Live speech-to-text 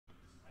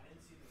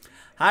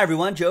Hi,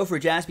 everyone. Joe for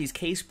Jaspy's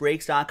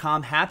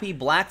CaseBreaks.com. Happy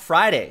Black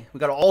Friday. We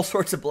got all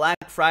sorts of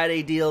Black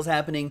Friday deals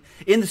happening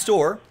in the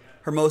store,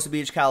 Hermosa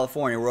Beach,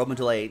 California. We're open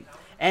till 8.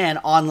 And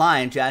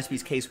online,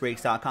 Jaspy's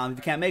CaseBreaks.com if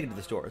you can't make it to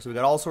the store. So we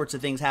got all sorts of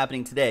things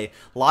happening today.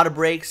 A lot of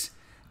breaks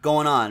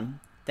going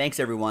on. Thanks,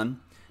 everyone.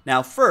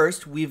 Now,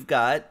 first, we've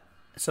got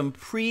some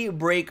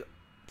pre-break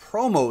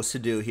promos to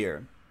do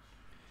here.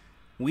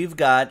 We've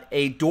got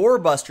a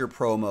doorbuster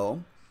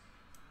promo.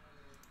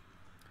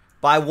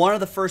 Buy one of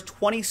the first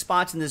 20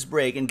 spots in this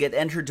break and get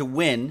entered to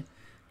win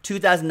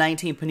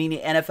 2019 Panini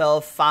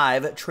NFL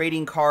 5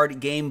 Trading Card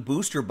Game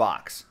Booster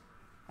Box.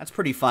 That's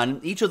pretty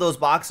fun. Each of those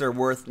boxes are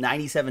worth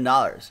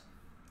 $97.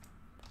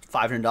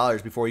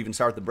 $500 before you even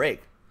start the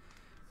break.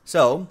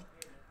 So,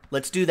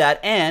 let's do that.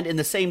 And in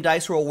the same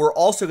dice roll, we're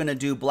also going to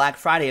do Black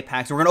Friday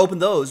packs. And we're going to open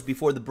those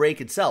before the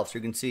break itself so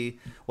you can see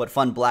what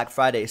fun Black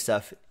Friday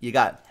stuff you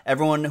got.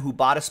 Everyone who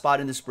bought a spot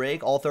in this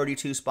break, all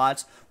 32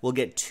 spots, will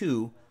get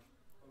 2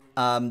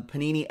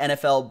 Panini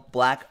NFL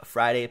Black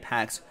Friday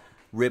packs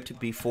ripped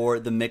before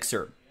the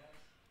mixer.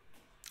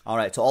 All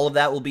right, so all of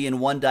that will be in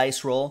one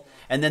dice roll.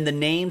 And then the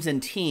names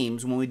and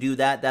teams, when we do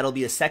that, that'll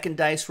be a second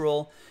dice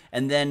roll.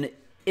 And then,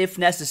 if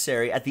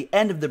necessary, at the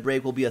end of the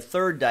break will be a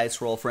third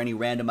dice roll for any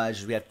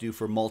randomizers we have to do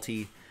for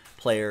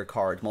multiplayer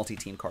cards,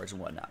 multi-team cards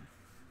and whatnot.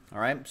 All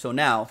right, so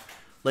now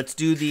let's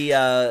do the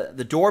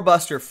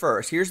doorbuster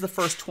first. Here's the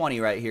first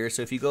 20 right here.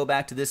 So if you go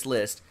back to this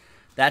list,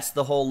 that's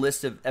the whole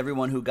list of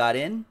everyone who got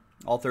in.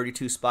 All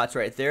 32 spots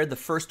right there. The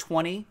first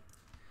 20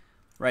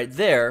 right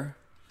there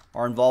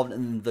are involved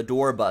in the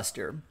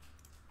doorbuster.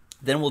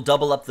 Then we'll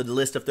double up the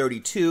list of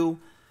 32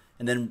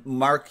 and then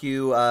mark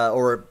you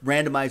or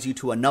randomize you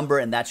to a number,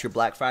 and that's your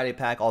Black Friday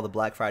pack. All the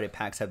Black Friday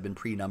packs have been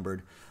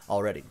pre-numbered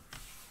already.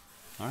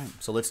 All right,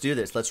 so let's do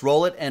this. Let's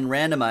roll it and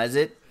randomize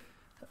it.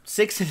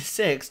 6 and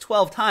 6,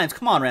 12 times.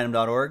 Come on,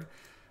 random.org.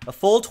 A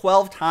full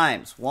 12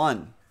 times.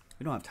 1.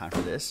 We don't have time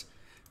for this.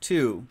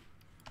 2,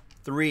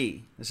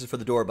 3. This is for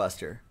the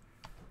doorbuster.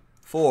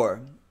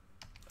 4,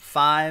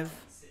 5,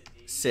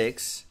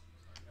 6,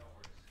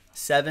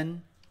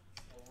 7,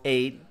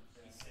 8,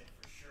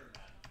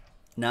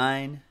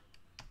 9,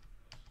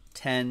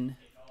 10,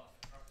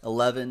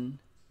 11,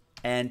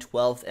 and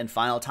 12th and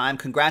final time.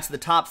 Congrats to the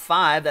top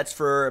 5. That's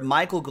for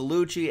Michael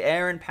Gallucci,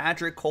 Aaron,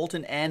 Patrick,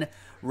 Colton, and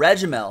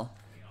Regimel.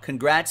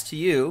 Congrats to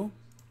you.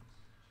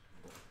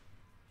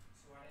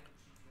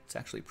 Let's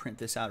actually print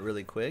this out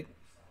really quick.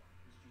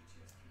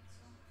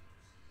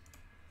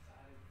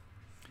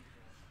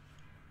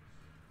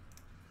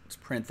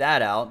 Print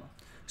that out.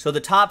 So the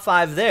top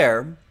 5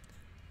 there,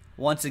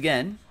 once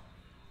again,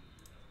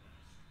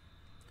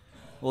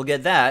 we'll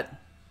get that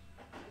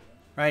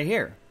right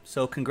here.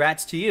 So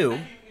congrats to you.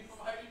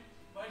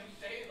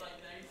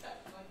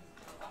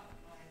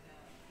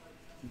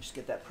 Just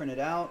get that printed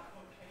out.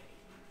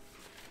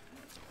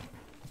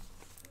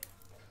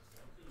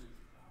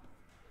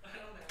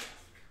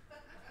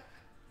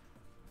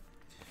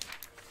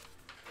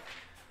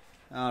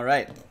 All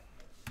right.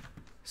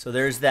 So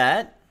there's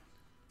that.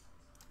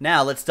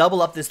 Now, let's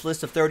double up this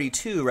list of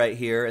 32 right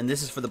here, and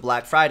this is for the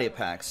Black Friday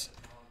packs,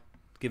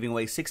 giving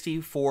away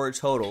 64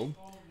 total.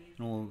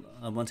 And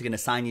we'll once again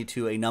assign you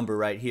to a number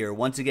right here.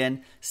 Once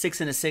again,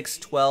 6 and a 6,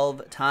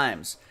 12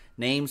 times.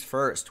 Names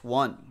first.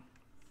 1,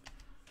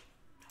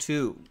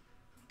 2,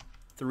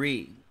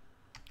 3,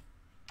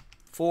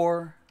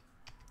 4,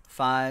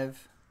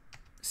 5,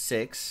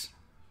 6,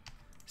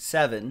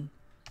 7,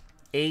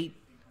 8,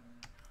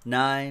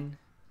 9,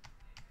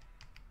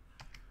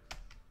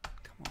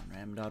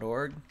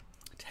 random.org,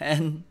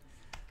 10,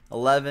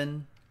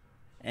 11,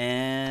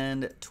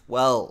 and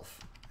 12.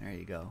 There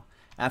you go.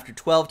 After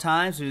 12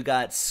 times, we've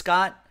got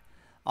Scott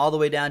all the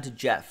way down to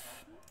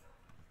Jeff.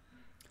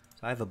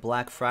 So I have a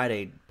Black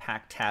Friday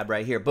pack tab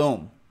right here.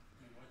 Boom.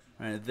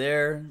 Right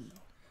there.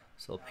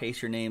 So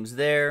paste your names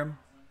there.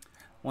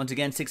 Once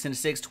again, 6 and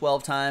 6,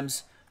 12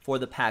 times for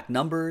the pack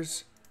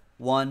numbers.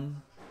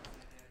 1,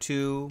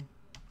 2,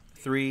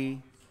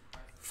 3,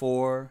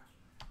 4,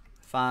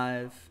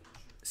 5,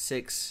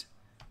 6,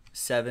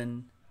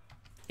 7,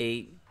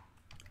 8,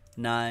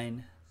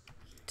 9,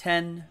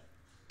 10,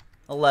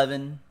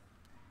 11,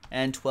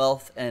 and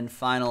 12th and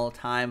final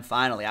time.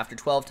 Finally, after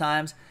 12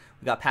 times,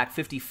 we got pack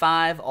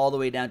 55 all the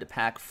way down to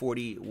pack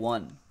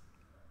 41.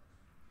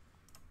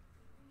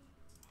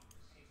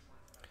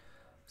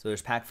 So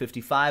there's pack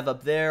 55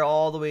 up there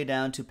all the way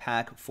down to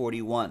pack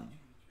 41.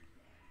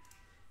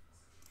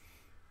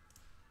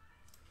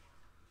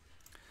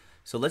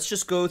 So let's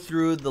just go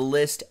through the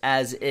list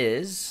as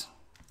is.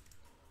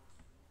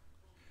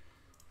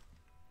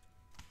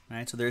 All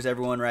right, so there's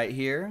everyone right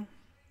here.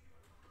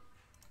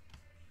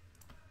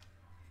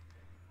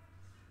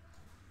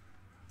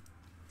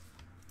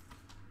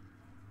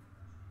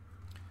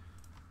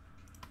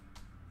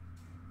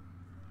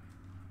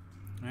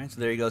 All right,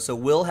 so there you go. So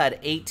Will had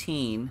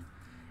 18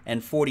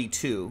 and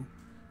 42.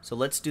 So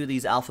let's do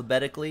these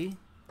alphabetically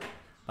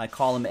by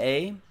column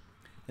A.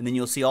 And then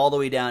you'll see all the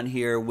way down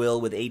here Will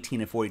with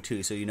 18 and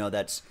 42. So you know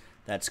that's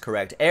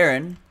correct.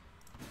 Aaron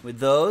with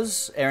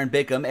those. Aaron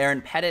Bickham.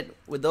 Aaron Pettit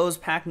with those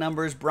pack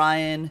numbers.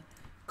 Brian,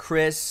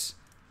 Chris,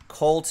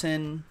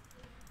 Colton,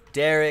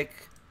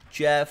 Derek,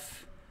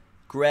 Jeff,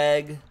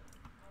 Greg,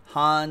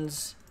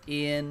 Hans,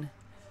 Ian,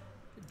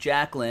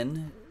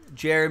 Jacqueline,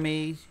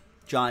 Jeremy,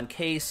 John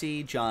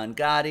Casey, John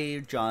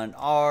Gotti, John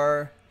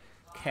R.,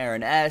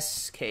 Karen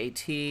S.,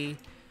 KT,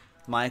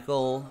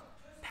 Michael,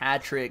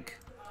 Patrick,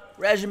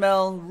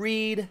 Regimel,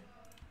 Reed,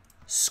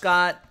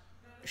 Scott,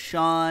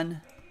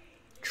 Sean,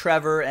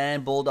 Trevor,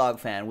 and Bulldog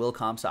fan, Will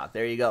Comstock.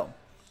 There you go.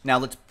 Now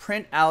let's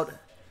print out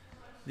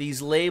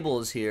these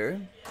labels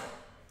here.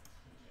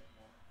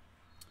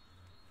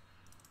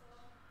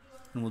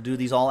 And we'll do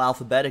these all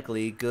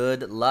alphabetically.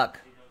 Good luck.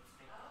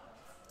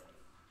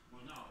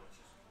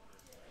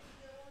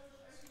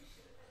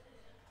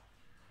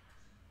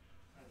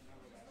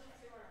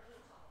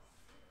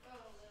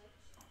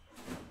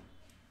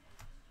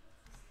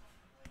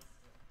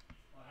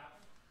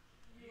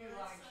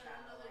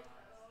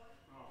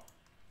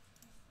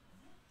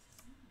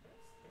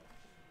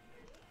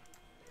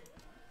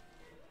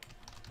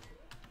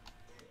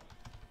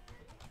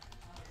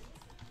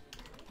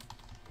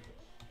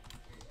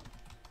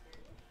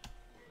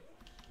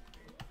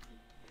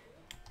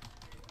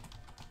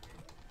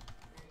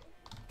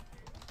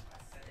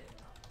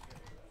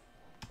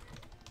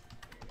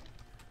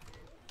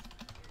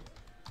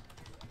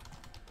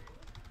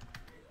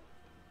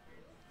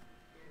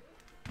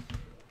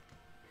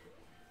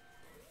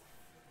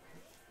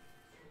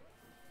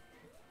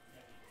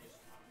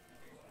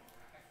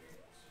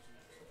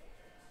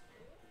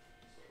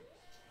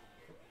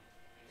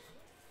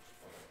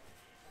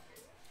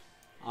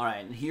 All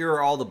right, and here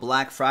are all the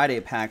Black Friday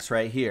packs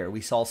right here.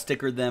 We saw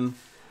stickered them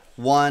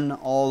 1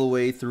 all the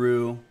way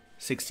through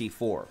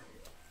 64.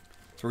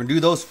 So we're going to do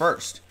those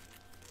first.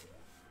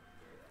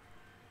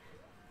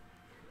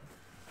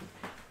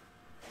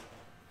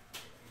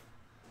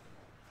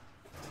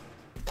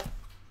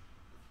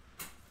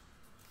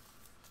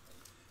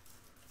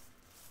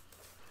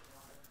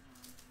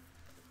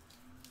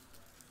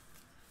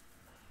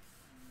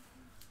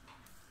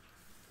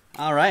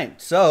 All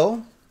right,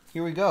 so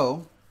here we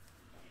go.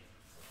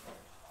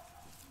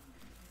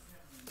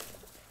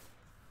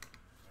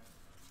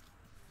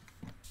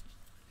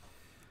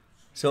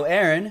 So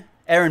Aaron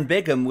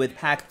Bickham with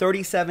pack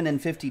 37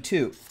 and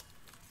 52.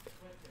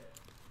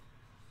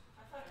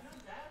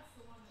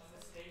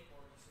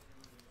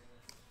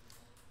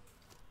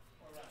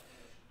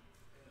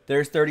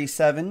 There's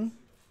 37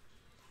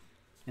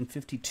 and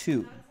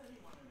 52.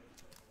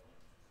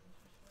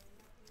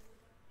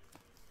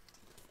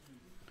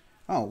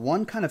 Oh,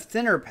 one kind of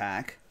thinner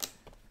pack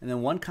and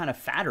then one kind of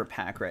fatter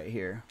pack right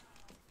here.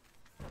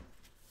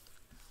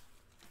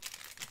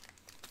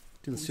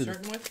 Let's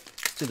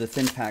do the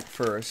thin pack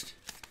first.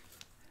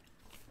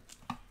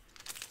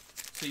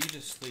 So you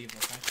just sleeve,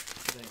 okay?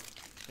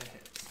 The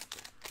hits.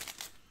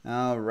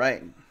 All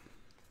right.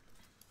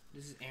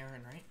 This is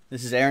Aaron, right?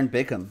 This is Aaron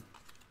Bickham.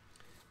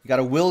 You got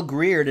a Will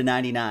Greer to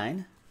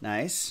 99.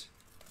 Nice.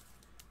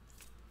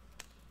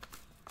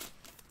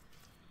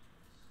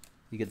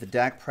 You get the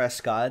Dak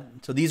Prescott.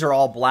 So these are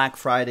all Black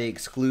Friday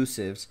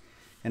exclusives.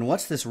 And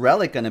what's this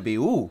relic going to be?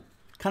 Ooh,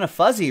 kind of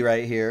fuzzy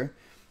right here.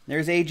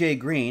 There's AJ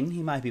Green.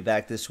 He might be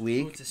back this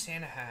week. Oh, it's a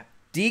Santa hat.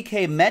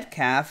 DK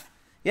Metcalf.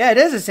 Yeah, it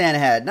is a Santa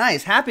hat.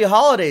 Nice. Happy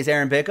holidays,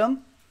 Aaron Bickham.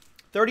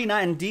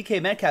 39.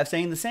 DK Metcalf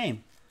saying the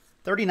same.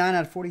 39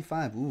 out of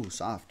 45. Ooh,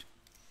 soft.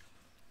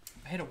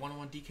 I had a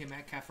 101 DK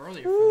Metcalf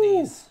earlier from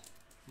these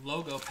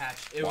logo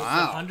patch. It was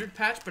the 100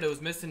 patch, but it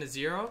was missing a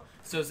 0.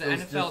 So it was the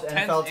NFL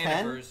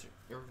 10th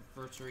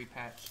anniversary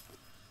patch.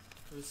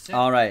 It was sick.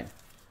 All right.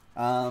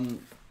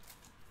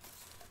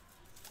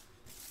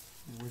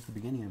 Where's the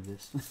beginning of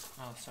this?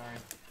 Oh, sorry.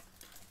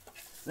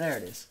 There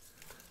it is.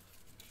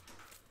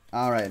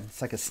 All right.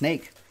 It's like a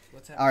snake.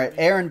 What's that? All right.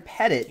 Aaron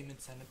Pettit. Human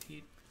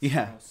centipede?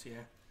 Yeah. Yeah.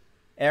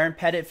 Aaron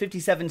Pettit,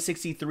 57,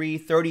 63,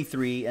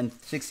 33, and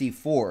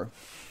 64.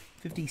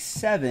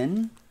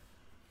 57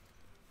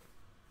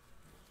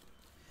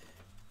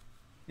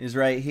 is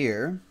right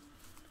here.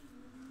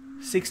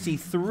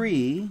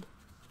 63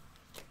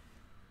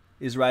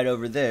 is right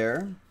over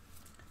there.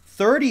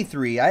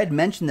 33, I had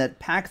mentioned that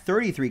pack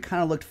 33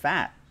 kind of looked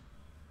fat.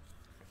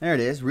 There it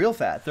is, real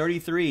fat.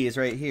 33 is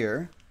right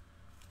here.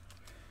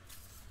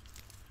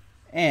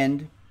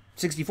 And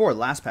 64,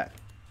 last pack.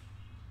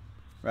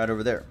 Right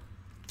over there.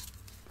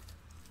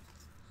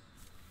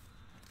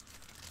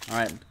 All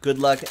right, good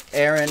luck,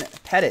 Aaron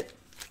Pettit.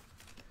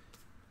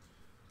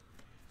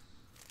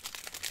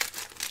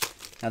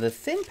 Now the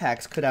thin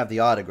packs could have the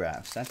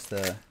autographs. That's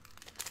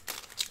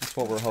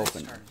what we're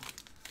hoping.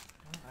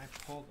 I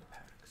pulled the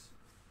packs.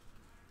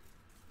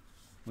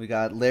 We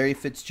got Larry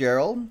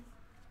Fitzgerald,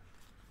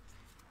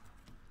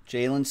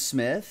 Jalen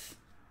Smith.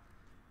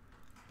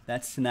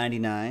 That's to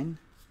 99.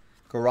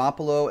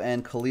 Garoppolo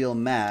and Khalil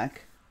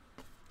Mack.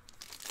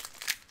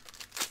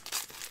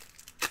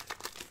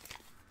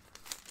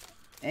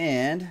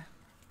 And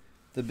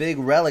the big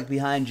relic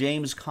behind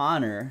James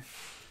Conner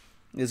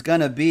is going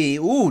to be,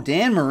 ooh,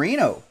 Dan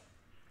Marino.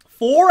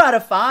 4 out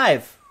of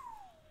 5.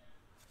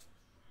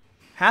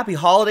 Happy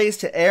holidays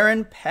to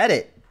Aaron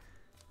Pettit.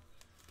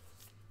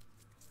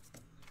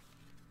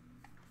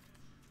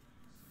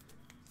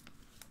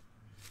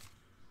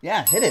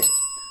 Yeah, hit it.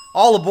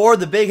 All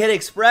aboard the Big Hit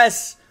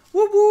Express.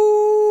 Whoop,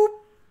 whoop.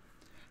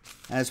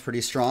 That's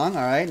pretty strong.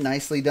 All right,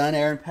 nicely done,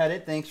 Aaron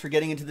Pettit. Thanks for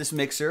getting into this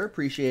mixer.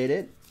 Appreciate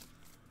it.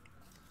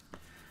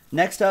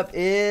 Next up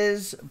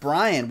is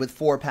Brian with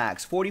 4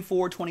 packs.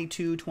 44,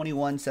 22,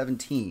 21,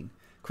 17.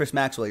 Chris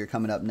Maxwell, you're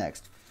coming up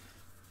next.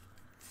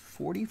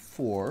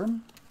 44.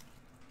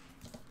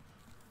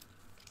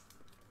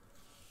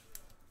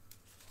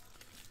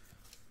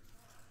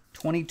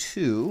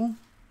 22.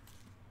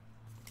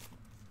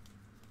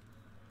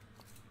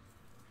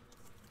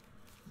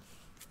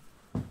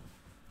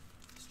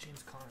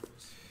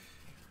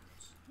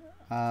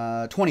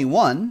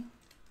 21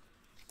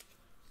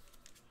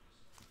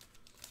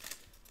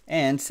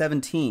 and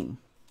 17.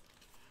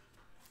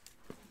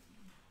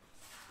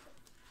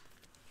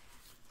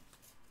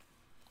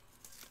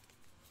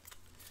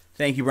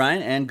 Thank you,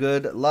 Brian, and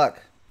good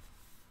luck.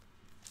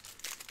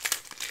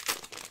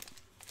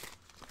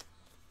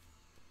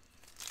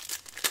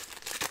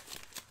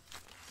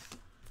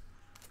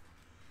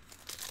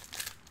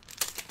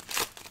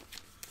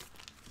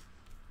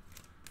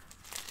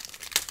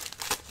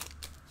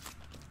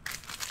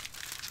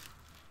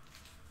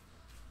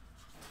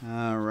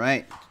 All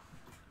right.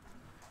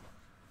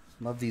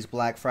 Love these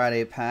Black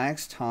Friday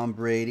packs. Tom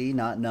Brady,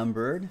 not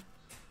numbered.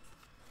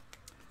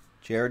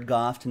 Jared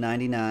Goff to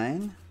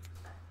 99.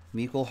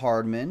 Mecole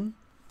Hardman.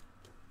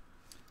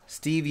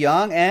 Steve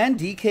Young, and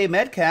DK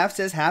Metcalf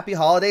says happy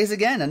holidays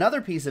again. Another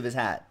piece of his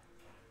hat.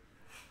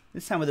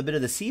 This time with a bit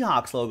of the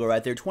Seahawks logo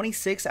right there.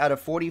 26 out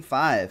of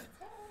 45.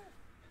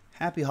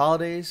 Happy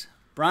holidays.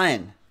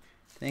 Brian,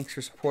 thanks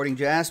for supporting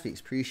Jaspys.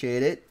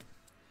 Appreciate it.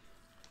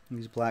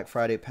 These Black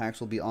Friday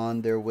packs will be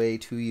on their way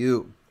to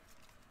you.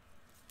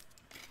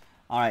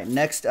 All right,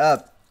 next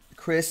up,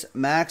 Chris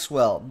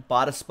Maxwell.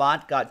 Bought a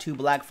spot, got 2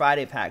 Black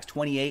Friday packs,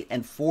 28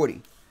 and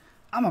 40.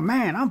 I'm a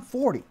man, I'm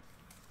 40.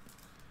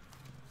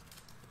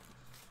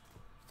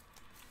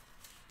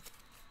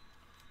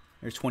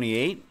 There's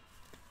 28.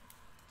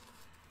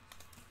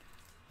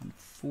 And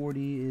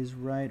 40 is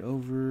right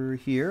over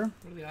here.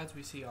 What are the odds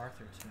we see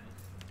Arthur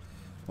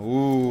tonight?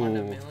 Ooh. 1 in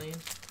a million.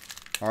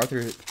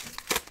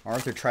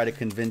 Arthur tried to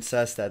convince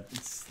us that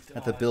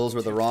the Bills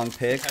were the wrong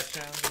pick.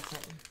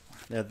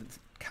 The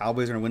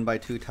Cowboys are going to win by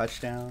 2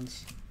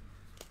 touchdowns.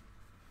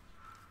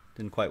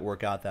 Didn't quite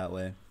work out that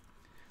way.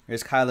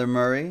 There's Kyler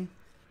Murray,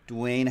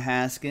 Dwayne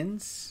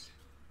Haskins,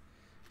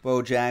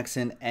 Bo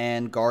Jackson,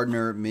 and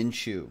Gardner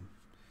Minshew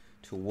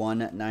to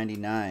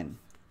 199.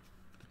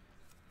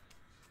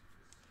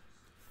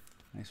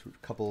 Nice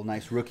couple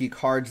nice rookie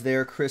cards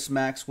there, Chris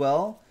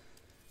Maxwell.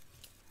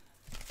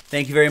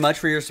 Thank you very much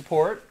for your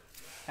support.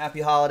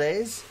 Happy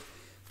holidays.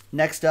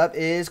 Next up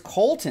is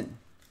Colton.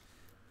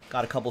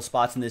 Got a couple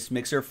spots in this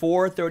mixer.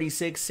 4,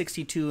 36,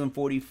 62, and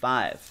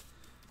 45.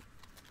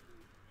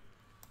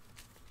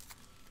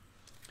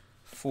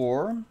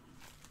 4.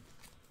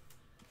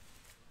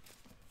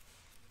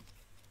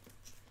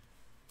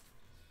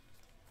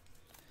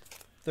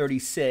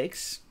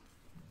 36.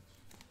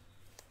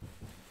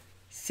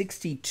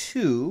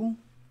 62.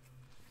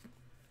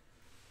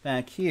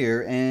 Back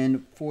here.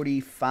 And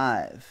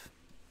 45.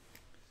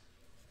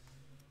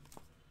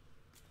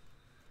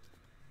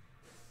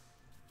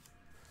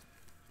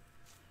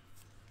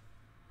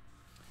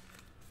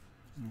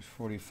 There's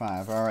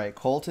 45. All right,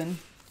 Colton.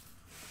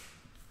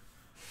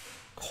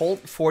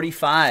 Colt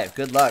 45.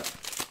 Good luck.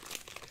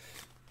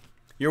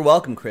 You're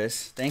welcome,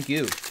 Chris. Thank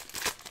you.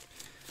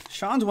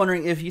 Sean's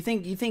wondering if you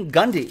think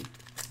Gundy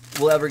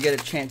will ever get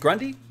a chance.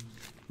 Grundy?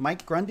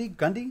 Mike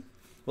Gundy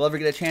will ever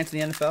get a chance in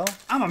the NFL?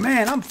 I'm a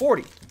man. I'm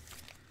 40.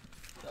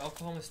 The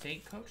Oklahoma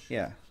State coach?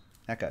 Yeah,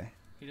 that guy.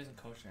 He doesn't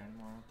coach there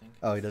anymore, I don't think.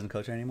 Oh, he doesn't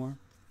coach there anymore?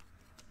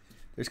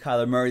 There's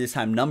Kyler Murray, this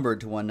time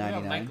numbered to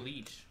 199. What about Mike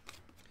Leach?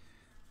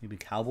 Maybe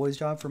Cowboys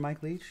job for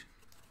Mike Leach.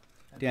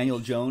 Daniel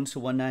Jones to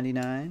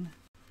 199.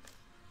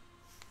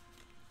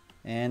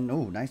 And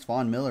oh, nice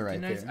Von Miller right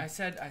there. I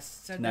said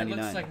that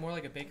looks like more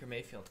like a Baker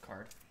Mayfield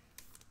card.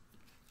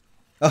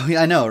 Oh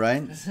yeah, I know,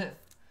 right? You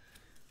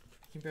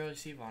can barely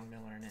see Von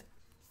Miller in it.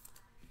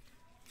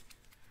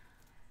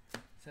 So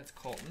that's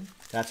Colton.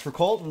 That's for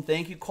Colton.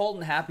 Thank you,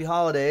 Colton. Happy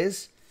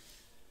holidays.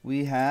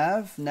 We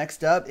have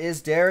next up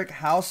is Derek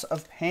House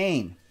of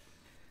Pain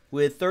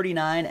with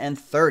 39 and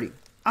 30.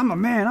 I'm a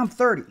man. I'm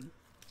 30.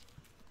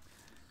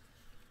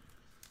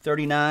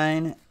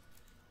 39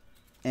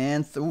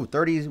 and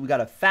 30. We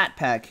got a fat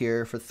pack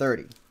here for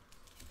 30.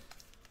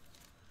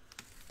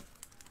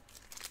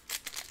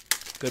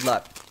 Good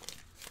luck.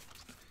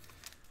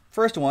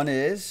 First one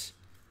is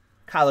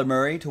Kyler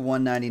Murray to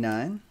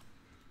 199.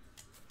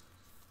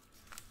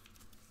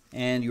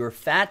 And your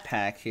fat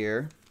pack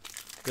here,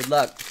 good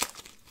luck,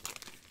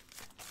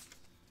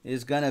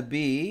 is going to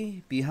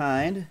be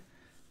behind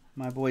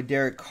my boy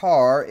Derek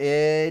Carr.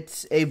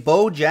 It's a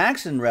Bo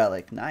Jackson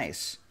relic.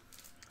 Nice.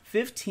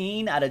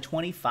 15 out of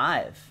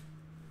 25.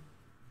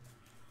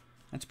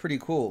 That's pretty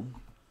cool.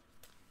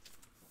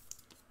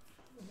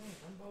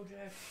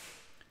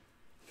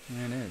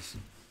 There it is.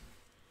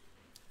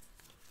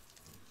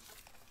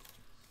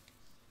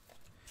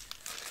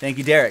 Thank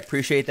you, Derek.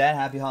 Appreciate that.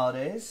 Happy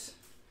holidays.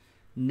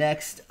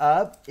 Next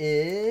up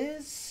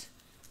is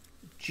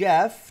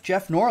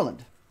Jeff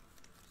Norland.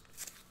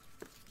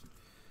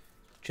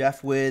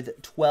 Jeff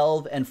with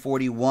 12 and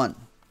 41.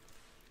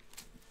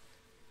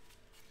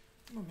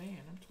 Oh, man,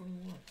 I'm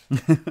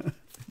 21.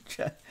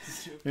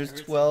 There's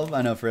 12.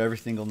 I know, for every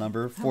single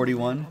number.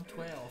 41. I'm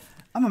 12.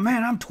 I'm a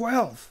man. I'm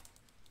 12.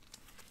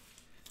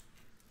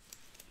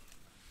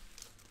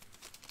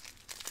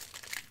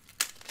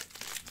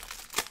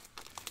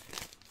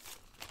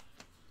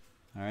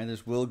 All right,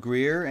 there's Will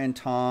Greer and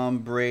Tom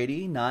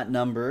Brady, not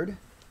numbered.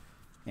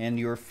 And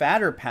your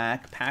fatter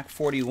pack, pack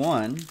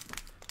 41.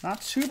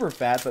 Not super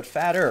fat, but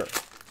fatter.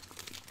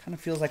 Kind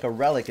of feels like a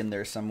relic in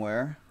there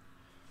somewhere.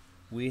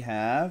 We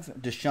have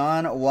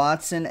Deshaun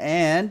Watson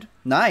and,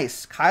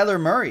 nice,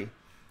 Kyler Murray.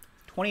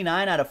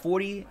 29 out of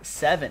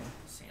 47.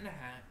 Santa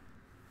hat.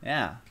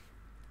 Yeah.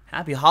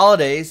 Happy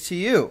holidays to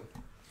you.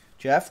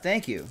 Jeff,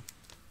 thank you.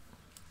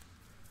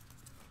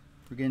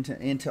 We're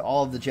getting into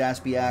all of the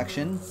Jaspy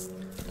action.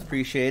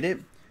 Appreciate it.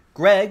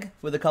 Greg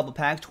with a couple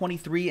packs,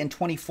 23 and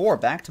 24,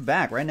 back to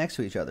back, right next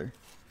to each other.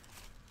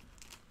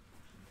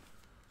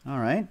 All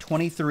right,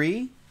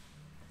 23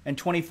 and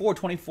 24.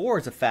 24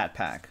 is a fat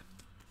pack.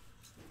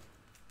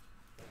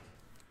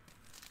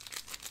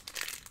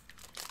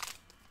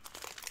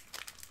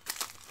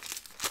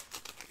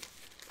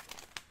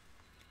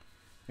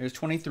 There's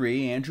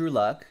 23, Andrew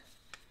Luck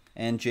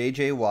and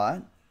J.J.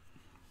 Watt.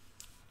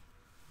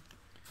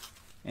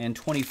 And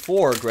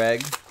 24,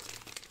 Greg,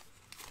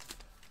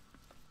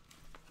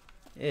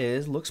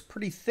 looks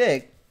pretty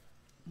thick.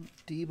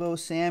 Deebo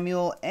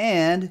Samuel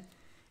and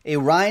a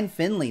Ryan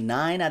Finley,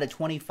 9 out of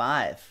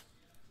 25.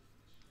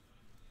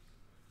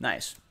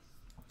 Nice.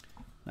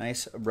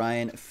 Nice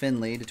Ryan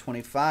Finley to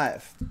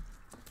 25.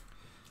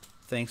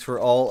 Thanks for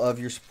all of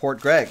your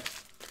support, Greg.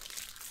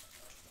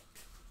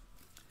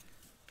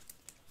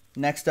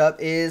 Next up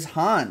is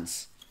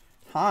Hans.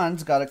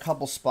 Hans got a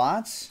couple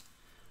spots.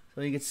 So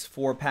he gets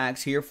 4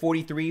 packs here.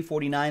 43,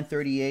 49,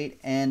 38,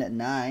 and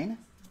 9.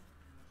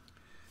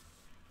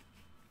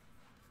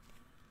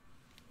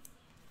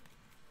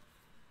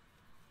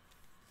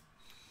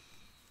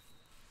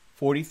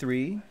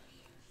 $43,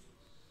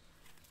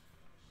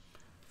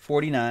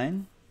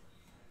 49,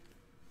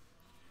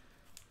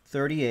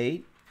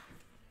 38,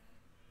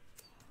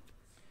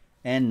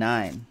 and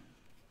 9.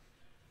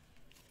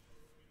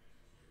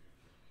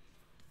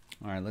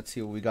 All right, let's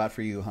see what we got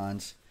for you,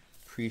 Hans.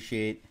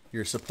 Appreciate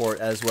your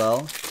support as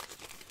well.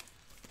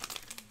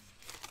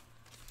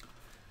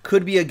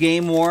 Could be a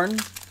game-worn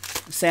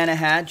Santa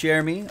hat,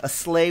 Jeremy. A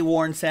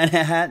sleigh-worn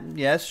Santa hat.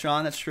 Yes,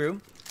 Sean, that's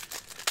true.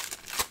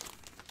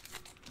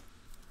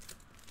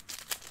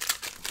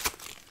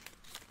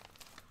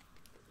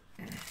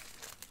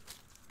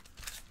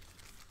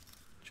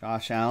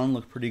 Josh Allen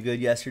looked pretty good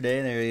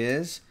yesterday. There he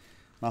is.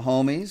 My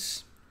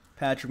homies.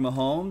 Patrick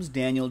Mahomes,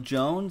 Daniel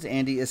Jones,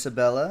 Andy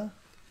Isabella,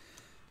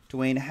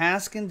 Dwayne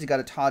Haskins. You got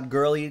a Todd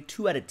Gurley,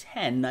 2 out of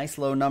 10. Nice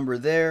low number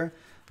there.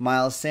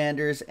 Miles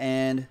Sanders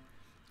and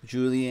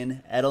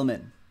Julian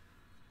Edelman.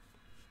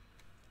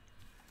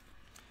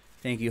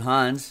 Thank you,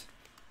 Hans.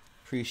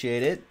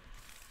 Appreciate it.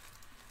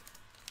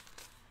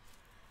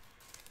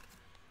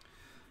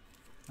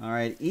 All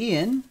right,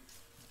 Ian.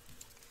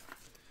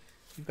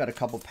 You've got a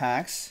couple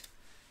packs.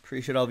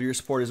 Appreciate all of your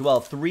support as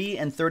well. 3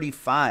 and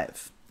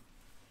 35.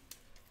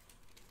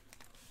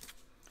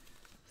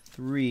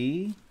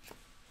 3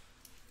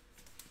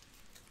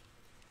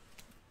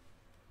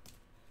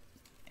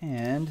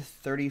 and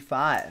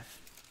 35.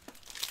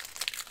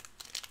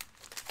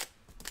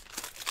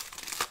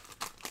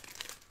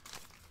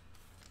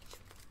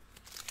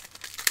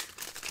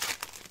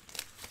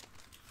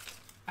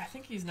 I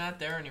think he's not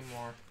there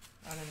anymore.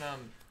 I don't know.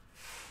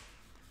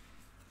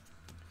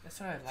 That's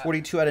what I like.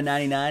 42 out of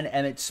 99,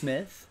 Emmitt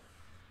Smith.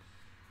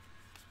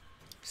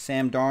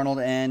 Sam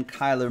Darnold and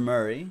Kyler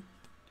Murray.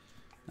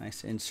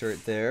 Nice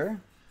insert there.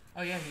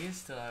 Oh, yeah, he is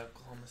still at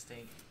Oklahoma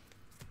State.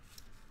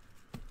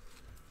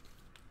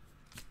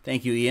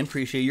 Thank you, Ian.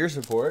 Appreciate your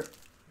support.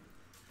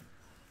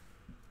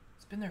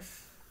 It's been there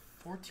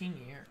 14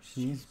 years.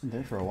 He's been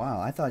there for a while.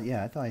 I thought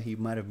he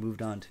might have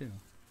moved on too.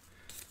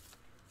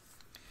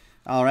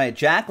 All right,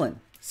 Jacqueline,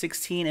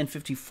 16 and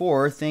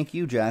 54. Thank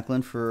you,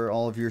 Jacqueline, for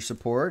all of your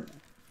support.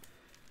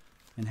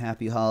 And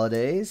happy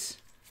holidays.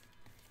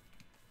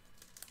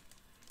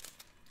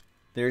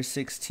 There's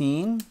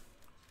 16.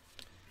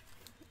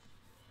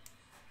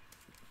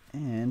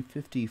 And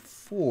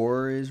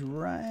 54 is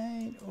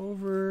right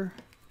over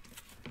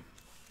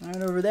there. Right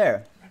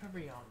over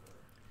yonder.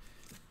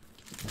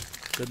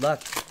 Good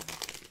luck.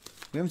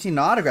 We haven't seen an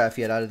autograph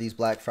yet out of these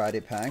Black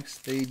Friday packs.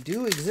 They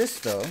do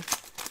exist, though.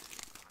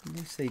 At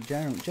least they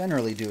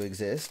generally do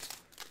exist.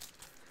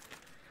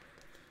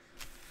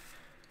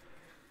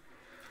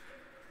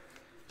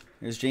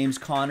 There's James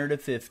Conner to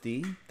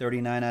 50.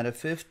 39 out of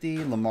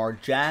 50. Lamar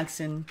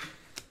Jackson.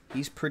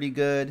 He's pretty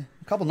good.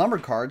 A couple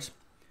numbered cards.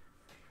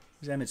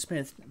 There's Emmitt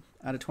Smith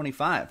out of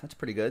 25. That's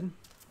pretty good.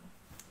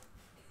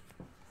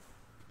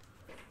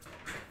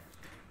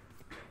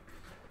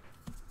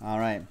 All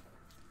right.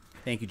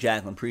 Thank you,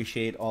 Jacqueline.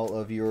 Appreciate all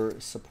of your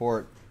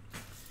support.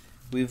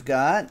 We've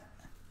got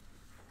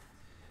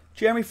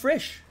Jeremy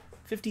Frisch,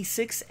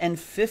 56 and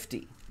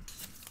 50.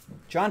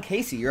 John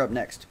Casey, you're up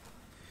next.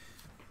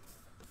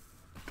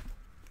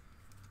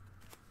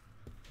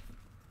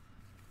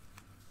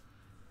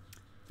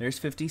 There's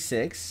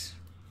 56.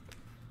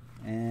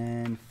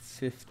 And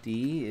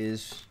 50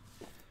 is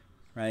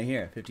right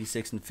here.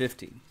 56 and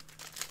 50.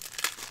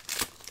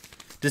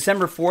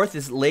 December 4th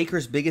is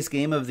Lakers' biggest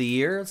game of the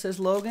year, says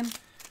Logan.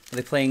 Are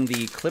they playing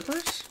the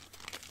Clippers?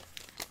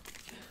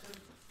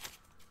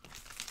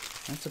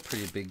 That's a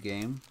pretty big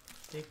game.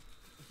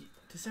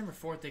 December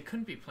 4th, they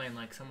couldn't be playing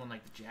like someone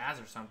like the Jazz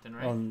or something,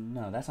 right? Oh,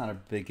 no, that's not a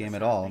big game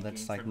at all.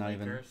 That's like not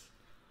even...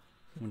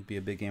 Wouldn't be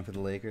a big game for the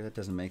Lakers. That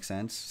doesn't make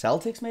sense.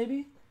 Celtics,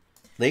 maybe?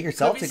 Lakers,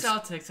 Celtics. Could be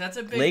Celtics. That's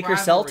a big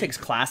Lakers, rivalry. Celtics,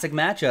 classic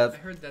matchup. I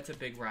heard that's a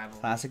big rivalry.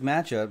 Classic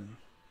matchup.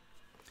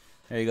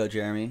 There you go,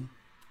 Jeremy.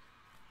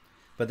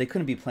 But they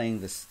couldn't be playing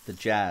the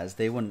Jazz.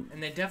 They wouldn't.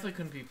 And they definitely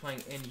couldn't be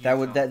playing in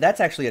Utah. That's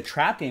actually a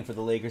trap game for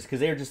the Lakers because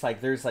they were just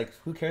like,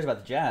 who cares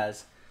about the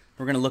Jazz?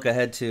 We're going to look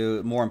ahead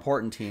to more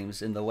important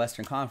teams in the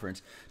Western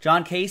Conference.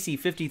 John Casey,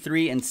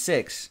 53 and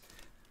 6.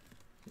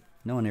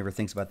 No one ever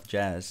thinks about the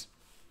Jazz.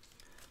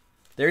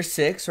 There's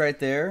 6 right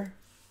there.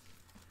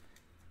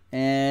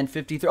 And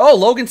 53. Oh,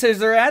 Logan says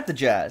they're at the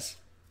Jazz.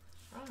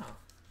 Oh.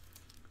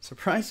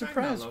 Surprise,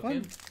 surprise.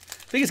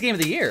 Biggest game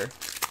of the year.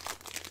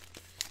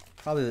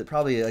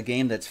 Probably a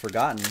game that's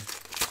forgotten,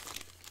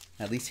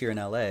 at least here in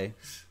LA.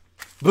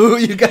 Boo,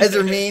 you guys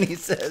are mean, he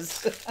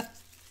says.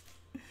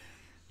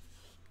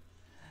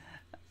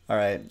 All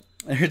right.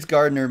 There's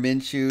Gardner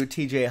Minshew,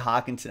 TJ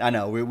Hawkinson. I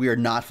know, we are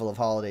not full of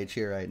holiday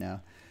cheer right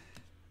now.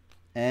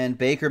 And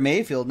Baker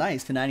Mayfield,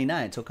 nice, to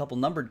 99. So a couple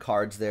numbered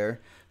cards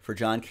there for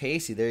John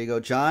Casey. There you go,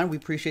 John. We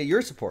appreciate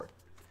your support.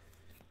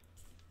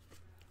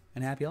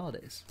 And happy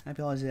holidays.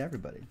 Happy holidays to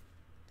everybody.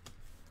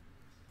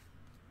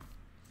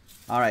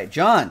 All right,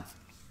 John.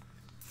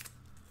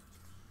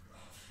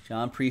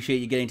 John, appreciate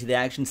you getting to the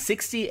action.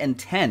 60 and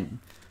 10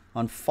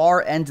 on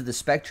far end of the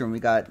spectrum. We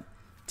got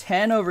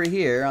 10 over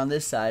here on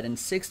this side and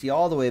 60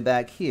 all the way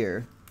back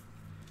here.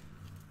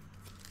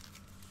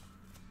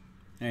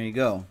 There you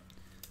go.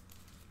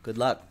 Good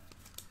luck.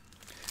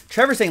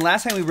 Trevor saying,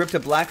 last time we ripped a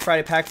Black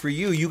Friday pack for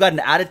you, you got an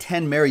out of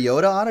 10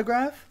 Mariota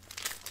autograph?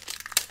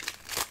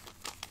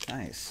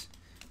 Nice.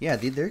 Yeah,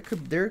 there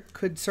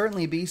could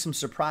certainly be some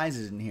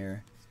surprises in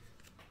here.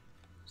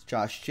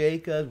 Josh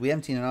Jacobs. We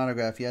haven't seen an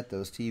autograph yet,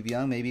 though. Steve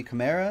Young. Maybe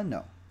Kamara?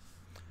 No.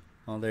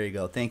 Oh, there you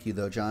go. Thank you,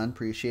 though, John.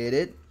 Appreciate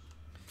it.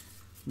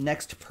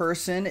 Next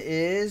person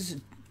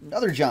is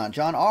another John.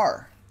 John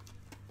R.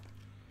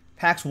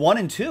 Packs 1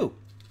 and 2.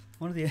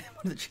 What are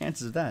the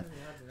chances of that?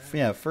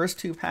 Yeah, first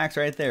 2 packs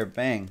right there.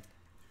 Bang.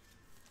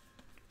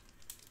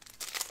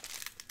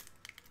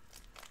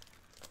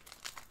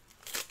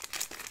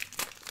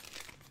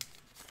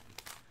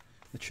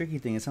 The tricky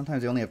thing is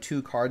sometimes they only have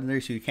 2 cards in there,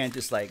 so you can't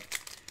just like...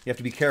 You have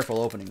to be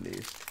careful opening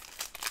these.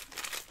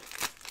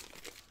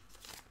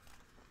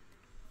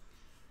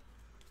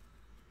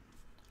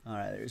 All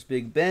right, there's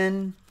Big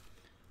Ben.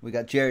 We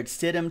got Jarrett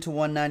Stidham to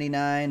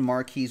 199,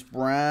 Marquise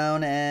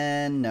Brown,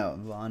 and no,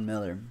 Von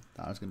Miller.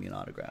 Thought it was going to be an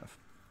autograph.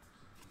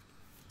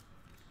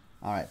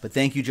 All right, but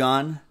thank you,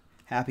 John.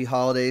 Happy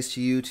holidays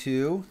to you,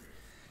 too.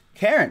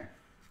 Karen,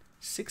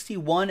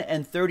 61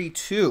 and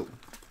 32.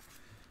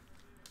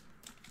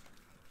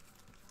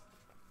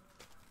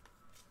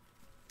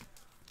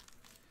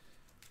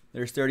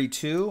 There's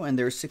 32, and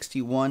there's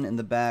 61 in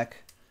the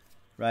back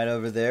right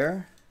over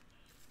there.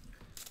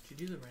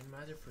 Did you do the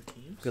randomizer for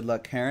teams? Good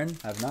luck, Karen.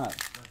 I've not.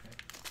 Okay.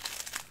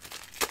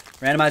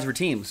 Randomizer for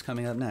teams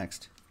coming up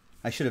next.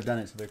 I should have done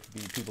it so there could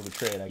be people to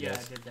trade, I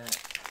guess. Yeah, I did that.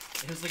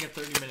 It was like a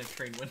 30-minute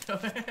trade window.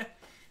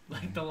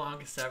 Like the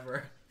longest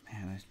ever.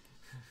 Man,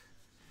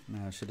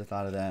 I should have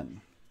thought of that.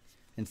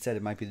 Instead,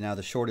 it might be now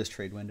the shortest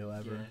trade window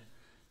ever. Yeah.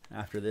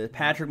 After this,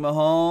 Patrick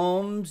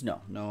Mahomes, no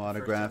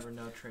autograph. Ever,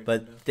 no trade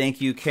but window. Thank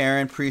you,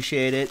 Karen.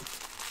 Appreciate it.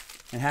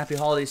 And happy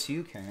holidays to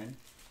you, Karen.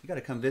 You got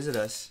to come visit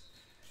us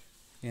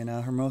in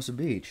Hermosa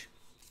Beach.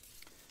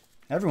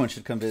 Everyone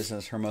should come visit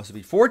us, Hermosa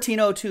Beach.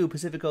 1402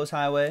 Pacific Coast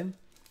Highway,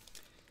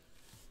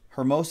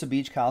 Hermosa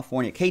Beach,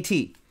 California.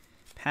 KT,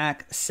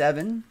 pack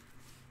 7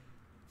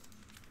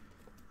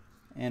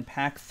 and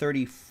pack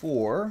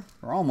 34.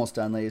 We're almost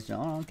done, ladies and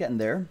gentlemen. I'm getting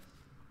there.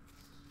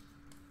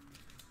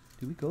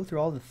 Did we go through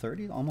all the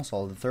 30s? Almost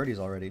all of the 30s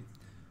already.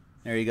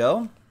 There you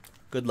go.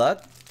 Good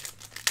luck.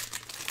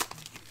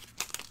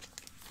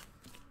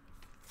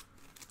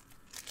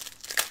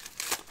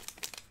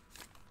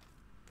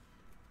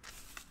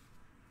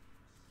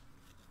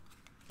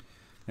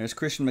 There's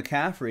Christian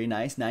McCaffrey.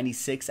 Nice.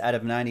 96 out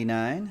of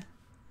 99.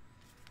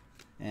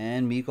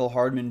 And Mecole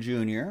Hardman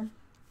Jr.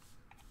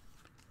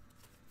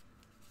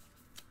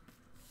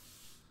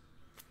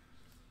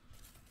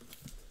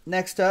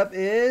 Next up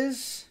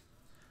is...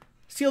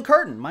 Steel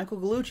Curtain, Michael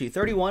Gallucci,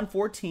 31,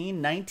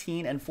 14,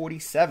 19, and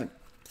 47.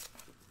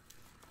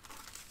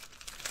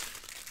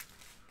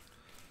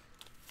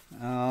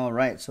 All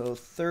right, so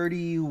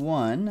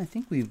 31. I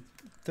think we've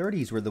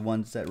 30s were the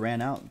ones that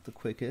ran out the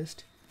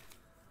quickest.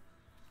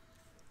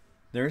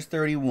 There's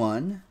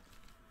 31.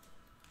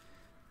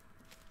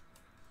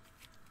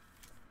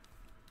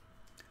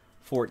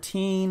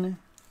 14.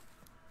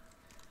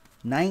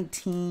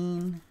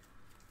 19.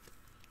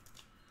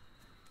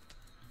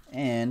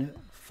 And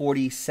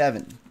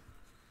 47.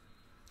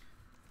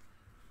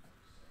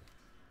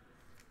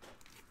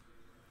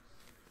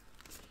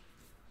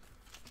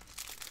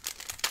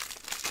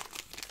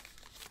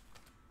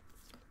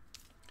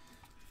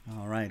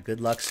 All right,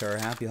 good luck, sir.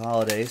 Happy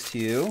holidays to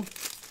you.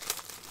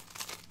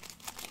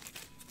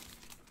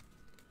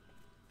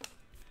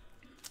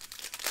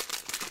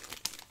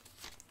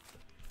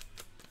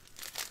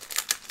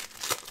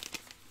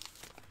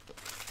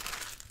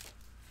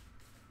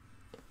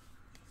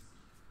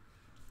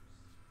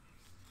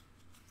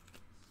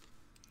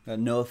 Got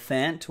Noah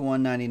Fant to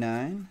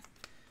 199.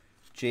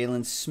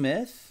 Jalen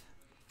Smith.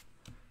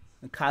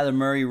 A Kyler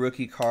Murray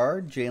rookie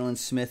card. Jalen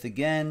Smith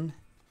again.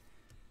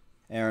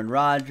 Aaron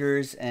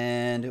Rodgers.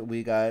 And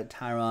we got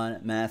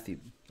Tyrann Mathieu.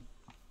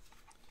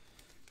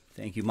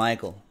 Thank you,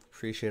 Michael.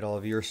 Appreciate all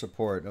of your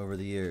support over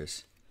the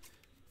years.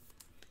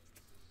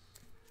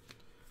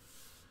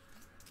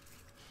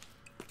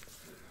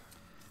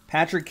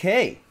 Patrick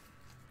K.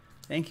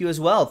 Thank you as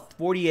well.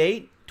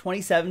 48,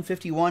 27,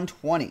 51,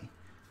 20.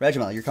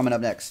 Reginald, you're coming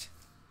up next.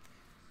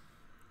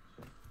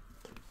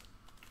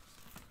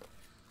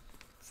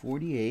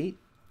 48.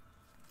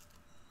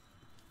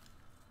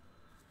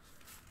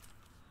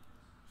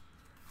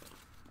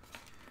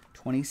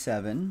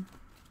 27.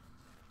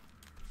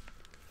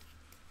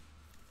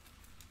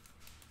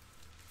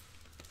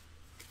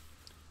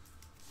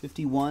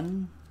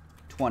 51,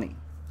 20.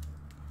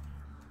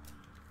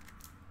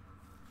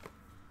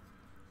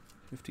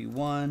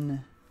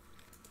 51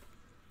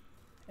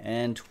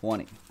 and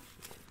 20.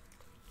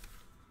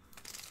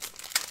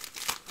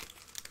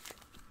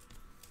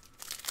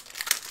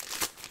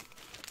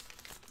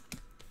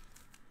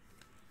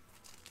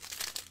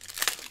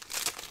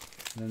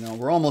 No,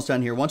 we're almost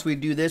done here. Once we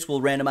do this, we'll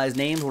randomize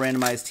names, we'll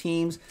randomize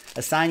teams,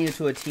 assign you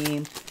to a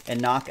team, and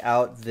knock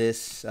out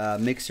this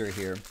mixer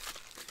here.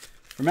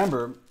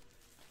 Remember,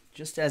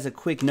 just as a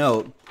quick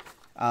note,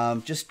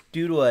 just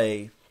due to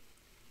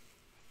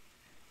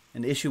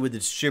an issue with the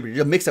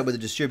distributor, a mix-up with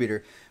the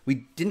distributor,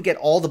 we didn't get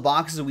all the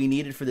boxes we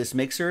needed for this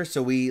mixer,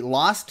 so we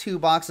lost 2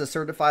 boxes of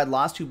Certified,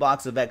 lost 2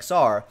 boxes of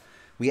XR.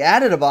 We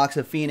added a box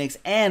of Phoenix,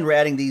 and we're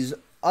adding these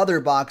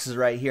other boxes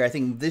right here. I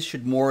think this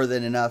should more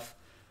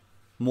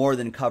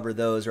than cover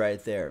those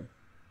right there.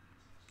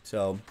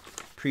 So,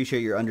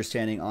 appreciate your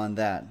understanding on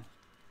that.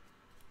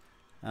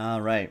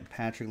 All right,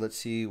 Patrick, let's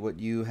see what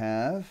you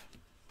have.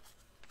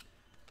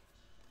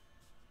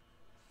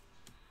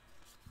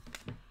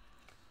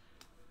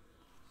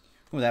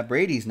 Oh, that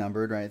Brady's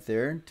numbered right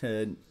there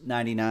to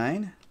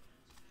 99.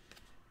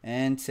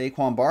 And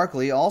Saquon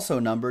Barkley also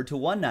numbered to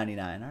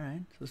 199. All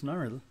right, so this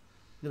number, look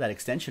at that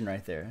extension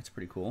right there. That's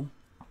pretty cool.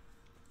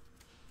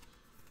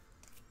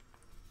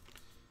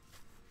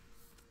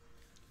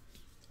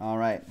 All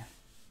right.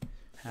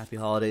 Happy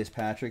holidays,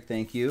 Patrick.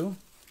 Thank you.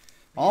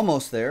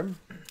 Almost there.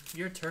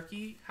 You're a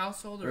turkey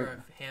household or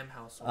a ham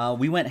household?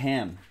 We went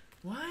ham.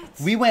 What?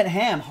 We went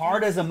ham.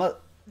 Hard as a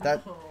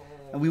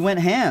we went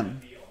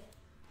ham. You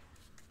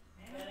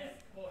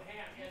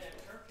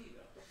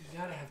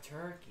gotta have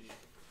turkey.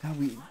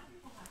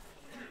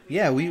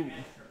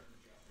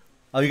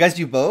 Oh, you guys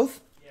do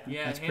both?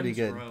 Yeah, that's pretty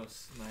good.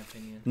 Gross, in my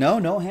opinion.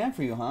 No ham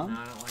for you, huh? No,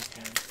 I don't like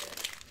ham.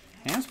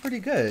 Ham's pretty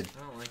good.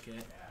 I don't like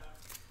it.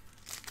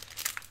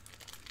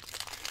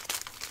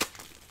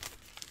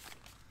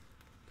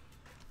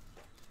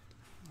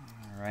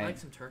 All right. I like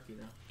some turkey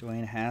though.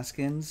 Dwayne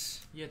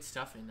Haskins. You had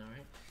stuffing though,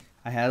 right?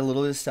 I had a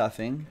little bit of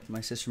stuffing. My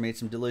sister made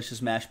some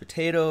delicious mashed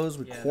potatoes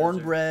with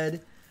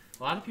cornbread.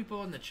 A lot of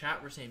people in the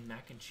chat were saying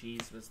mac and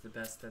cheese was the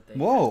best that they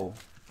Whoa.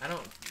 had.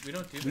 We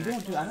don't do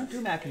I don't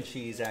do mac and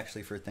cheese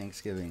actually for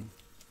Thanksgiving.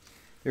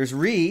 There's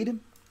Reed.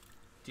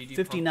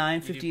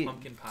 59, 58.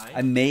 Pumpkin pie?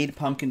 I made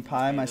pumpkin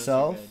pie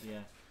myself. Those are good, yeah.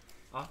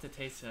 I'll have to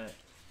taste that.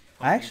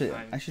 I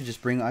should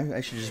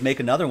just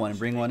make another one and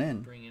bring one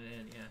in. Bring it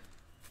in, yeah.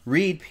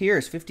 Reed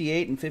Pierce,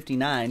 58 and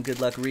 59. Good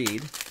luck,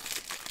 Reed.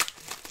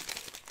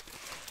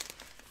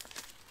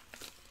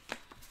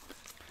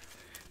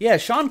 Yeah,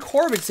 Sean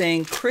Corbett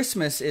saying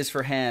Christmas is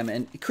for ham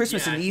and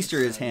Christmas and Easter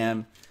is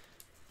ham.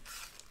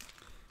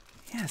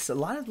 Yes, a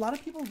lot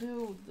of people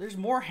do. There's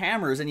more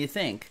hammers than you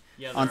think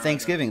on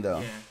Thanksgiving, though.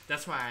 Yeah,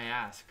 that's why I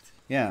asked.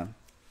 Yeah.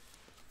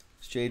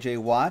 It's J.J.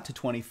 Watt to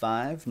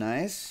 25.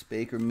 Nice.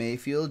 Baker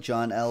Mayfield,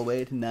 John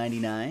Elway to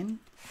 99.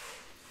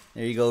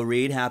 There you go,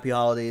 Reed. Happy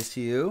holidays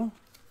to you.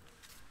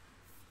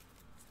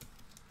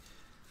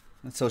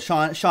 And so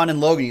Sean and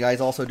Logan, you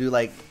guys also do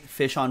like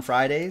fish on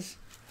Fridays?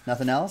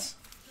 Nothing else?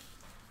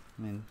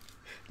 I mean,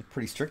 they're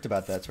pretty strict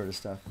about that sort of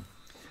stuff.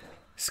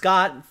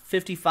 Scott,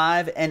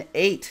 55 and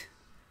 8.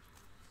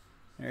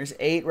 There's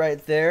 8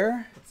 right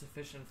there. What's the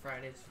fish on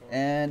Fridays for?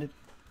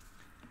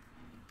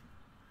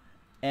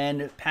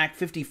 And pack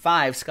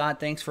 55. Scott,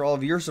 thanks for all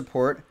of your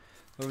support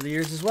over the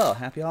years as well.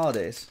 Happy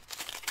holidays.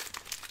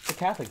 a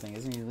Catholic thing,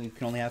 isn't it? You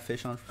can only have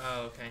fish on.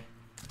 Oh, okay.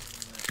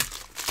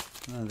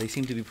 They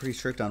seem to be pretty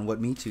strict on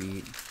what meat to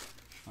eat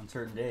on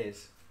certain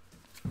days.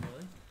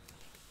 Really?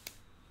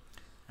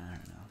 I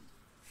don't know.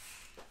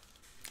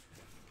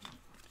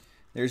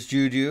 There's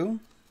Juju,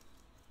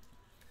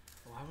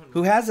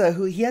 who has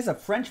a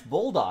French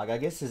bulldog. I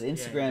guess his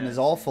Instagram is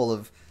all full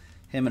of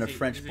him and a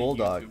French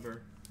bulldog.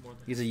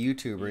 He's a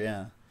YouTuber,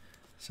 yeah.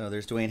 So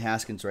there's Dwayne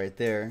Haskins right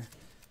there.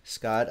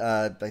 Scott,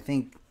 I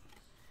think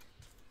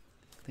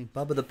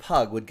Bubba the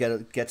Pug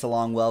gets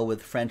along well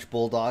with French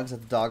bulldogs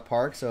at the dog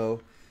park.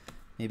 So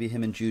maybe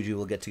him and Juju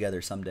will get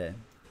together someday.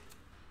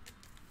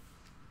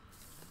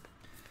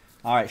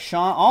 All right,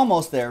 Sean,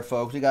 almost there,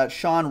 folks. We got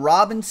Sean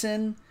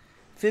Robinson,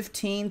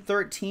 15,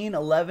 13,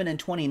 11, and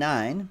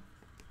 29.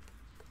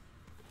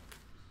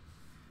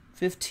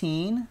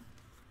 15,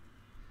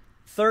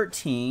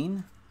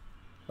 13,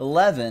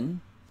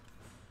 11,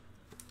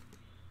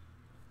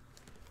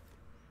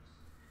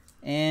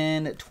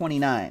 and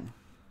 29.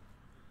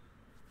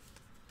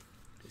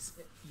 Is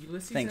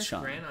Ulysses Thanks,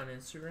 Sean. Grant on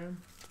Instagram?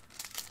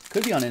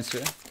 Could be on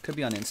Insta. Could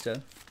be on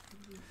Insta.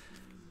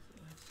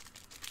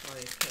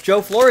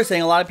 Joe Flores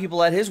saying a lot of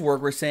people at his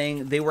work were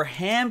saying they were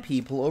ham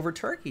people over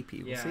turkey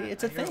people. Yeah, see,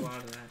 it's a thing. A lot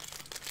of that.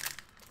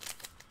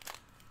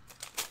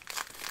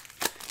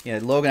 Yeah,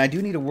 Logan, I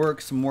do need to work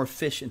some more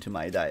fish into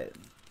my diet.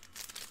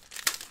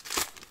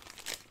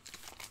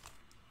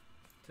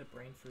 It's a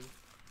brain food.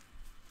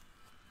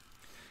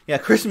 Yeah,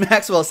 Chris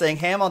Maxwell saying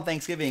ham on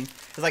Thanksgiving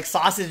is like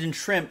sausage and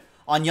shrimp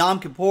on Yom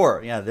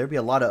Kippur. Yeah, there'd be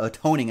a lot of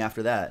atoning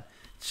after that.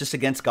 It's just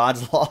against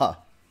God's law.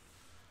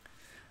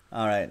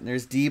 All right,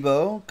 there's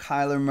Debo,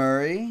 Kyler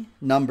Murray,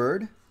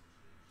 numbered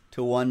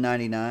to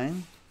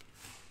 199.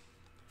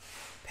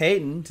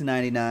 Peyton to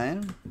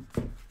 99.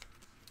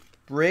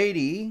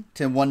 Brady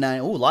to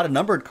 199. Oh, a lot of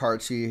numbered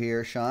cards for you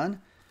here,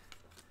 Sean.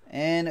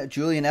 And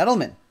Julian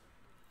Edelman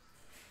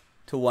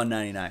to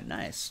 199.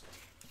 Nice.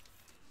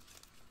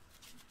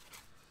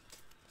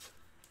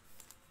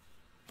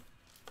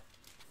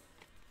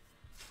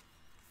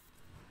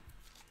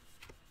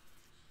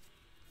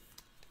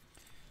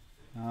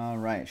 All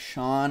right,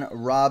 Sean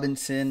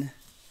Robinson,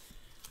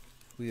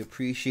 we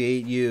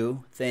appreciate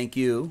you. Thank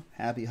you.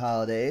 Happy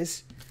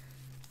holidays.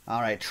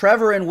 All right,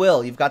 Trevor and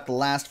Will, you've got the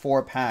last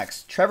 4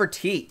 packs. Trevor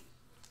T.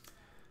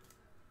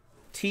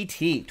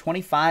 TT,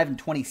 25 and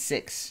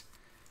 26.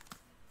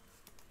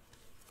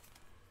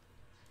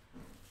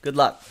 Good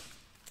luck.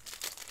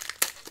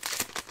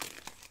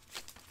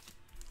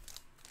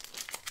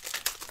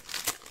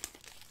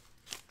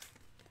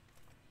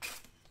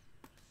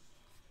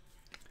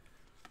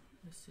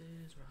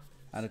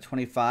 Out of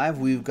 25,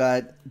 we've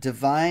got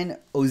Divine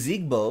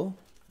Ozigbo.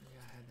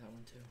 Yeah, I had that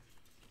one too.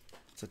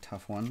 It's a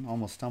tough one.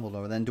 Almost stumbled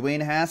over. Then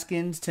Dwayne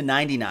Haskins to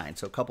 99.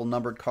 So a couple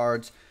numbered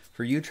cards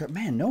for you.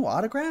 Man, no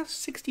autographs?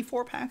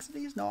 64 packs of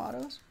these? No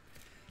autos?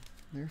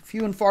 They're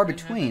few and far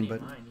between,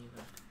 but I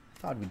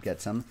thought we'd get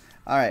some.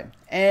 All right.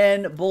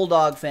 And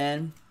Bulldog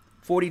fan,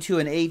 42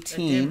 and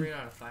 18. That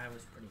out of 5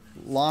 was pretty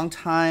nice. Long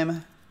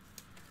time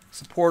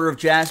supporter of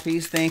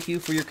Jaspy's. Thank you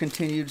for your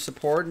continued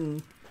support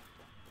and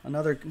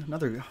another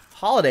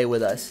holiday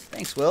with us.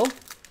 Thanks, Will.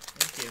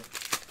 Thank you.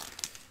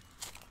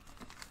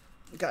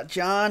 We got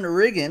John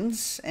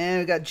Riggins and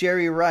we got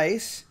Jerry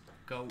Rice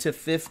to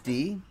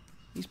 50.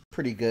 He's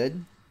pretty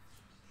good.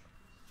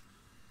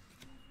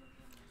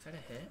 Is that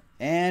a hit?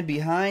 And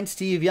behind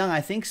Steve Young,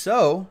 I think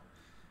so.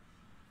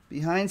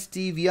 Behind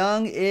Steve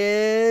Young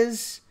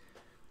is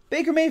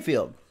Baker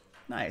Mayfield.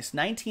 Nice.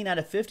 19 out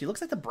of 50.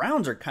 Looks like the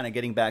Browns are kind of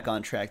getting back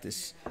on track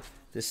this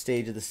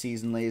stage of the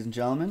season, ladies and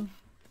gentlemen.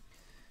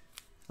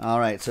 All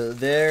right, so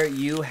there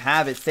you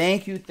have it.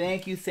 Thank you,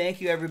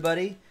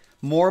 everybody.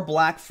 More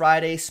Black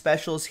Friday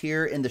specials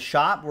here in the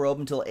shop. We're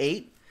open till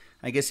 8.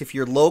 I guess if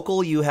you're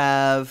local, you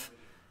have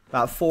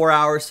about 4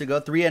 hours to go,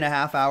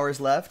 3.5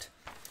 hours left.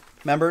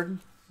 Remember,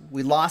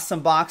 we lost some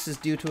boxes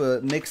due to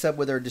a mix-up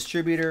with our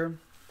distributor.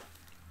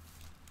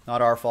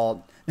 Not our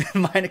fault.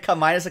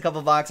 Minus a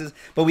couple boxes,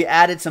 but we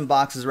added some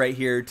boxes right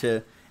here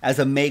as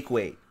a make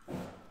weight.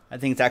 I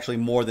think it's actually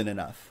more than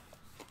enough.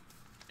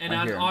 And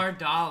on our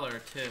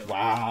dollar, too.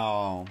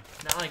 Wow.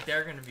 Not like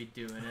they're going to be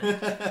doing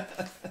it.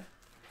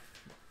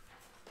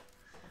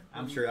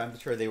 I'm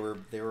sure they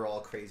were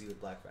all crazy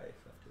with Black Friday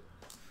stuff, too.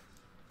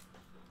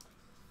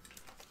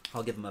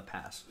 I'll give them a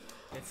pass.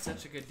 It's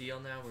such a good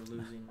deal now, we're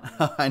losing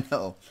money. I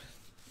know.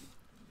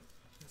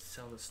 Let's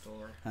sell the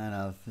store. I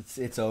know.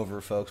 It's over,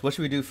 folks. What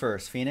should we do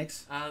first?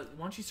 Phoenix? Why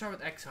don't you start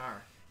with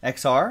XR?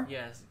 XR?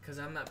 Yes, because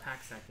I'm not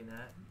pack sacking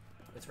that.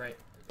 It's right.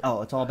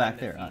 Oh, it's all back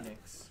there.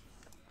 Phoenix.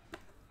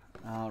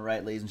 All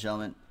right, ladies and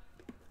gentlemen.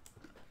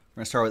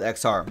 We're going to start with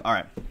XR. All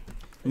right.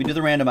 Let me do the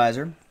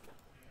randomizer.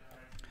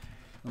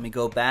 Let me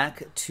go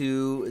back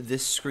to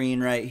this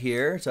screen right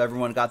here. So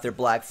everyone got their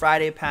Black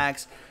Friday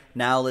packs.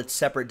 Now let's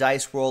separate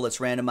dice roll. Let's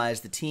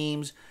randomize the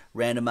teams,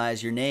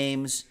 randomize your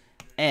names,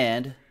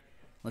 and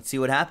let's see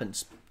what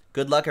happens.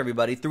 Good luck,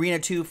 everybody. 3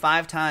 and a 2,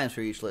 5 times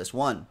for each list.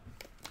 1,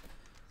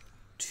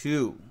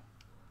 2,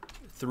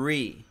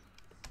 3,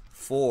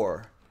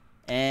 4,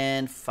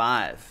 and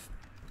 5.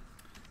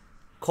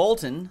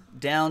 Colton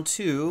down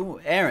to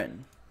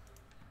Aaron.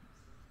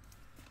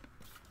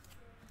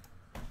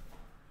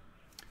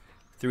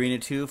 3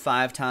 and a 2,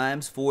 5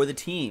 times for the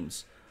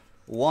teams.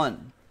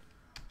 1,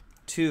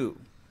 2,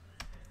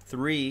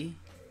 3,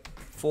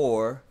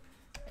 4,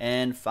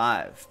 and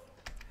 5.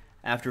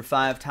 After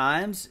 5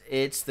 times,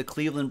 it's the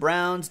Cleveland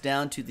Browns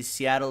down to the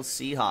Seattle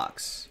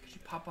Seahawks. Could you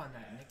pop on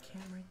that Nick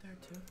cam right there,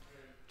 too?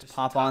 Just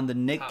pop on the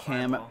Nick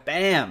cam. Eyeball.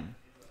 Bam!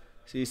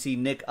 So you see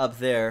Nick up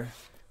there.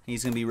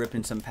 He's going to be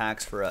ripping some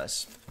packs for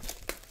us.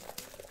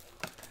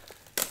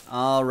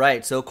 All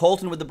right, so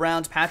Colton with the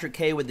Browns, Patrick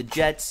K with the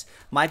Jets,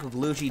 Michael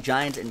Galucci,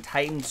 Giants and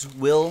Titans,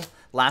 Will,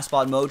 Last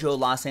Spot Mojo,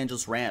 Los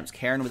Angeles Rams,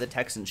 Karen with the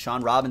Texans,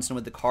 Sean Robinson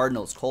with the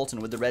Cardinals, Colton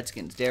with the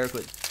Redskins, Derek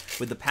with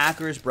the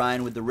Packers,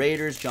 Brian with the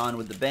Raiders, John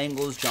with the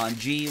Bengals, John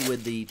G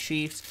with the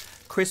Chiefs,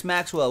 Chris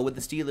Maxwell with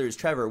the Steelers,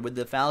 Trevor with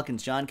the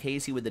Falcons, John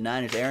Casey with the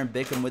Niners, Aaron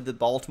Bickham with the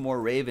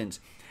Baltimore Ravens,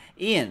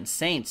 Ian,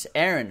 Saints,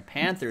 Aaron,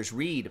 Panthers,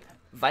 Reed,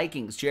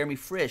 Vikings, Jeremy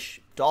Frisch,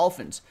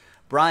 Dolphins,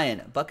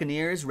 Brian,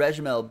 Buccaneers,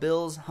 Regimel,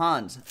 Bills,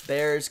 Hans,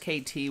 Bears,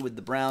 KT with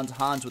the Browns,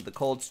 Hans with the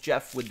Colts,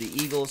 Jeff with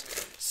the Eagles,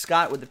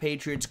 Scott with the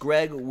Patriots,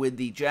 Greg with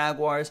the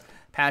Jaguars,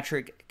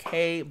 Patrick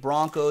K,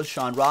 Broncos,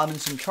 Sean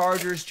Robinson,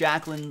 Chargers,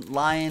 Jacqueline,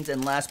 Lions,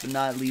 and last but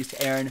not least,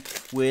 Aaron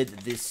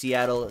with the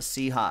Seattle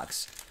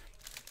Seahawks.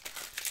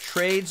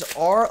 Trades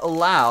are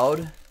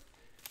allowed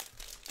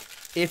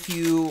if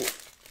you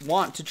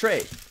want to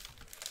trade.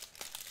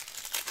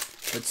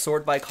 Let's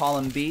sort by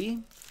column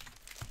B.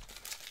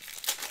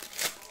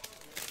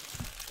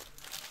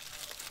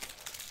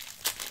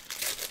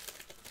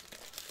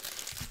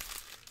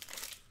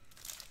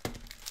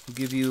 We'll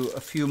give you a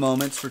few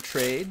moments for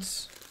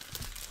trades.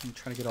 I'm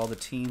trying to get all the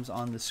teams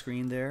on the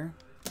screen there.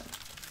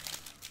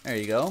 There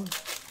you go.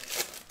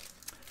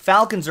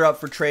 Falcons are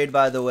up for trade,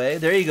 by the way.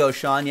 There you go,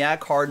 Sean. Yeah,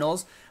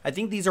 Cardinals. I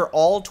think these are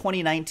all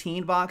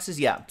 2019 boxes.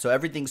 Yeah, so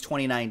everything's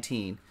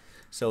 2019.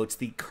 So it's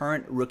the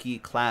current rookie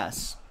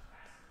class.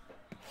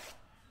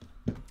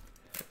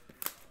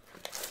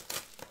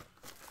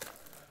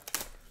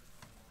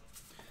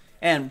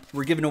 And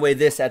we're giving away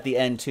this at the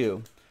end,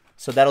 too.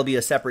 So that'll be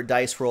a separate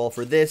dice roll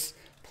for this,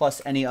 plus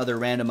any other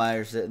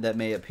randomizers that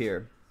may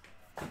appear.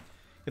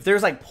 If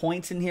there's like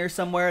points in here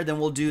somewhere, then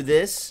we'll do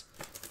this,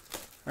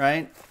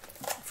 right,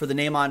 for the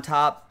name on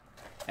top.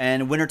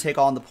 And winner take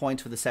all on the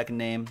points for the second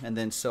name, and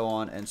then so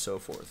on and so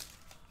forth.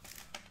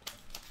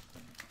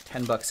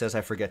 $10 says I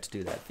forget to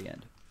do that at the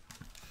end.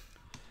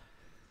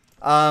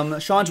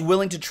 Sean's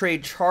willing to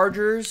trade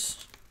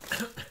Chargers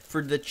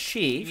for the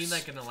Chiefs. You mean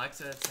like an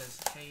Alexa that says,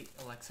 "Hey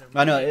Alexa"?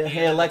 I know.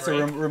 Hey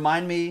Alexa,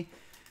 remind me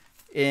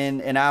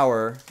in an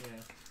hour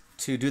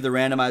to do the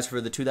randomize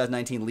for the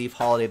 2019 Leaf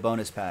Holiday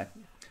Bonus Pack.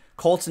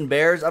 Colts and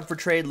Bears up for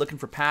trade, looking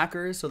for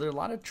Packers. So there are a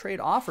lot of trade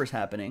offers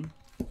happening.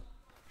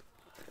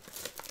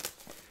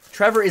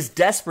 Trevor is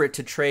desperate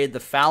to trade the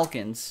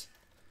Falcons.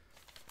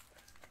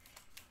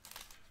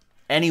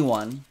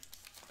 Anyone.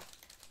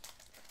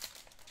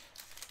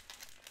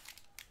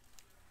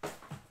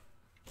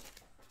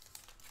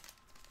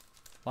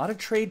 A lot of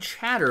trade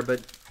chatter, but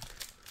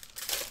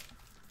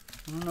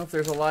I don't know if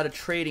there's a lot of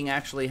trading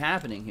actually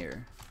happening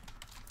here.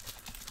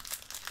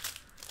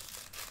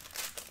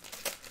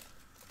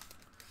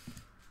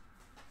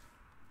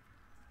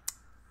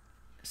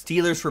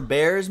 Steelers for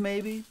Bears,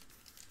 maybe?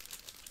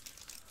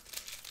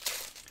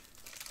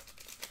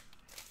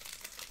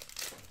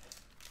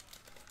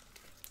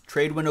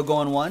 Trade window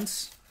going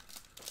once.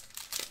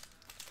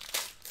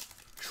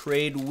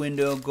 Trade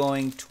window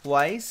going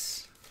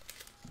twice.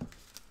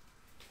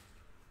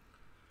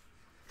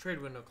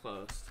 Trade window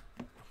closed.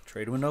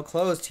 Trade window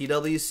closed,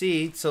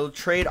 TWC. So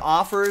trade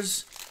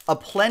offers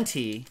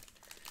aplenty,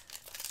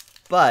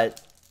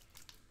 but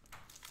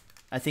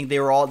I think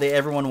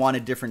everyone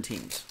wanted different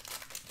teams.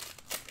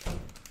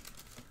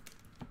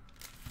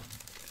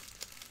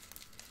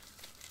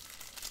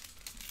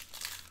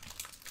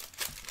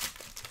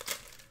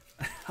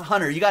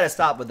 Hunter, you got to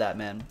stop with that,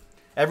 man.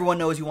 Everyone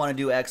knows you want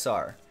to do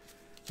XR,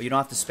 but you don't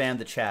have to spam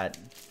the chat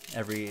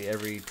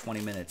every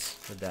 20 minutes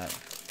with that.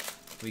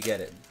 We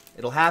get it.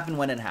 It'll happen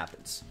when it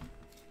happens.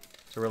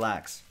 So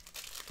relax.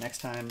 Next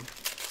time,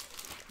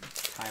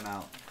 time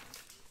out.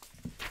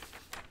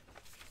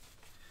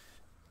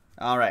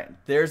 All right,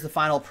 there's the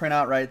final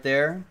printout right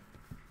there.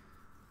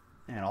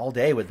 And all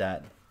day with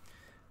that.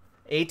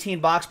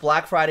 18-box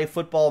Black Friday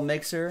football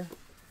mixer.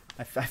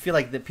 I feel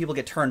like that people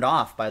get turned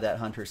off by that,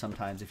 Hunter,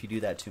 sometimes if you do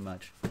that too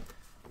much.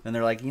 Then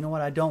they're like, you know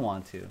what, I don't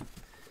want to.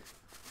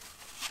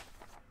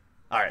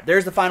 All right,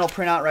 there's the final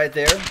printout right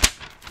there.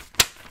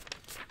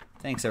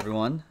 Thanks,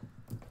 everyone.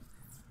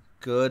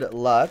 Good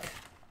luck.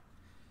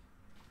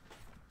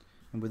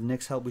 And with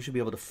Nick's help, we should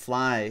be able to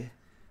fly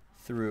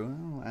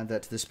through. I'll add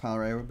that to this pile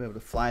right here. We'll be able to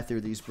fly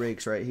through these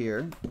breaks right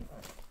here.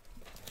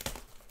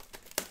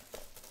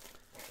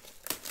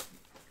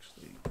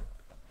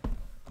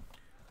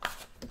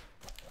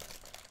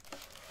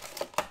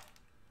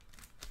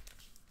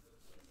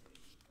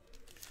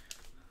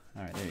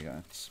 All right, there you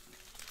go.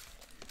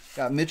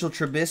 Got Mitchell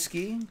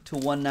Trubisky to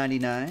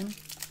 199.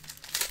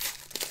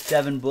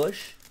 Devin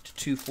Bush to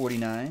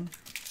 249.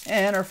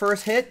 And our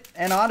first hit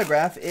and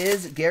autograph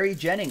is Gary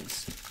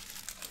Jennings.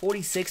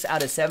 46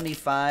 out of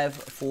 75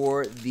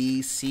 for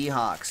the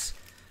Seahawks.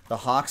 The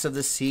Hawks of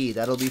the Sea.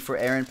 That'll be for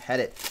Aaron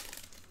Pettit.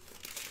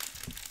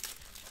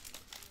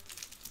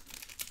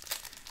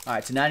 All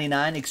right, to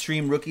 99,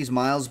 Extreme Rookies,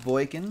 Miles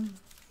Boykin.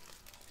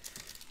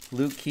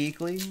 Luke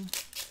Kuechly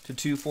to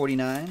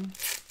 249.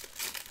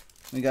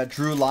 We got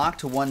Drew Lock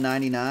to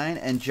 199.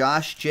 And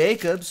Josh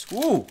Jacobs.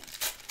 Ooh,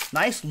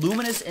 nice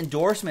Luminous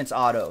Endorsements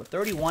auto.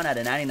 31 out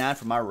of 99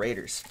 from our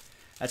Raiders.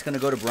 That's going to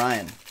go to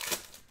Brian.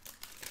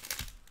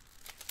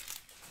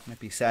 Might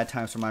be sad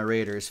times for my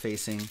Raiders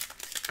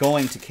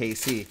going to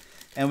KC.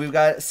 And we've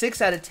got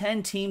 6 out of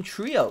 10 team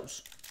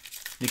trios.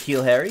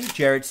 N'Keal Harry,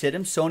 Jared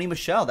Stidham, Sony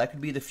Michel. That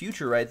could be the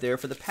future right there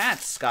for the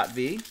Pats, Scott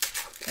V.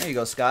 There you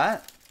go,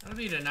 Scott. That'll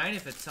be tonight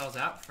if it sells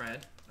out,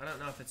 Fred. I don't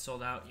know if it's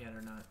sold out yet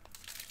or not.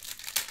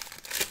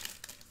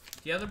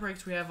 The other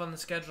breaks we have on the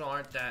schedule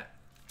aren't that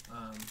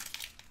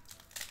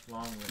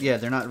long. Really. Yeah,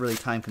 they're not really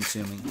time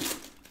consuming.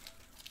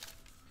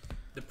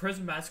 The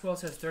Prism Basketball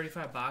says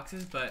 35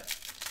 boxes, but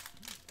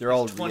they're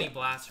all 20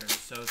 blasters,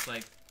 so it's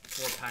like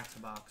 4 packs a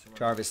box. Or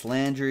Jarvis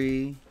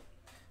Landry,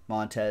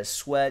 Montez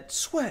Sweat,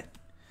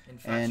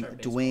 and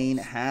Dwayne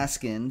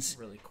Haskins.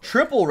 Really cool.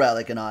 Triple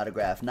relic and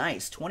autograph.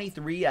 Nice.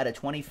 23 out of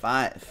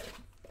 25.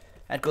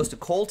 That goes to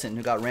Colton,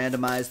 who got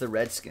randomized the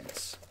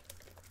Redskins.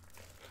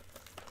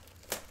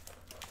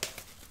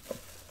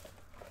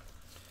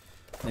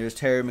 There's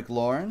Terry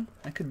McLaurin.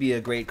 That could be a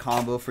great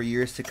combo for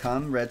years to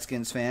come,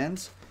 Redskins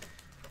fans.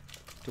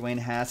 Dwayne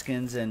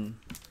Haskins and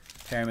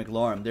Terry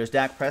McLaurin. There's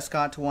Dak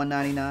Prescott to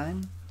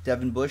 199.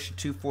 Devin Bush to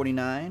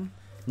 249.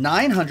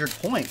 900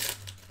 points.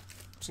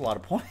 That's a lot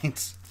of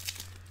points.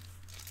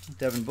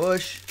 Devin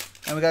Bush.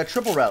 And we got a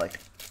triple relic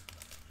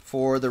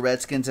for the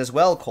Redskins as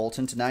well.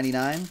 Colton to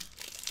 99.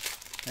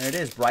 There it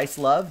is. Bryce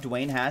Love,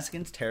 Dwayne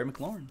Haskins, Terry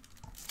McLaurin.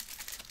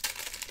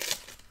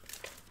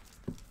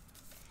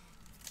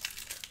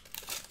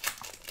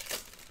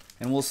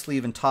 And we'll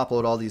sleeve and top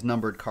load all these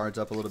numbered cards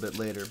up a little bit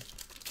later.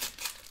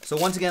 So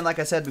once again, like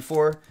I said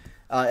before,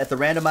 at the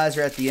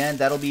randomizer at the end,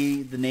 that'll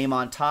be the name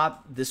on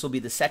top. This will be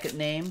the second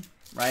name,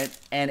 right?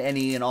 And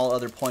any and all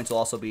other points will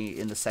also be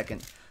in the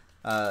second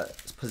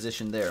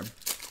position there.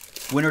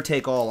 Winner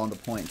take all on the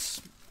points.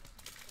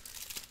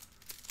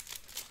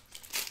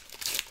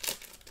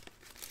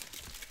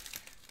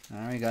 All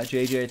right, got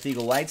J.J.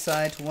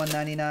 Arcega-Whiteside to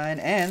 199,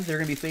 and they're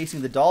going to be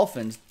facing the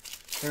Dolphins.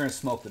 They're going to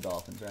smoke the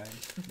Dolphins, right?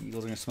 The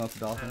Eagles are going to smoke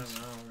the Dolphins?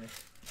 I don't know.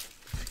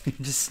 You're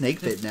just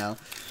snake bit now.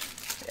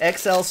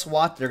 XL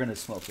SWAT, they're going to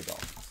smoke the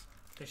Dolphins.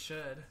 They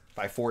should.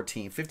 By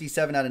 14.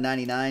 57 out of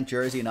 99,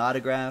 jersey and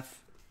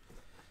autograph.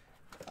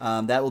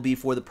 That will be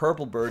for the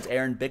Purple Birds,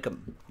 Aaron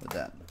Bickham with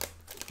that.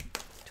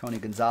 Tony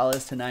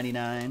Gonzalez to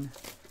 99.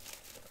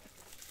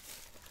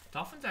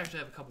 Dolphins actually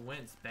have a couple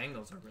wins.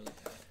 Bengals are really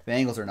good.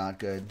 Bengals are not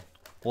good.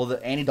 Well,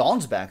 the Andy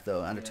Dalton's back,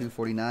 though, under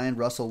 249.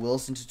 Russell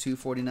Wilson to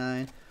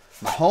 249.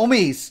 My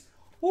homies.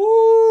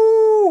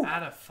 Woo!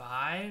 Out of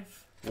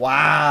 5?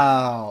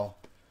 Wow.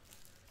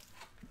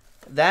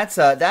 That's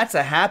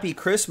a happy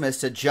Christmas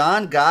to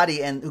John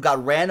Gotti, and who got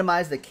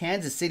randomized the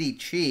Kansas City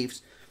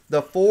Chiefs.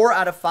 The 4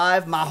 out of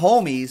 5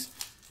 Mahomes,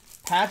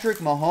 Patrick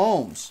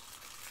Mahomes.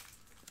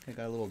 I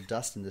got a little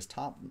dust in this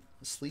top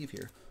sleeve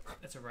here.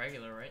 That's a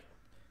regular, right?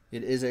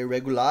 It is a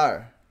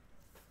regular.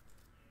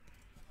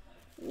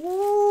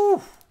 Woo!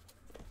 Wow,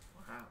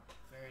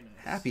 very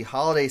nice. Happy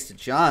holidays to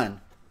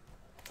John.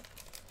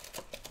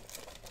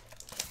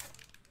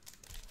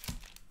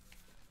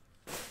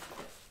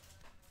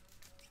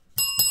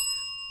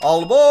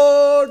 All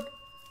aboard!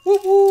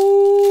 Whoop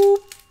whoop!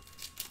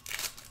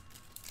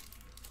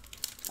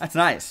 That's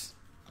nice.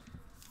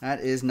 That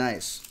is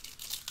nice.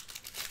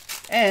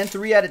 And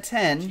 3 out of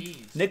 10,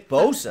 Jeez. Nick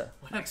Bosa.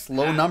 What a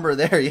Low number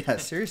there, yeah,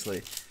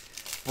 seriously.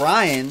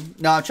 Brian,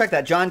 no, check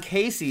that. John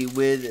Casey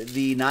with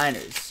the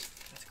Niners.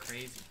 That's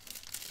crazy.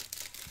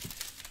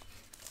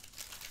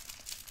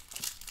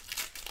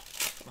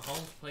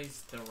 Mahomes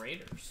plays the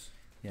Raiders.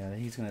 Yeah,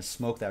 he's going to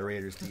smoke that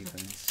Raiders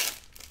defense.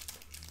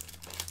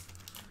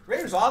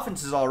 Raiders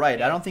offense is all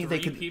right. I don't think they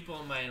could. People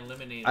in my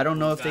eliminated. I don't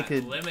know if they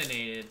could.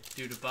 Eliminated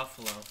due to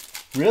Buffalo.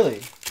 Really?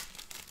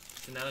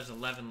 So now there's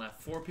 11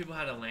 left. 4 people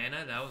had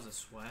Atlanta. That was a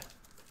sweat.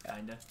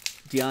 Kinda.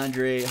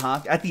 DeAndre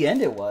Hopkins. At the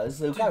end, it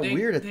was. It got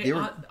weird. They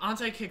were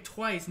onside kicked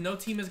twice. No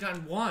team has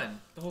gotten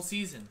 1 the whole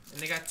season,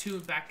 and they got 2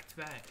 back to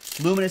back.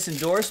 Luminous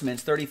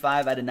Endorsements,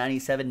 35 out of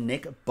 97.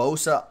 Nick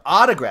Bosa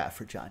autograph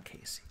for John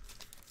Casey.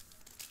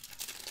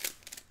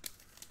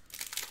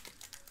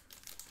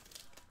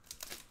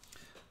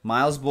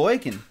 Miles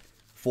Boykin,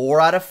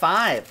 4 out of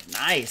 5.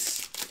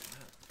 Nice.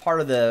 Part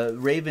of the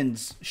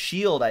Ravens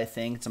shield, I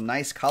think. Some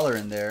nice color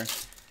in there.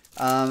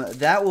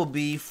 That will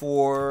be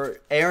for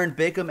Aaron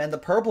Bickham and the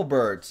Purple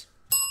Birds.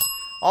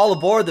 All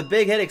aboard the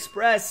Big Hit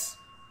Express.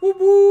 Whoop,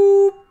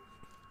 whoop.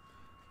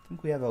 I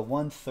think we have a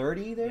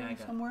 130 there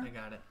somewhere. I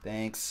got it.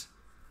 Thanks.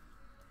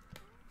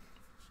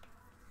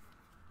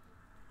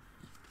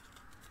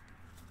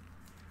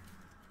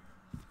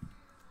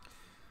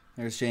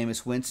 There's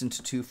Jameis Winston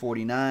to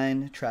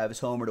 249. Travis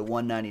Homer to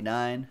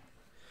 199.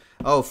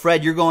 Oh,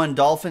 Fred, you're going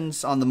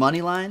Dolphins on the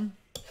money line?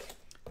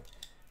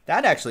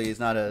 That actually is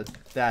not a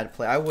bad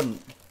play. I mean,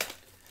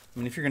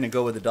 if you're going to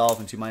go with the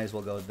Dolphins, you might as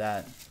well go with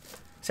that.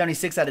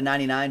 76 out of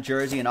 99,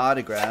 jersey and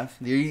autograph.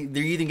 They're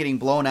either getting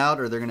blown out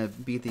or they're going to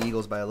beat the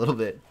Eagles by a little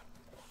bit.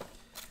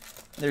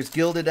 There's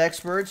Gilded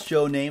Experts,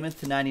 Joe Namath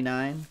to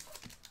 99.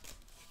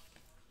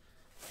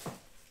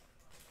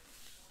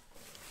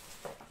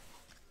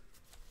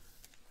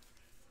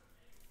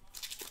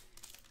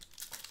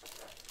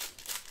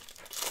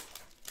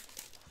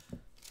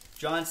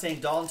 John saying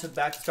Dalton took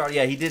back the start.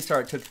 Yeah, he did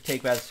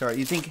take back the start.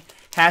 You think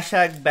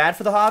hashtag bad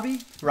for the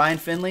hobby? Ryan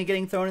Finley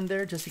getting thrown in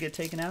there just to get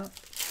taken out?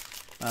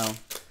 Wow.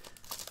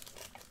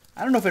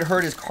 I don't know if it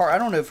hurt his card. I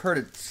don't know if it hurt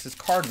his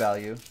card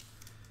value.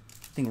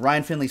 I think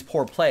Ryan Finley's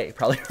poor play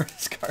probably hurt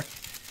his card.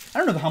 I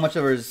don't know how much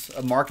there was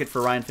a market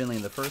for Ryan Finley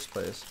in the first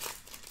place.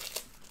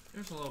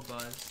 There's a little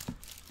buzz.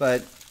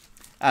 But,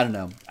 I don't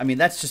know. I mean,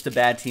 that's just a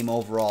bad team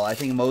overall. I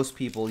think most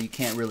people, you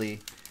can't really...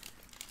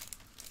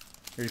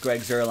 There's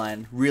Greg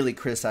Zuerlein. Really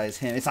criticize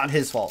him. It's not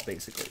his fault,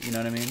 basically. You know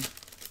what I mean?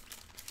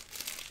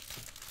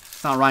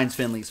 It's not Ryan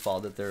Finley's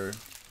fault that they're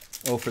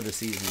 0 for the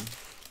season.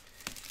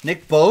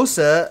 Nick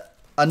Bosa,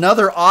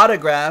 another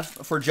autograph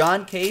for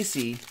John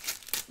Casey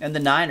and the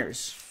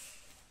Niners.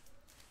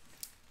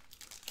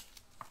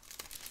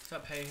 What's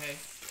up, hey,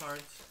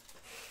 cards?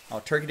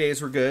 Oh, Turkey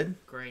Days were good.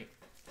 Great.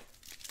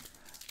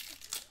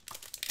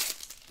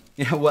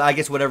 Yeah, well, I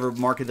guess whatever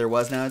market there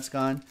was now, it's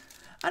gone.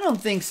 I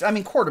don't think so. I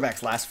mean,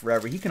 quarterbacks last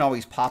forever. He can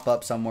always pop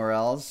up somewhere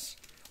else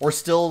or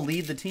still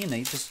lead the team.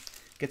 He just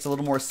gets a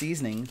little more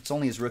seasoning. It's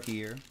only his rookie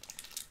year.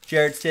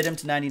 Jared Stidham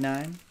to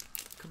 99.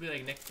 Could be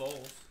like Nick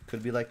Foles.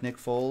 Could be like Nick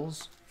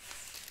Foles.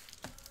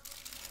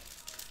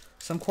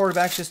 Some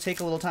quarterbacks just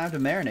take a little time to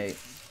marinate.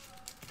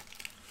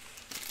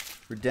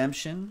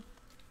 Redemption.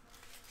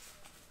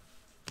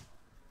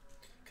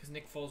 Because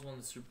Nick Foles won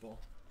the Super Bowl.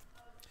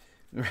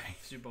 Right.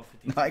 Super Bowl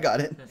 50. No, I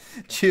got it.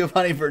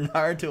 Giovanni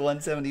Bernard to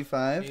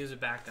 175. He was a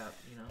backup,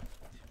 you know.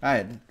 All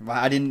right.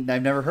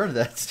 I've never heard of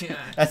that. Yeah.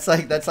 That's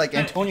like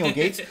Antonio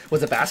Gates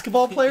was a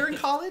basketball player in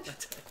college?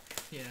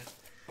 Yeah.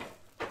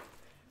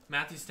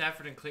 Matthew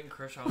Stafford and Clayton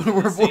Kershaw.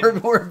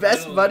 We're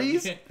best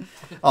buddies?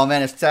 Oh,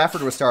 man, if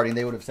Stafford was starting,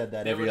 they would have said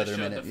that every other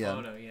minute. The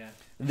photo, yeah.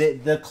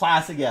 The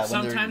classic, yeah.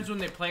 Sometimes when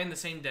they play in the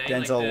same day,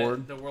 Denzel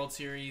like the World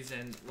Series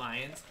and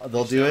Lions.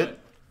 They'll do it?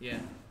 Yeah.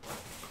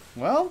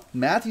 Well,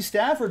 Matthew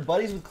Stafford,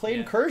 buddies with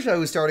Clayton Kershaw,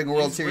 who's starting a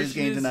World Series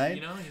game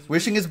tonight.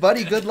 Wishing his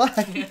buddy good luck.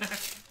 Yeah.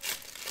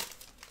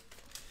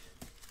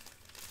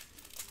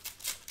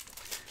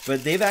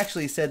 But they've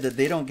actually said that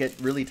they don't get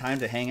really time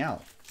to hang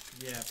out.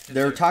 Yeah.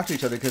 They're talking to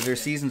each other because their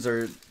seasons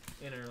are...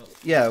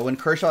 Yeah, when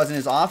Kershaw's in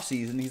his off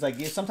season, he's like,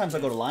 sometimes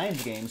I go to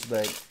Lions games,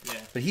 but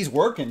he's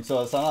working,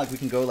 so it's not like we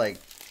can go like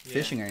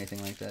fishing or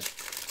anything like that.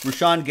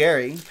 Rashawn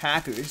Gary,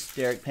 Packers,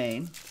 Derek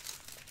Payne.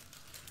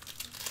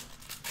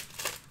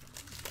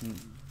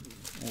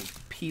 We'll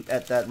peep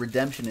at that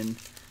redemption in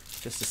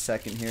just a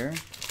second here.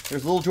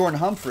 There's little Jordan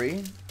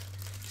Humphrey,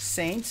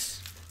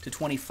 Saints to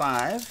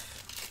 25.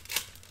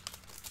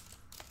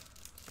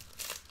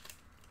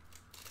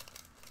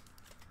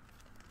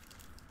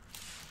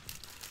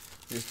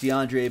 There's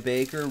DeAndre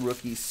Baker,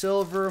 rookie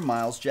silver.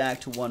 Miles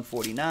Jack to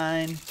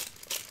 149.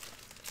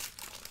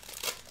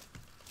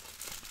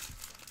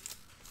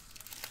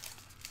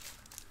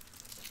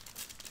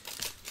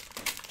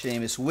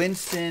 Jameis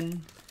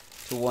Winston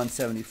to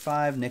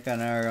 175. Nick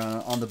and I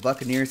are on the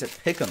Buccaneers at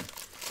Pick'em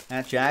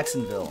at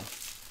Jacksonville.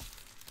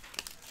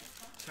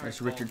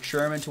 There's Richard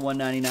Sherman to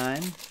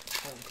 199.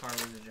 Colton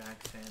Carver's a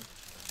Jack fan.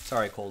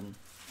 Sorry, Colton.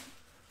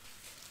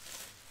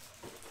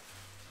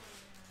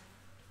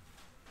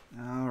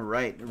 All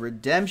right,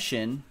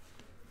 redemption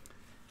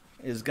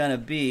is going to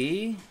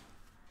be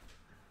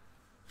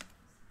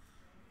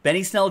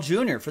Benny Snell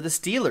Jr. for the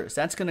Steelers.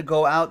 That's going to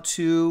go out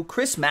to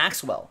Chris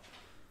Maxwell,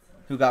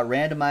 who got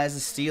randomized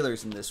as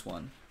Steelers in this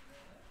one.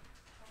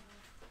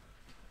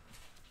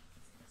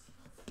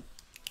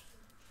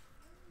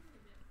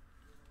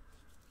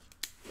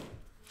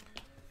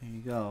 There you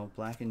go.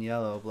 Black and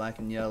yellow, black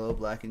and yellow,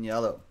 black and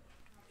yellow.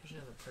 There's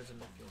another prism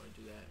if you want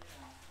to do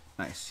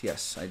that. Nice.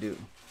 Yes, I do.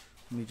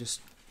 Let me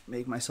just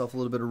make myself a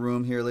little bit of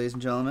room here, ladies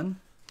and gentlemen.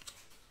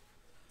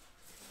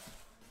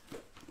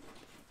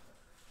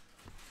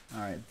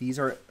 All right, these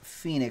are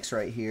Phoenix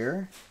right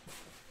here.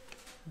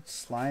 Let's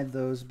slide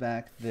those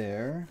back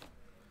there.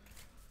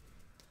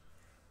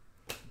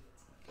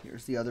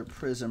 Here's the other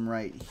prism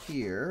right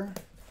here.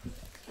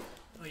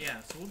 Oh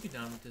yeah, so we'll be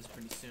done with this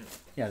pretty soon.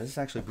 Yeah, this is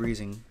actually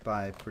breezing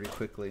by pretty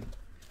quickly.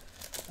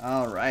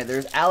 All right,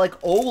 there's Alec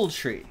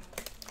Ogletree.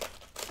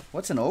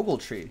 What's an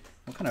Ogletree?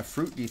 What kind of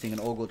fruit do you think an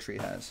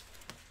Ogletree has?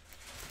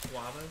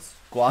 Guavas.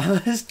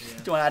 Guavas?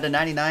 Yeah. Going out of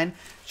 99.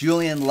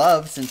 Julian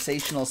Love,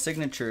 sensational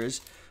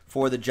signatures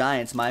for the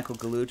Giants, Michael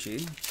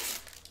Gallucci.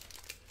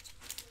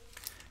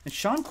 And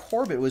Sean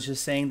Corbett was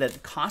just saying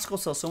that Costco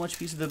sells so much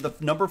pizza. They're the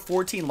number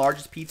 14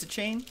 largest pizza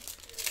chain,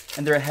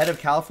 and they're ahead of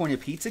California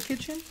Pizza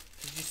Kitchen.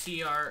 Is Did you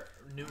see our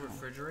new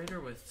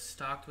refrigerator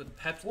stocked with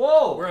Pepsi?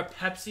 Whoa! We're a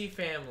Pepsi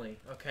family,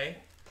 okay?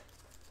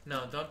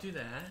 No, don't do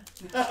that.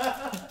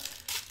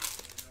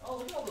 Oh,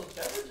 look at all those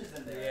beverages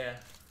in there. Yeah.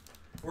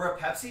 We're a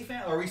Pepsi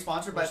fan? Are we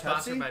sponsored by Pepsi?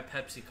 Sponsored by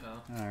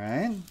PepsiCo. All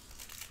right.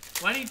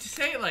 Why did you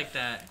say it like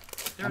that?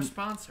 They're a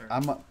sponsor.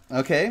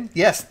 Okay.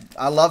 Yes,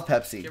 I love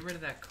Pepsi. Get rid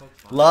of that Coke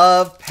bottle.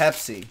 Love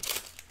Pepsi.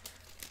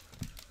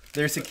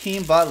 There's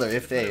Hakeem Butler.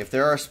 If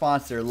they're our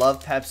sponsor,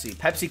 love Pepsi.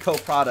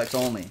 PepsiCo products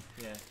only.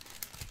 Yeah.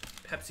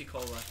 Pepsi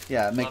Cola.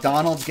 Yeah. Love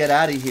McDonald's, get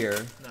out of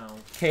here. No.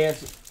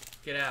 KFC.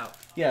 Get out.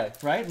 Yeah.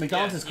 Right.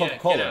 McDonald's is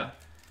Coca-Cola. Yeah,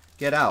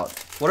 get out.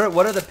 What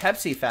are the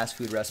Pepsi fast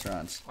food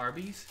restaurants?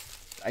 Arby's.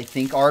 I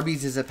think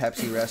Arby's is a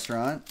Pepsi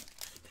restaurant.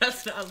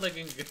 That's not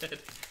looking good.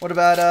 What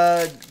about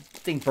I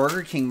think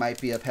Burger King might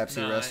be a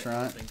Pepsi restaurant.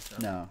 I don't think so.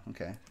 No.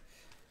 Okay.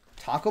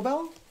 Taco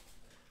Bell?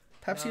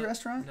 Pepsi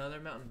restaurant? No, they're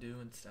Mountain Dew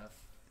and stuff.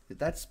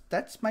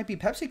 That's might be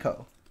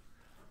PepsiCo.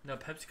 No,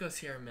 PepsiCo's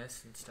here and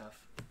miss and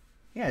stuff.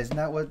 Yeah, isn't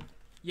that what?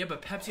 Yeah,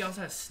 but Pepsi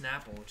also has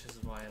Snapple, which is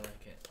why I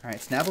like it. All right,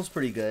 Snapple's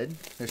pretty good.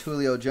 There's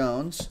Julio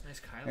Jones.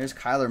 Nice Kyler. There's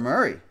Kyler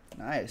Murray.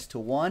 Nice to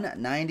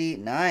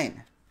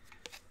 199.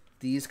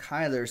 These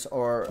Kylers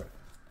are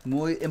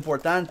muy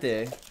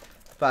importante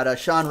para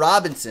Sean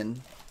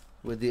Robinson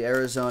with the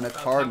Arizona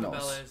Cardinals.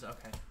 Taco Bell is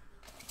okay.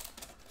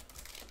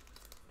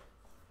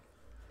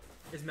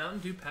 Is Mountain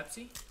Dew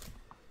Pepsi?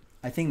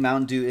 I think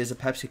Mountain Dew is a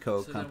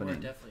PepsiCo so company.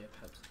 Then we're definitely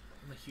a Pepsi.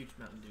 I'm a huge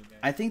Mountain Dew guy.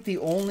 I think the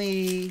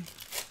only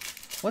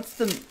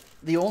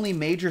only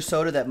major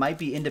soda that might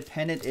be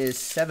independent is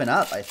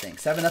 7-Up, I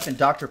think. 7-Up and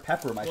Dr.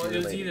 Pepper might be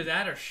related. Well, it was either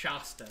that or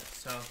Shasta,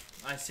 so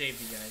I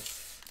saved you guys.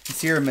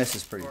 Sierra Mist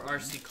is pretty Or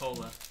good. RC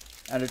Cola.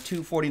 Out of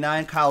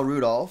 249, Kyle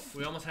Rudolph.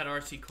 We almost had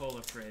RC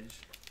Cola fridge.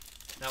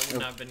 That would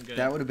not have been good.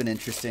 That would have been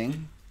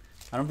interesting.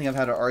 I don't think I've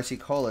had an RC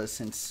Cola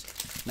since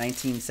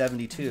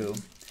 1972.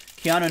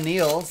 Keanu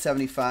Neal,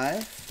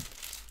 75.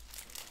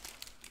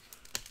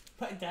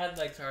 My dad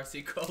likes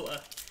RC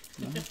Cola.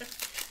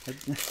 It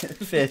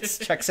fits.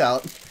 Checks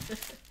out.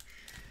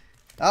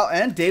 Oh,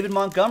 and David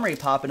Montgomery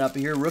popping up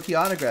here, rookie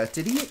autograph.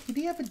 Did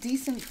he have a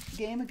decent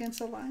game against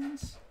the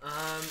Lions?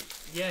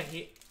 Yeah,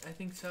 I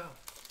think so.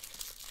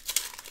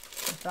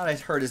 I thought I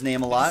heard his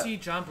name a lot. Did you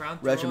see John Brown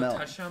throw a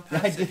touchdown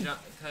pass to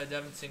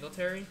Devin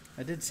Singletary?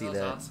 I did see that.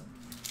 that. Was awesome.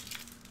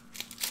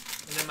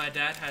 And then my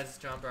dad has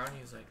John Brown.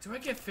 He was like, "Do I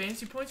get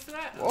fantasy points for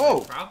that?" Whoa.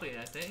 Like, probably,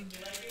 I think.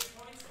 Did I get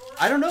points for it?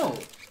 I don't know.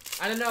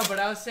 I don't know, but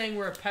I was saying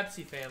we're a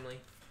Pepsi family.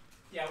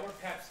 Yeah,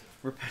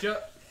 we're Pepsi.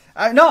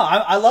 No,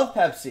 I love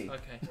Pepsi.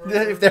 Okay.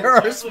 If there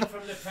are from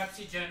the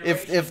Pepsi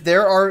generation.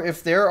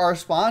 if there are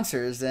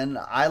sponsors, then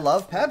I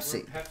love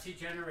Pepsi. We're Pepsi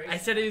generation. I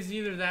said it was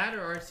either that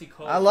or RC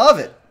Cola. I love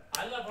it.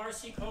 I love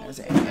RC Cola. There's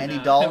Andy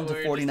Dalton to we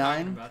were just 49.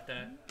 talking about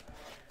that.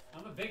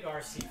 I'm a big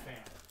RC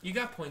fan. You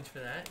got points for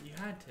that. You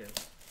had to.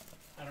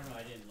 I don't know.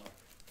 I didn't look.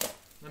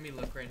 Let me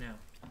look right now.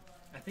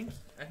 I think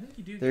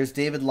you do. There's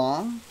David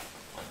Long.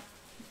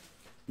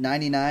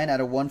 99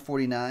 out of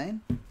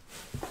 149. I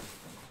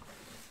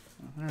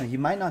don't know. You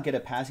might not get a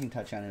passing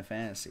touchdown in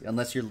fantasy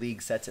unless your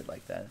league sets it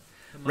like that.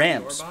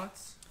 Rams.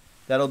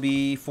 That'll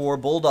be for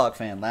Bulldog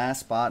fan. Last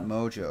spot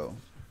mojo.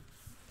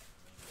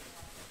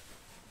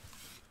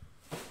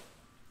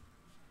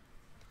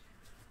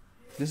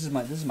 This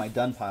is my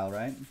done pile,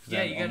 right?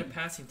 Yeah, you got a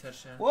passing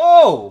touchdown.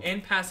 Whoa!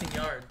 And passing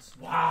yards.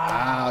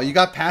 Wow, you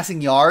got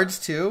passing yards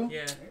too?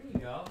 Yeah. There you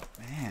go.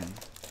 Man.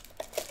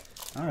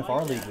 I don't know if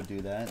our league would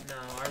do that. No,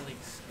 our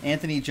league's...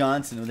 Anthony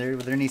Johnson,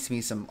 there needs to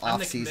be some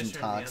off-season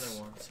talks. The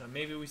other one, so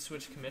maybe we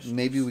switch commissioners.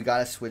 Maybe we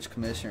gotta switch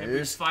commissioners. Maybe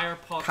we fire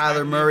Paul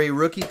Kyler Murray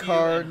rookie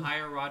card. And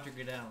hire Roger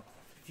Goodell.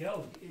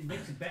 Joe, it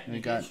makes a bet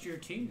against your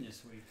team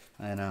this week.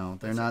 I know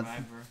they're not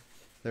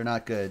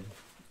good.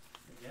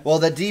 Yep. Well,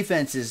 the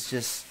defense is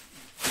just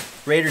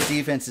Raiders'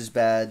 defense is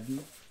bad,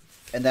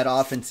 and that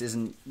offense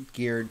isn't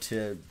geared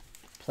to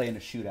play in a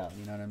shootout.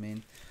 You know what I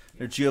mean?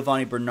 There's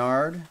Giovanni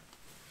Bernard.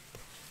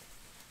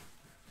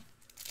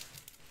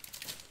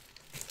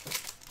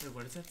 Wait,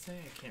 what does that say?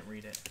 I can't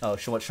read it. Oh,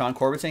 what Sean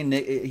Corbett saying?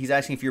 He's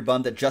asking if you're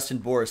bummed that Justin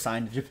Bohr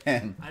signed to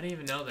Japan. I didn't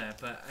even know that,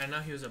 but I know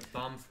he was a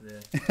bum for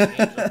the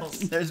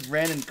Angels. There's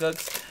Brandon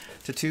Cooks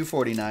to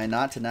 249,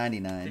 not to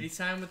 99. Did he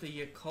sign with the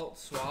Yakult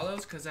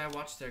Swallows? Because I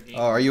watched their game.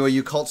 Oh, are you a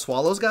Yakult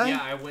Swallows guy? Yeah,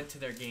 I went to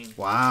their game.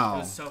 Wow. It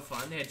was so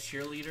fun. They had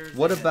cheerleaders.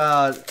 What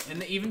about...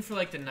 And even for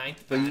like the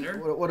ninth batter.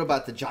 What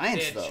about the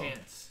Giants, they had though?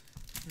 Chance.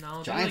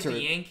 No, Giants they're are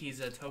like the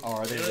Yankees. Oh,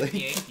 are they they're really? like the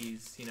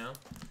Yankees, you know?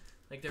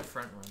 Like they're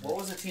front runners. What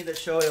was the team that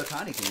Shohei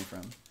Ohtani came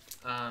from?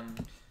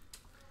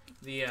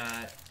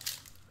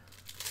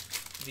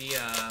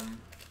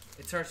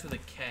 It starts with a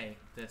K,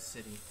 the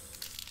city.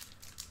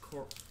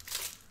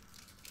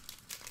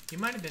 He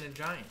might have been a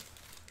Giant.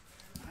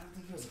 I don't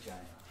think he was a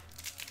Giant.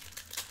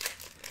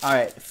 All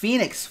right,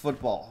 Phoenix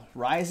football.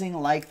 Rising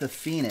like the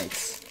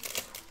Phoenix.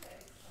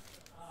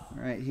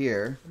 Right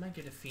here. I might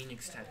get a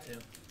Phoenix tattoo.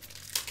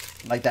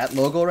 Like that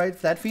logo, right?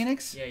 That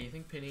Phoenix? Yeah, you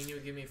think Panini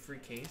would give me a free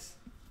case?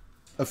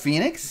 A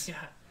Phoenix? Yeah.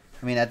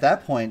 I mean, at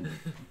that point,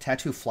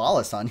 tattoo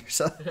flawless on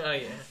yourself. Oh,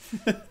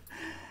 yeah.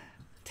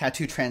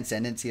 Tattoo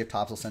transcendency if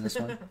Topps will send us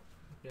one.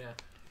 Yeah.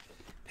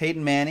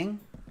 Peyton Manning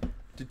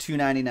to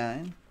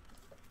 299.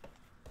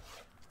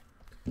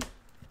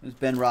 There's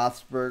Ben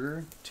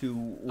Roethlisberger to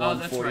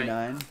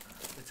 149.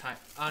 It's high.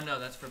 Oh no,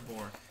 that's for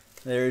Bohr.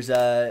 There's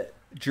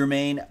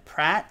Jermaine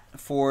Pratt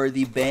for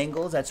the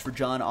Bengals. That's for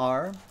John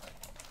R.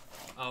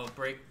 Oh,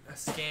 a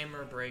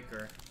scammer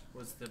breaker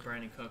was the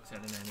Brandon Cooks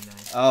out of 99.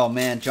 Oh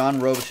man, John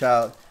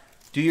Robichaud.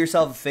 Do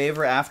yourself a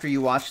favor after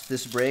you watch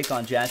this break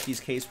on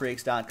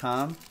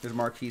JaspysCaseBreaks.com. There's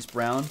Marquise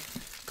Brown.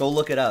 Go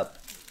look it up.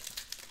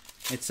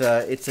 It's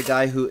a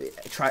guy who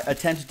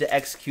attempted to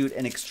execute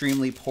an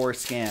extremely poor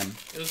scam.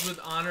 It was with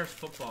Honors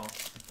Football,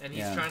 and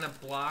he's trying to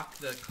block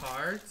the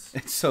cards.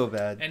 It's so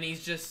bad. And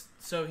he's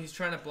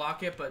trying to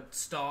block it but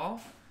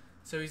stall.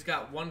 So he's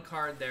got one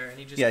card there, and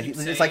he just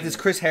it's like this.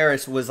 Chris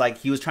Harris was like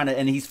he was trying to,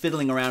 and he's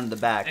fiddling around in the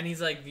back, and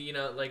he's like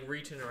like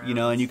reaching around,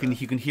 and you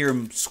can hear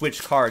him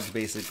switch cards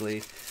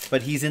basically,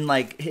 but he's in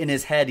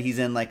his head he's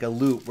in like a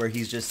loop where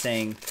he's just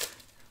saying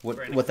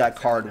what that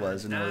card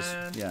was, and it was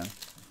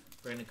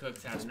Brandon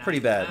Cooks had pretty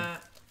bad,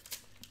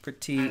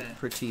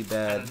 pretty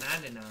bad.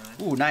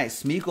 Ooh,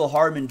 nice, Mecole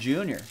Hardman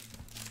Jr.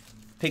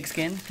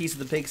 Pigskin, piece of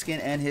the pigskin,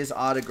 and his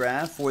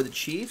autograph for the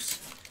Chiefs.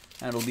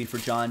 That'll be for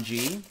John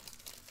G.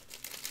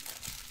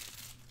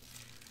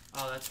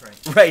 Oh, that's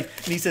right. Right.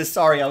 And he says,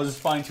 sorry, I was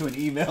responding to an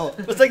email.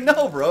 It's like,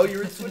 no, bro, you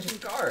were switching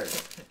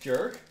cards.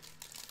 Jerk.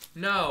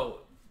 No.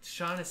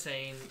 Sean is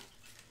saying...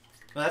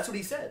 Well, that's what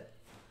he said.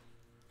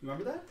 You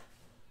remember that?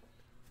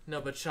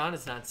 No, but Sean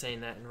is not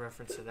saying that in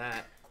reference to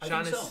that.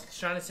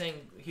 Sean is saying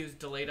he was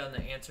delayed on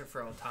the answer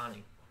for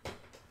Otani.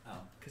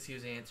 Oh. Because he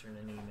was answering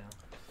an email.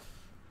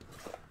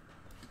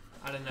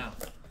 I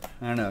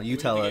don't know. You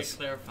tell us.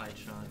 Clarified,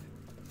 Sean.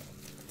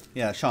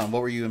 Yeah, Sean,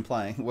 what were you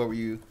implying? What were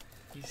you...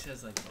 He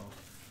says like both.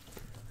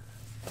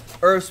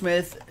 Irv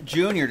Smith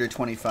Jr. to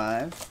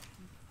 25.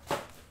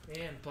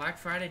 Man, Black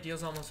Friday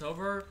deal's almost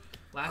over.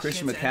 Last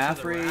Christian chance to enter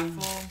the McCaffrey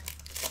raffle.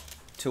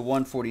 to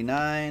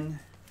 149.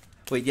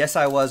 Wait, yes,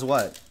 I was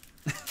what?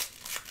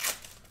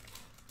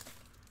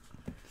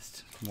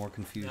 Just more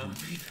confusion. No,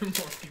 even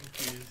more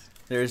confused.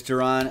 There's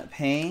Deron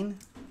Payne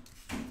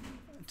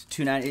to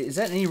 290. Is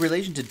that any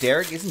relation to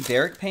Derek? Isn't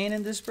Derek Payne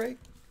in this break?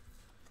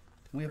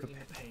 We have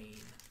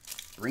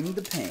Bring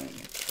the pain.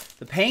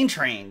 The pain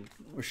train.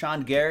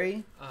 Rashawn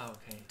Gary. Oh,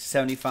 okay.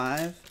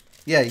 75.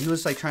 Yeah, he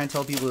was like trying to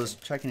tell people he was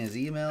checking his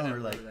email, and we're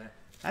like,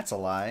 that's a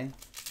lie.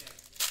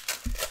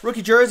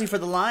 Rookie jersey for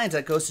the Lions.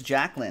 That goes to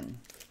Jacqueline.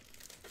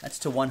 That's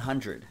to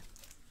 100.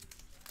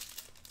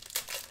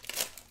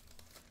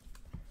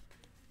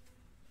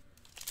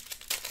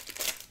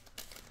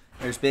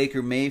 There's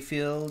Baker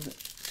Mayfield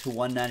to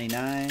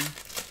 199.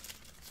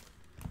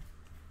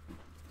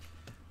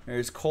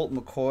 There's Colt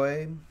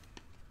McCoy.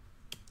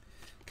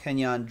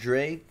 Kenyon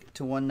Drake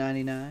to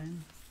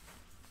 199.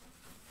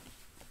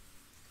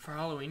 For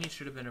Halloween, he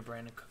should have been a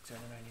Brandon Cooks out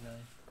of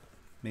 99.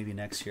 Maybe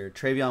next year.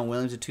 Travion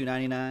Williams to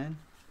 299.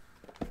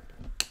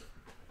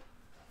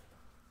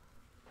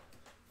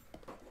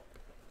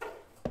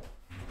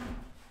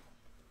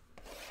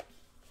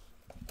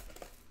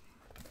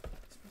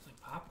 Smells like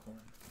popcorn.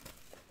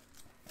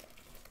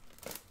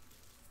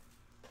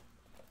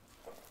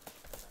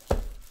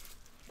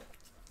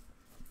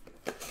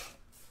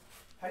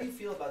 How do you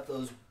feel about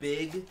those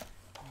big,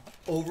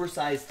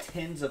 oversized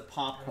tins of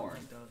popcorn? I don't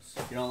like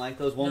those. You don't like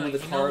those? One with the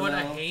caramel,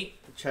 caramel, what I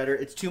hate? the cheddar.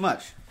 It's too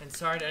much. And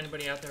sorry to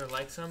anybody out there who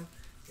likes them,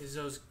 is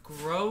those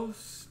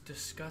gross,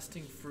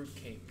 disgusting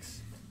fruitcakes.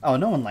 Oh,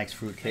 no one likes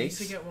I used to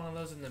fruitcakes. get one of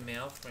those in the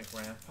mail from my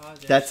grandpa.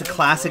 That's a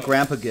classic gross.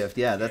 grandpa gift.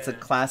 Yeah, that's a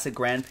classic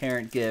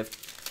grandparent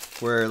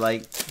gift where,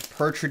 like,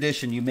 per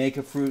tradition, you make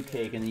a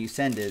fruitcake and then you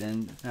send it,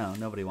 and no,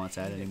 nobody wants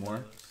that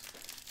anymore.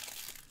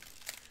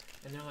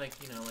 And they're like,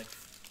 like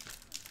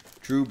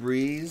Drew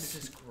Brees. it's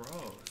just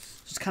gross.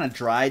 Just kind of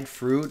dried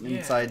fruit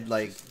inside,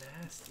 like, just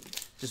nasty.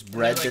 just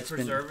bread like that's been...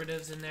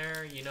 preservatives in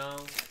there, You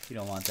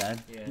don't want that.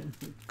 Yeah.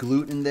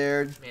 Gluten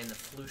there. Man, the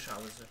flu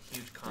shot was a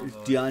huge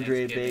combo. There's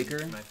DeAndre at Thanksgiving Baker.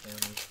 to my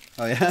family.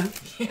 Oh, yeah?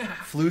 Yeah.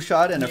 Flu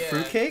shot and a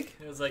fruitcake?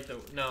 It was like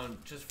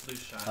just flu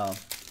shot. Oh.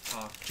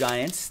 Talk.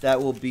 Giants.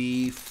 That will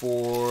be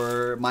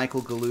for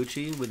Michael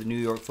Gallucci with the New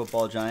York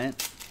Football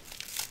Giant.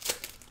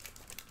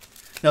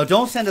 No,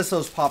 don't send us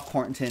those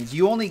popcorn tins.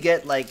 You only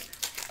get like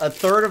a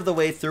third of the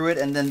way through it,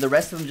 and then the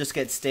rest of them just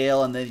get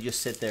stale, and then you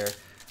just sit there.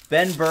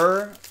 Ben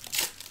Burr,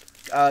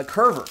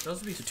 Curver. Those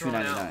would be to thrown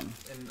out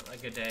 $2.99. in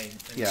like a day.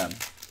 Yeah.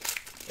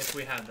 If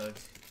we had those,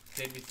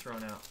 they'd be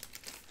thrown out.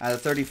 Out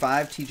of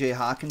 35, T.J.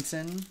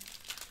 Hawkinson.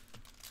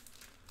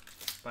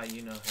 By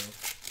you know who.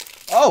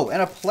 Oh,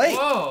 and a plate.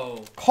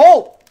 Whoa.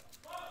 Colt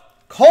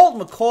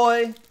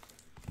McCoy.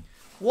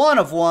 1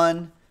 of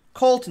 1.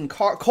 Colton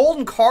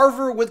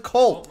Carver with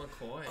Colt.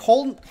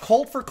 McCoy.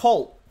 Colt for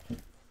Colt. Wow.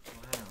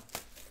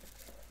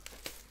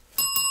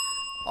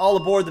 All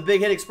aboard the Big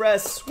Hit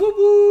Express. Whoop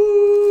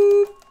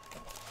whoop.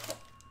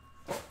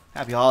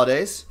 Happy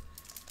holidays.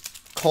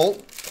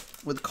 Colt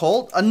with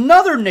Colt.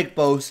 Another Nick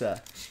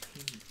Bosa.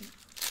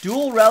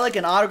 Dual relic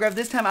and autograph,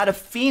 this time out of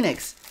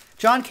Phoenix.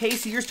 John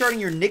Casey, you're starting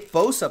your Nick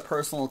Bosa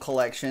personal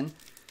collection.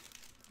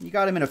 You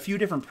got him in a few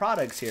different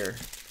products here.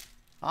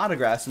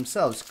 autographs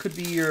themselves. Could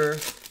be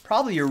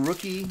probably your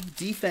rookie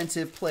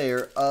defensive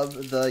player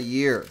of the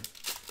year.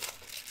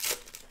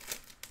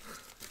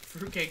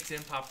 Fruitcake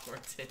tin, popcorn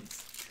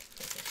tins.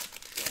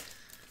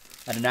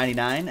 At a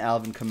 99,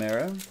 Alvin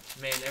Kamara.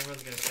 Man,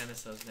 everyone's gonna send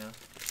us those now.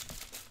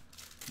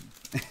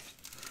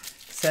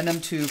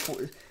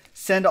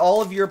 Send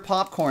all of your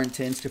popcorn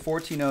tins to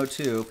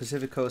 1402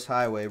 Pacific Coast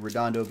Highway,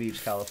 Redondo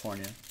Beach,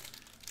 California.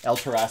 El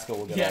Tarasco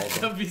will get all of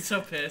them. They'll be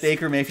so pissed.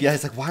 Baker Mayfield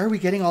is like, why are we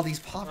getting all these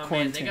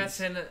popcorn tins? They got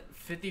sent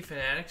 50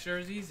 Fanatics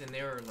jerseys, and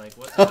they were like,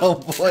 what? Oh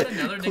boy,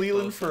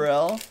 Cleveland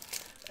Pharrell.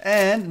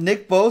 And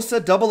Nick Bosa,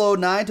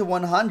 009 to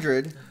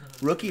 100.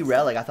 Rookie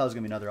relic. I thought it was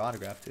going to be another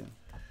autograph, too.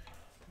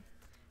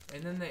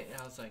 And then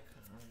I was like,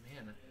 oh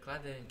man, I'm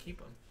glad they didn't keep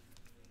them.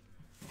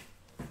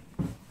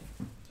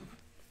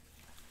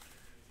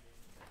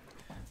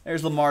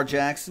 There's Lamar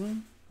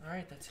Jackson. All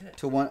right, that's it.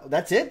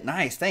 That's it?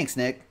 Nice. Thanks,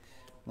 Nick.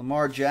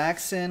 Lamar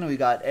Jackson. We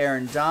got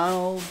Aaron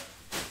Donald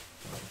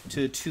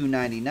to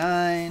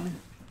 299.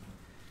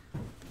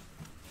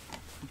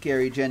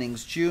 Gary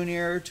Jennings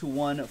Jr. to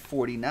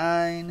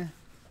 149.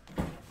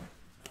 All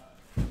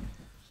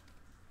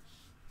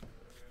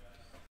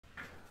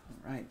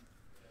right.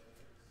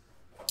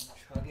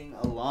 Chugging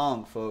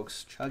along,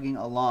 folks. Chugging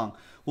along.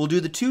 We'll do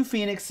the 2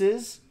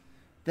 Phoenixes.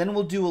 Then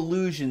we'll do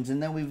Illusions.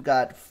 And then we've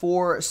got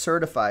 4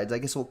 Certifieds. I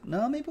guess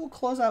maybe we'll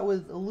close out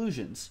with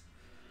Illusions.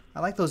 I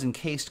like those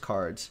encased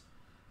cards.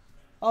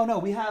 Oh, no.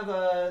 We have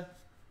a...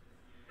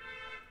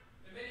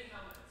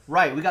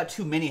 Right. We got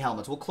 2 mini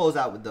helmets. We'll close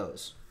out with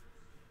those.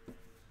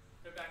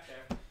 They're back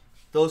there.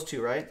 Those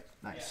 2, right?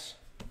 Nice. Yeah.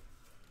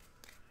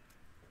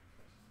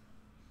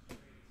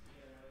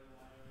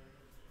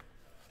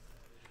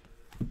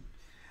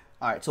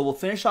 All right, so we'll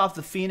finish off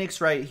the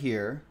Phoenix right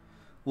here.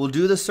 We'll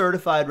do the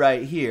Certified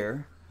right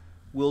here.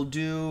 We'll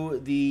do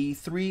the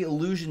 3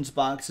 Illusions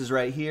boxes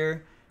right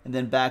here. And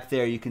then back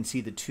there, you can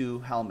see the 2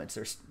 helmets.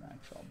 Actually,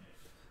 I'll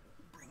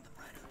bring them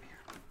right up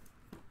here.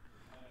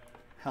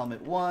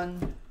 Helmet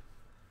 1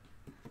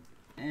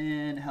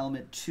 and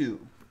helmet 2.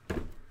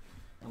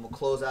 And we'll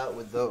close out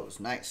with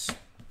those. Nice.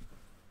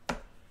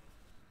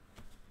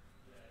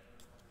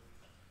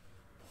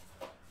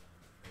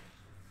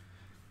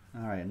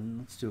 All right, and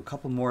let's do a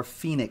couple more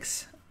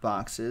Phoenix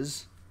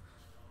boxes.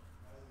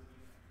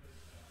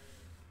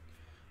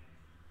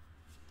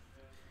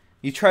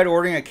 You tried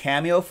ordering a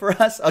cameo for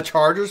us? A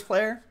Chargers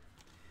player?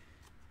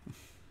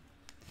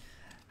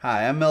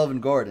 Hi, I'm Melvin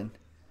Gordon.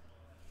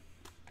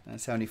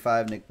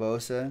 975, Nick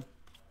Bosa.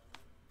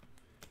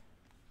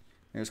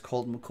 There's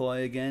Colt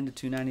McCoy again to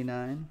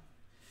 299.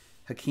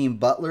 Hakeem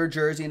Butler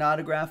jersey and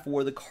autograph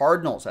for the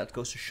Cardinals. That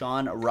goes to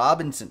Sean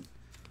Robinson.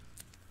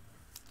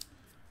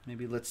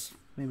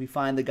 Maybe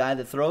find the guy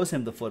that throws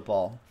him the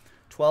football.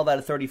 12 out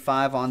of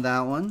 35 on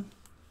that one.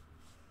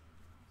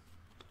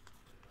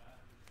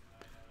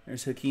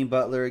 There's Hakeem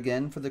Butler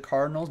again for the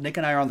Cardinals. Nick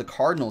and I are on the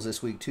Cardinals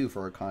this week, too,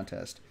 for our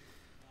contest.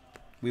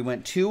 We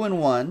went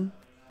 2-1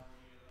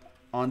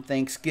 on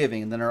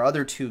Thanksgiving, and then our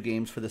other 2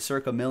 games for the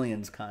Circa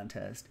Millions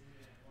contest.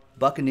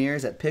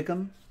 Buccaneers at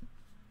Pick'em,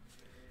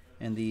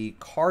 and the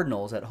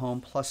Cardinals at home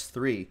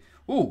 +3.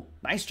 Ooh,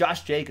 nice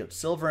Josh Jacobs.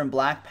 Silver and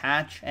black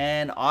patch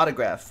and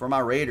autograph for my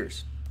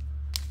Raiders.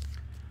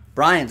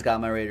 Brian's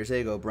got my Raiders. There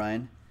you go,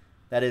 Brian.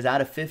 That is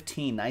out of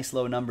 15. Nice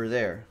low number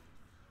there.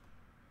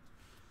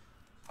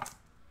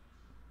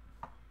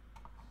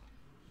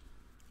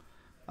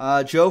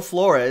 Joe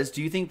Flores,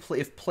 do you think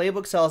if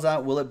Playbook sells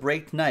out, will it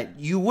break tonight?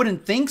 You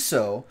wouldn't think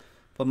so,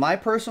 but my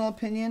personal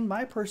opinion,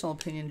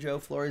 Joe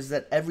Flores, is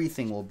that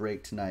everything will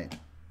break tonight.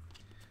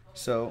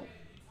 So,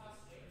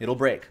 it'll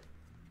break.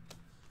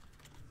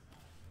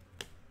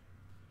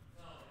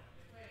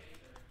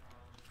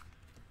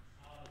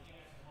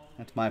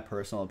 That's my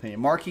personal opinion.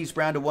 Marquise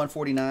Brown to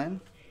 149.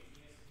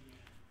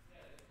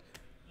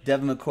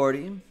 Devin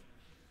McCourty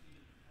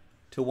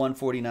to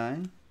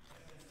 149.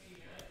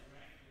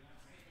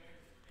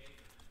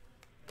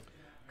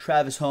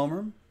 Travis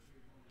Homer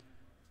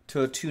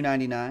to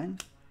 299.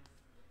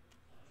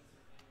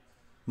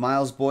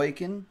 Miles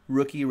Boykin,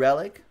 rookie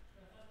relic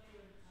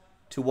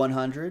to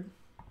 100.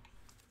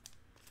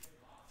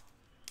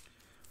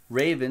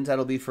 Ravens,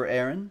 that'll be for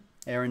Aaron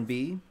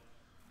B.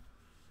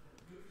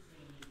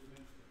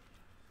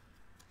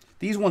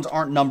 These ones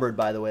aren't numbered,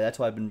 by the way. That's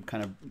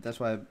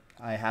why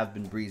I have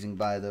been breezing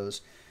by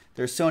those.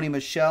 There's Sony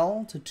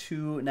Michel to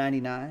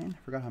 299.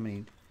 I forgot how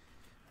many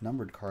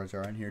numbered cards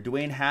are in here.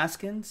 Dwayne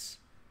Haskins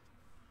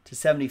to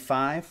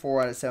 75,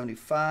 4 out of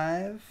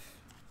 75.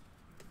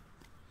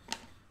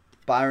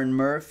 Byron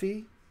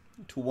Murphy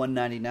to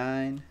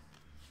 199.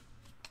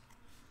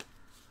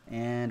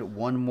 And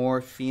one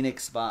more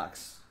Phoenix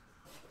box.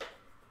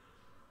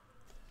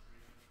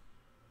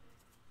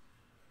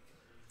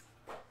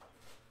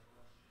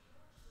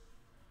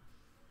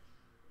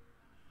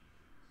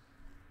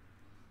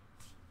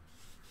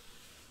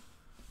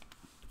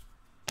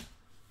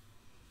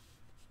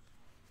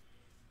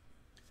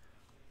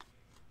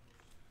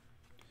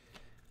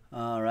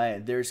 All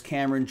right, there's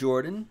Cameron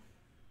Jordan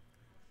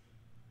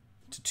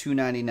to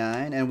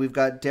 299, and we've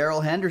got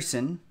Darrell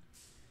Henderson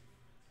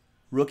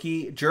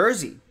Rookie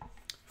jersey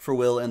for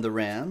Will and the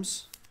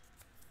Rams.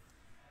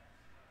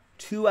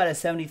 2 out of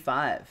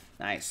 75.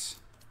 Nice.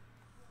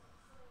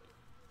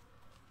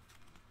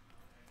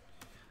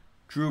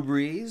 Drew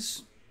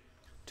Brees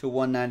to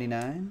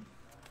 199.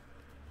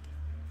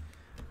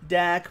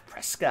 Dak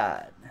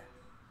Prescott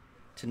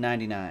to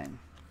 99.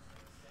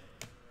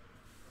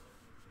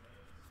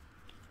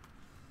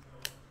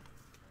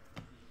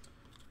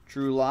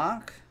 Drew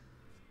Lock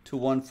to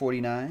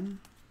 149.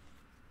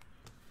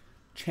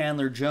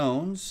 Chandler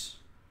Jones.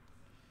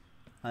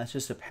 That's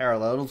just a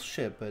parallel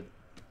ship, but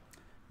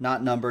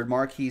not numbered.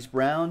 Marquise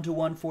Brown to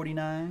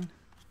 149.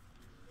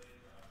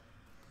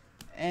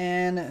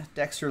 And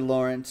Dexter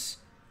Lawrence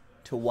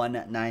to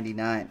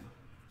 199.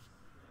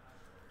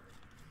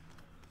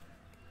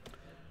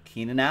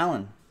 Keenan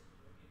Allen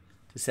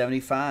to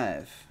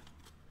 75.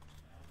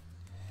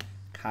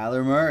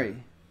 Kyler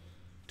Murray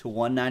to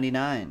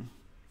 199.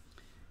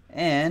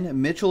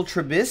 And Mitchell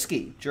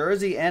Trubisky,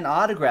 jersey and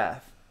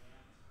autograph.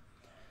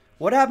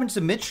 What happens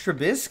to Mitch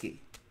Trubisky?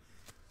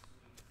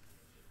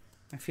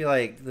 I feel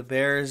like the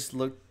Bears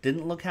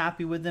didn't look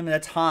happy with him.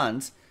 That's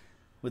Hans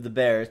with the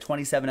Bears,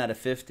 27 out of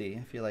 50.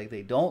 I feel like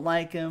they don't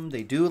like him.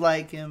 They do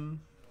like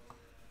him.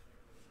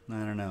 I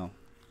don't know.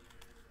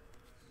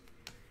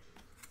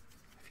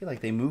 I feel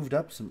like they moved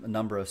up a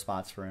number of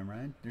spots for him,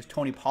 right? There's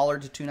Tony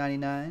Pollard to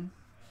 299.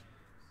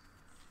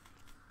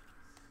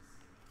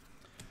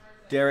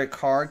 Derek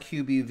Carr,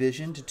 QB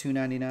Vision to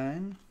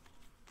 299.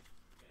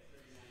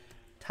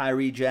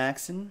 Tyree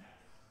Jackson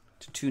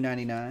to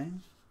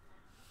 299.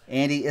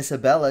 Andy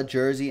Isabella,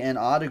 jersey and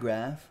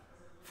autograph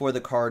for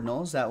the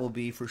Cardinals. That will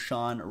be for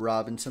Sean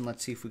Robinson.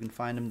 Let's see if we can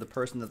find him the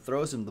person that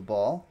throws him the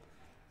ball.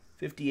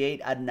 58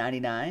 out of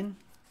 99.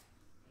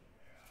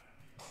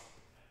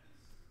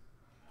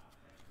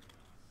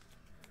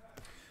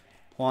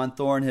 Juan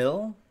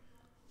Thornhill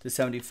to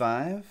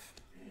 75.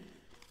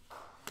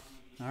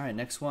 All right,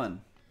 next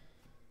one.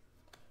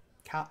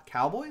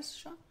 Cowboys,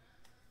 Sean?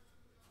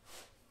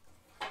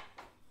 That's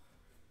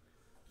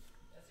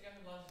the guy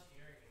who lost his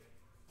hearing.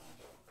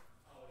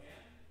 Oh, yeah?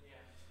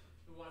 Yeah.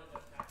 Who wanted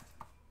that pack?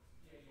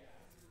 Yeah.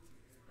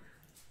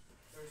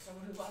 There was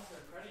someone who lost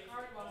their credit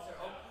card, lost their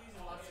Oakleys,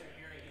 and lost their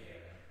hearing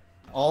aid.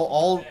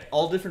 All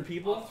different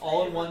people?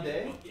 All in one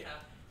day? Yeah.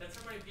 That's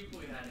how many people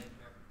we had in here.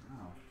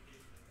 Oh.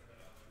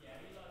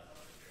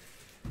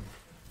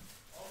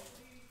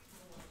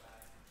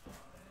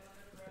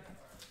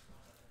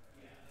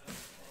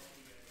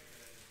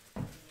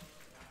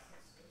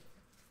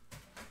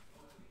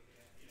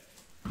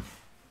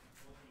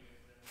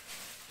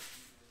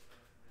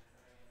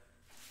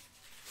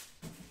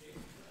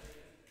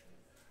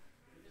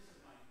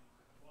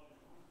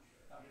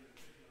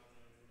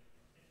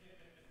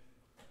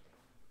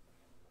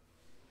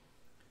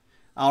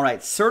 All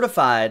right,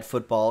 certified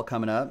football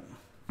coming up.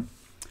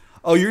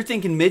 Oh, you're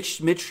thinking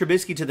Mitch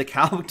Trubisky to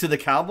the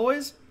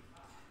Cowboys?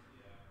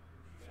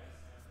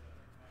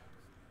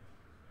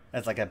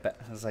 That's like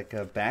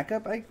a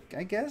backup, I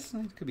guess.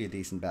 It could be a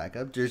decent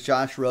backup. There's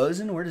Josh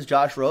Rosen. Where does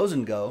Josh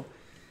Rosen go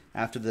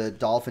after the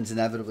Dolphins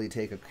inevitably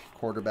take a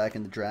quarterback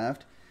in the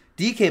draft?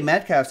 DK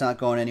Metcalf's not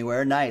going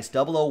anywhere. Nice.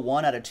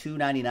 001 out of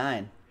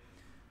 299.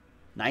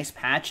 Nice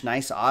patch,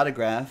 nice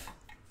autograph.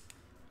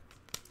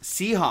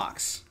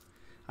 Seahawks.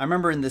 I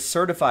remember in the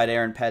certified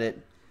Aaron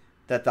Pettit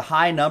that the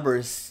high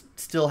numbers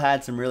still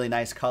had some really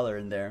nice color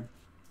in there.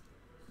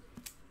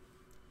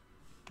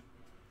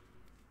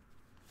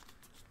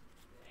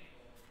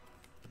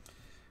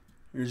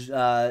 There's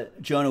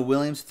Jonah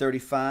Williams,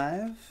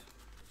 35.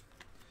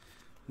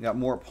 We got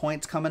more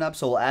points coming up,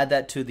 so we'll add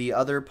that to the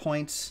other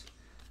points.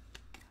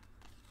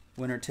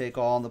 Winner take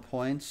all on the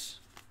points.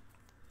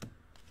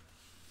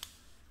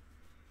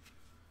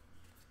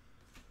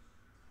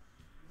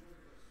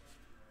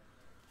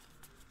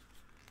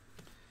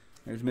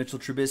 There's Mitchell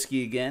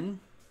Trubisky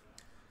again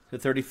to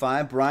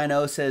 35. Brian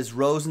O says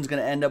Rosen's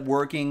going to end up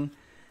working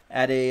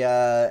at a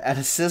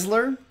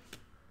Sizzler.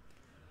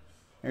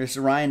 There's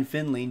Ryan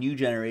Finley, new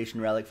generation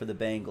relic for the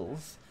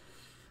Bengals.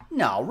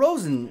 No,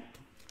 Rosen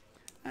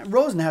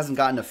hasn't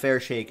gotten a fair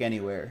shake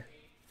anywhere.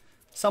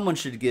 Someone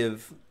should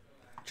give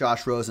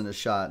Josh Rosen a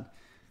shot.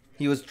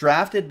 He was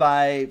drafted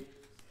by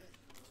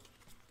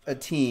a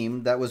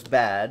team that was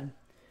bad,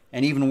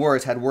 and even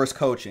worse, had worse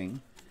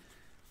coaching.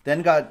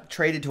 Then got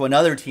traded to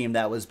another team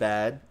that was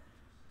bad,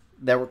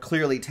 that were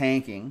clearly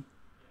tanking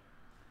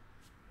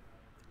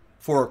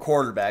for a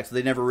quarterback. So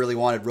they never really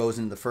wanted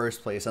Rosen in the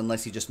first place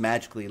unless he just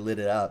magically lit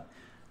it up.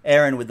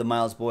 Aaron with the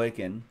Miles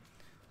Boykin.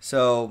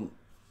 So,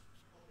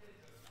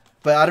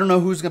 but I don't know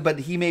who's going to, but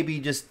he may be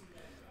just,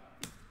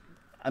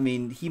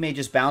 he may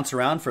just bounce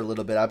around for a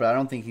little bit, but I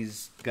don't think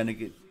he's going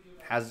to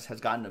has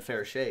gotten a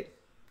fair shake.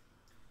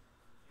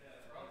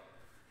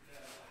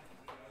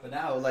 But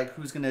now,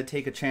 who's going to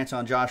take a chance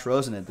on Josh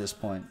Rosen at this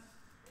point?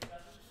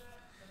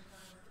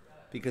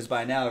 Because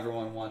by now,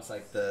 everyone wants,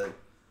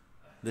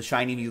 the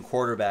shiny new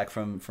quarterback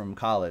from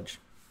college.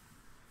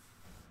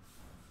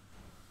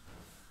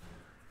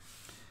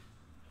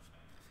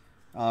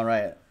 All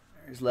right.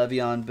 There's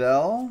Le'Veon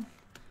Bell.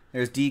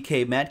 There's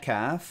DK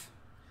Metcalf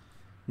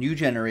New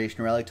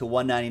generation relic to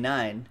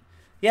 199.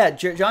 Yeah,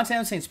 John Sam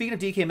was saying, speaking of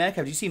DK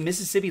Metcalf, did you see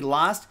Mississippi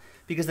lost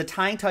because the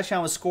tying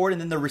touchdown was scored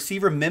and then the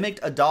receiver mimicked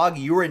a dog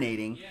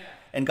urinating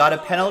and got a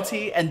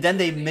penalty, and then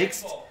they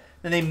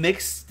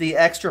mixed the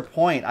extra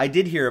point. I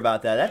did hear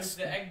about that. That's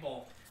the Egg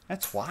Bowl.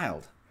 That's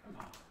wild.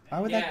 Why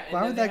would They that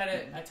had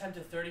an attempt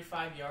a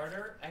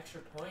 35-yarder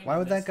extra point. Why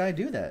would that guy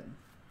do that?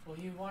 Well,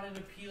 he wanted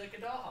to pee like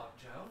a dog,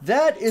 Joe.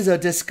 That is a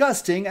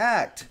disgusting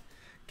act.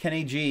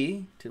 Kenny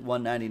G to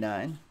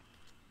 199.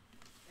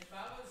 If I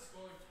was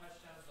scoring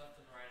touchdowns left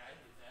and right, I'd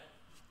do that.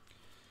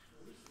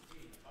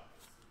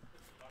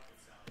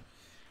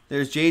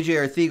 There's J.J.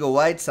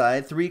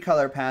 Arthego-Whiteside,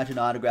 3-color patch and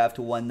autograph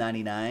to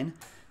 199.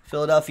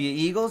 Philadelphia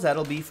Eagles,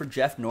 that'll be for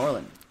Jeff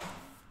Norland.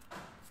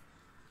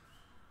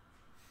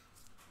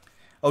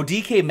 Oh,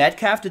 DK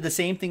Metcalf did the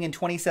same thing in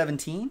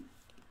 2017?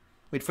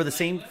 Wait, for the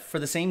same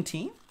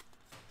team?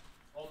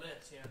 Ole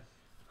Miss, yeah.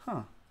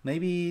 Huh.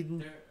 Maybe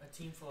they're a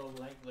team full of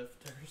leg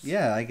lifters.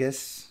 Yeah, I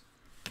guess.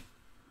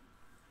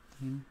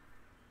 Who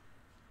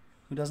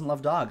doesn't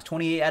love dogs?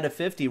 28 out of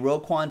 50.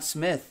 Roquan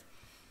Smith.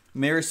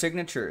 Mirror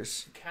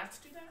signatures. Do cats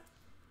do that?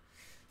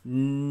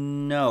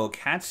 No,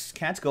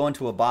 cats go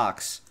into a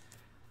box,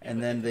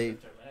 and then they.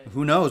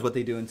 Who knows what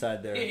they do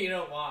inside there? You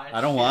don't watch. I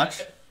don't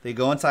watch. They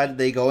go inside.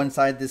 They go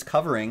inside this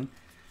covering,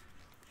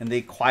 and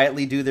they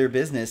quietly do their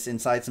business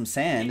inside some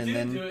sand, and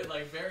then do it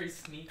like very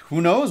sneaky.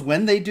 Who knows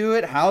when they do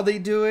it, how they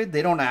do it?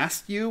 They don't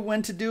ask you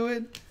when to do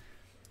it.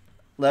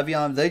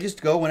 Le'Veon, they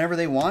just go whenever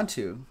they want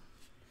to.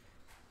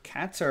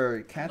 Cats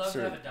are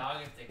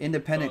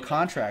independent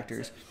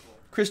contractors.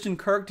 Christian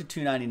Kirk to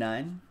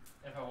 299.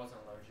 If I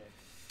wasn't allergic.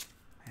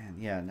 Man,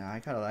 yeah, no, I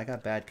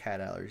got bad cat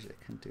allergies. I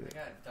couldn't do it. I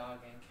got dog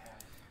and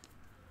cat.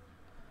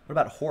 What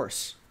about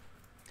horse?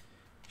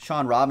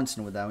 Sean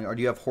Robinson with that one. Or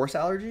do you have horse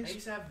allergies? I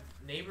used to have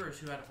neighbors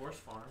who had a horse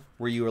farm.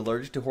 Were you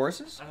allergic to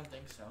horses? I don't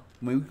think so.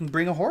 We can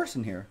bring a horse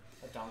in here.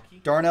 A donkey?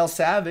 Darnell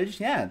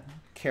Savage, yeah.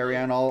 Carry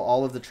on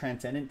all of the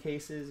transcendent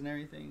cases and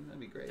everything.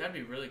 That'd be great. That'd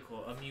be really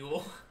cool. A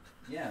mule?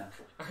 Yeah.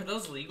 Are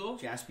those legal?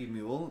 Jaspy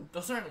mule.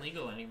 Those aren't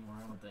legal anymore,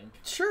 I don't think.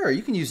 Sure,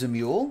 you can use a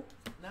mule.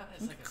 Not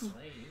as like a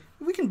slave.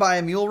 We can buy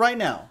a mule right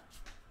now.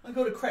 I'll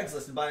go to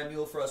Craigslist and buy a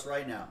mule for us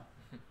right now.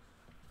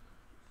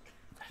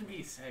 That'd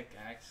be sick,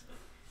 actually.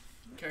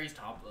 Carries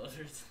top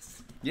loaders.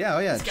 Yeah, oh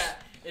yeah.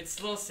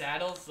 It's little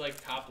saddles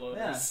like top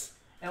loaders.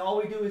 Yeah. And all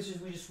we do is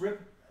we just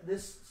rip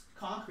this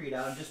concrete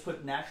out and just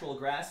put natural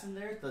grass in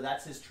there. So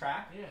that's his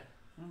track. Yeah.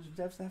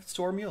 That's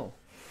store mule.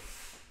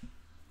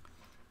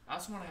 I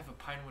also want to have a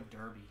Pinewood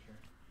Derby here.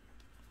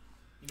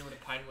 You know what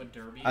a Pinewood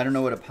Derby is? I don't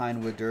know what a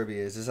Pinewood Derby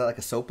is. Is that like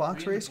a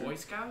soapbox race? Boy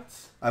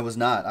Scouts? I was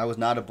not. I was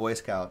not a Boy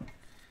Scout.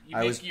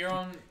 I was your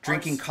own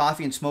drinking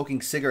coffee and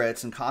smoking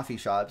cigarettes in coffee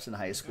shops in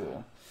high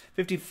school.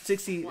 50,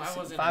 60,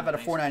 5 out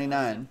of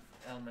 499.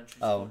 Elementary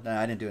school. Oh, no,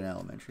 I didn't do it in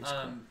elementary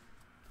school.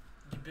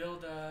 You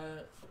build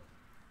a...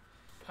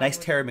 Nice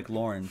Terry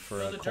McLaurin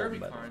for a Derby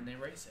Colton, car and they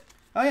race it.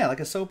 Oh, yeah,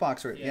 like a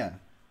soapbox race. Yeah.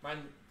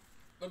 Mine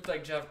looked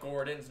like Jeff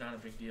Gordon's, not a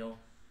big deal.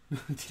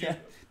 Yeah.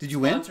 Did you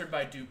win? Sponsored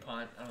by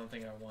DuPont. I don't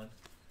think I won.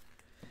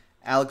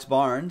 Alex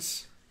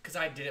Barnes. Because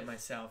I did it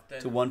myself. Then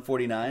to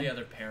 149. The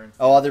other parents.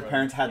 Oh, other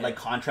parents had like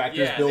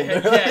contractors build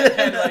their... they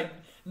had like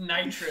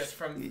nitrous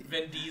from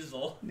Vin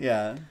Diesel.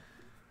 Yeah.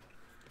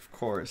 Of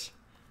course.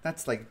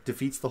 That's like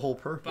defeats the whole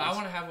purpose. But I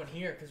want to have one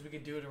here because we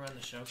could do it around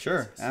the show.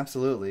 Sure,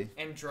 absolutely.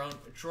 And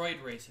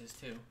droid races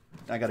too.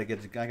 I gotta go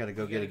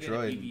get a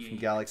droid from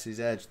Galaxy's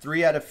Edge.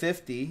 3 out of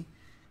 50.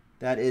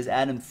 That is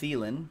Adam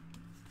Thielen.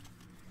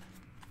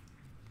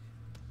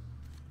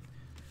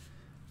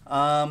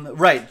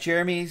 Right,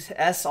 Jeremy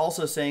S.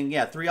 also saying,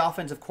 3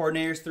 offensive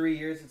coordinators, 3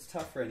 years. It's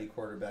tough for any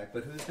quarterback,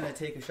 but who's going to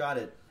take a shot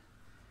at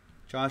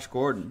Josh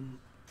Gordon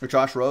or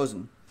Josh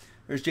Rosen?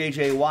 There's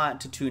J.J. Watt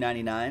to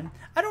 299.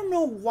 I don't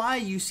know why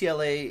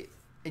UCLA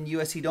and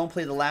USC don't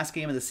play the last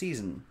game of the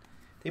season.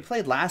 They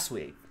played last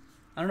week.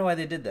 I don't know why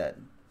they did that.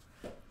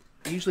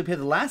 They usually play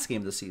the last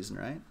game of the season,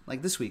 right?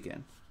 Like this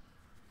weekend,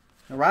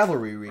 a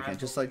rivalry weekend,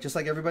 just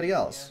like everybody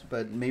else. Yeah.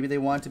 But maybe they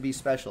want to be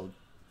special.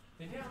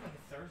 They did it on like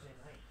a Thursday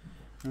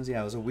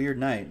night. It was a weird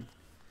night.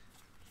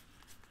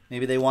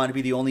 Maybe they want to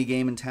be the only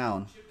game in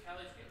town.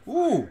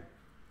 Ooh,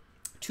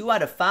 2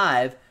 out of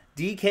 5.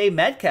 DK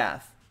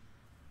Metcalf.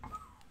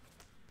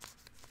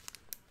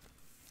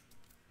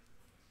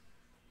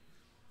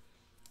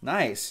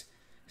 Nice.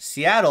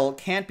 Seattle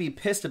can't be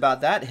pissed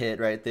about that hit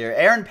right there.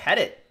 Aaron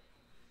Pettit.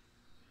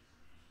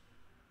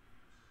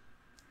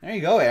 There you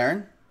go,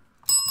 Aaron.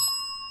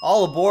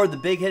 All aboard the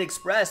Big Hit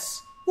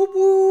Express. Whoop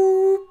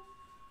whoop.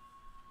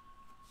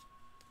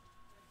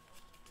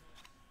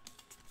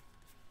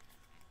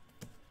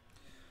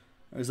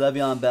 There's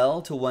Le'Veon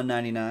Bell to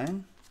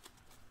 199.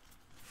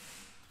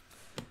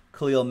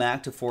 Khalil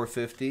Mack to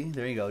 450.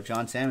 There you go.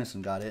 John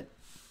Samuelson got it.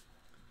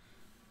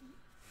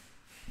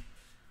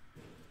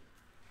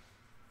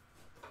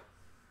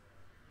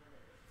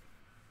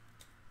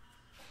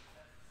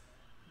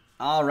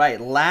 All right,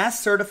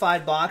 last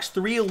certified box,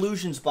 3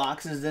 Illusions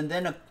boxes, and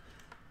then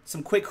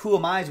some quick who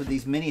am I's with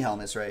these mini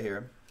helmets right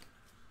here.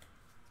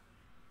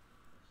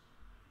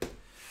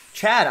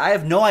 Chad, I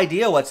have no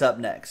idea what's up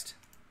next.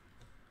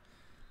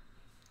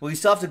 We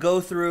still have to go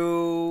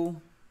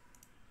through...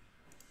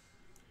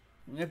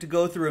 We have to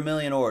go through a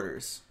million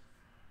orders.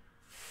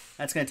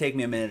 That's going to take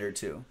me a minute or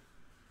two.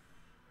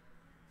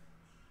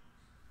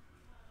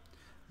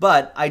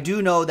 But I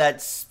do know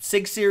that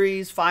 6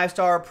 Series,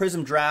 5-star,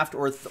 Prism Draft,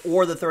 or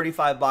the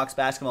 35-box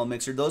basketball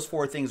mixer, those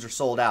 4 things are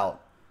sold out.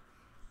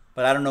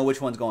 But I don't know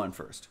which one's going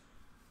first.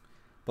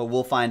 But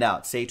we'll find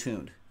out. Stay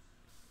tuned.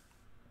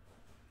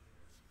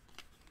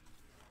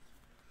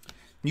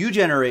 New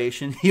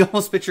generation. You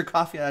almost spit your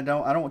coffee.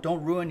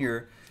 Don't ruin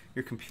your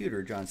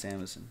computer, John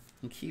Samuelson,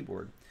 and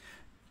keyboard.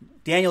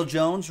 Daniel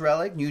Jones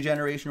relic, new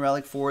generation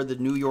relic for the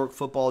New York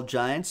Football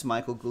Giants.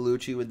 Michael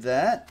Gallucci with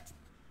that.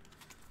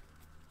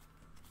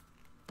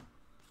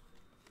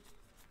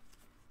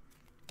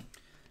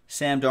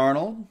 Sam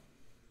Darnold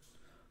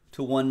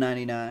to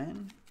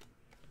 199.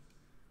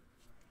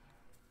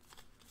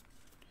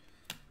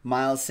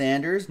 Miles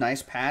Sanders,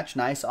 nice patch,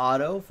 nice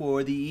auto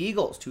for the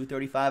Eagles.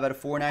 235 out of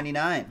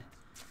 499.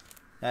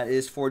 That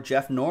is for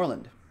Jeff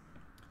Norland.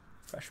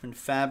 Freshman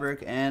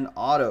fabric and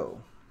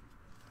auto.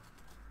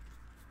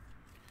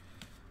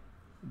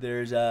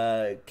 There's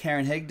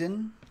Karen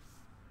Higdon.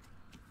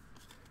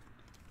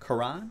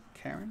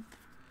 Karen.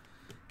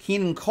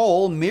 Keenan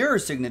Cole, mirror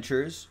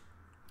signatures.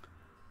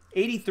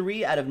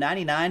 83 out of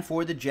 99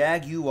 for the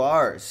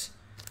Jaguars.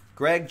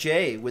 Greg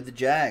J with the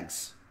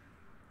Jags.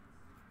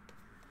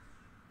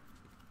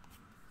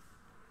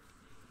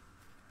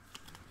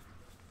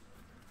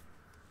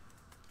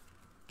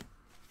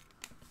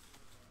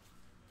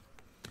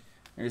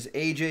 There's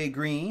AJ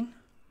Green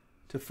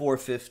to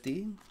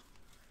 450.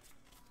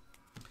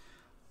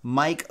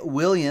 Mike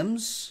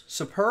Williams,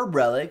 superb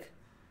relic,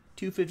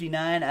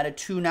 259 out of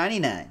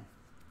 299.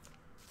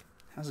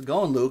 How's it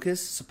going,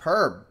 Lucas?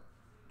 Superb.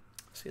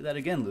 Say that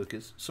again,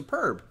 Lucas.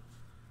 Superb.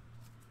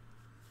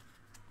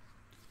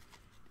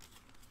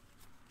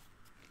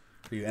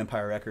 For you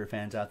Empire Record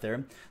fans out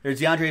there.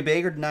 There's DeAndre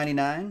Baker to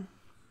 99.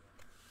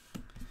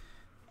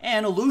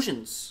 And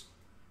Illusions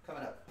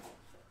coming up.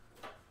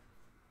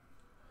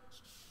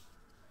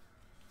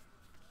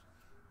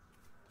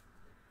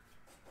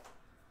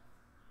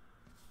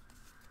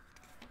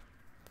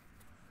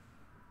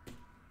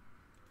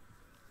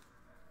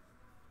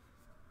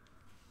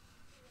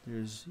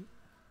 There's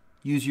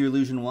Use Your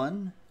Illusion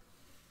 1.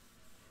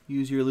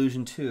 Use Your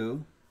Illusion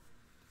 2.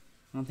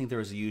 I don't think there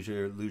was a Use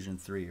Your Illusion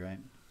 3, right?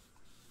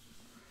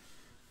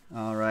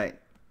 All right.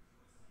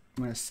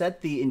 I'm going to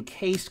set the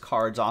encased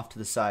cards off to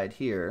the side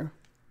here.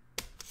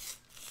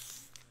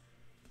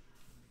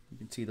 You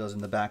can see those in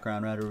the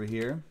background right over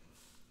here.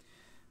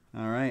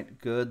 All right.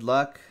 Good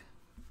luck.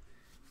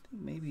 I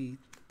think maybe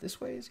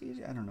this way is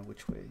easier. I don't know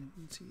which way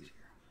it's easier.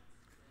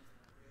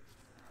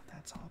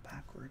 That's all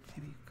backward.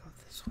 Maybe go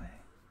this way.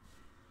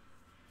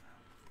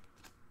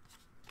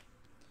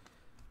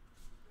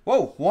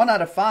 Whoa, 1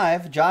 out of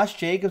 5. Josh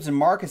Jacobs and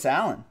Marcus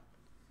Allen.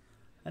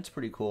 That's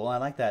pretty cool. I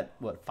like that,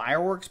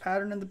 fireworks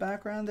pattern in the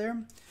background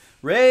there.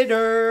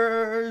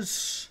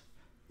 Raiders.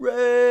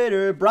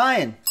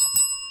 Brian.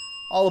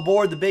 All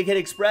aboard the Big Hit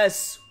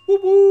Express.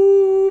 Whoop,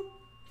 whoop.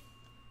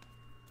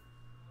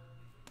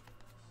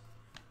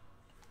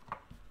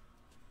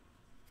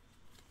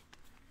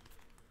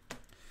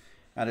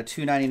 Out of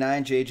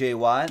 299, J.J.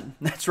 Watt.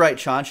 That's right,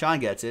 Sean. Sean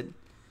gets it.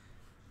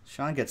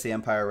 Sean gets the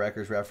Empire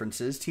Records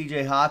references.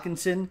 T.J.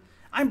 Hawkinson.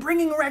 I'm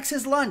bringing Rex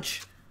his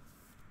lunch.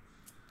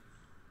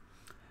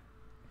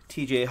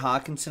 T.J.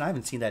 Hawkinson. I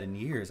haven't seen that in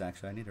years,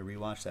 actually. I need to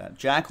rewatch that.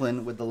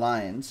 Jacqueline with the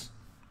Lions.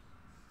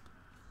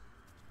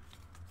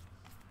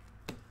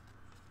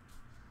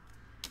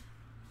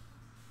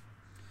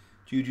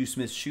 Juju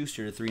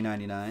Smith-Schuster to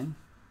 $3.99.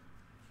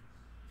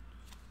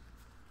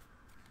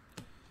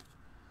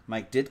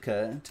 Mike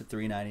Ditka to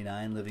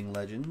 $3.99. Living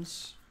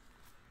Legends.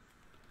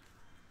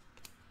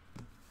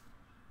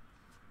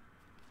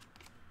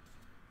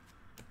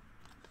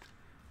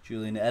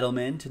 Julian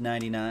Edelman to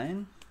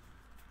 $99.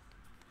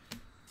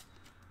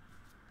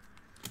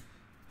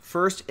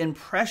 First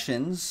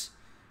Impressions,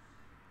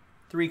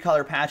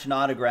 3-color patch and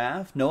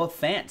autograph. Noah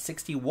Fant,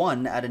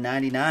 61 out of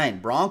 99.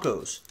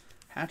 Broncos,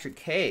 Patrick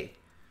K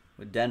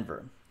with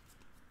Denver.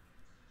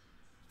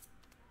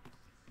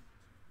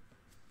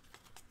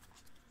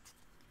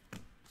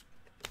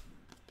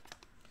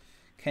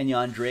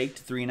 Kenyon Drake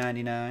to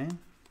 $3.99.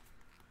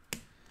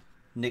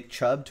 Nick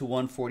Chubb to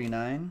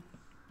 $149.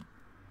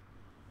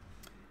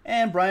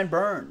 And Brian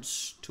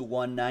Burns to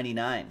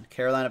 $199.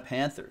 Carolina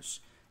Panthers.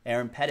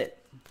 Aaron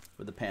Pettit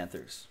with the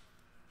Panthers.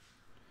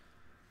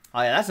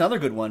 Oh, yeah, that's another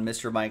good one,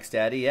 Mr. Mike's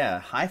daddy. Yeah,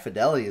 High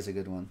Fidelity is a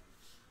good one.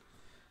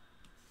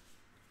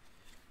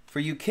 For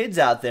you kids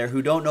out there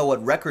who don't know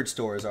what record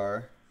stores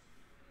are,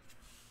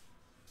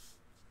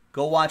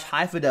 go watch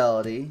High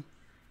Fidelity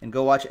and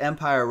go watch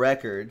Empire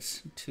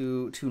Records,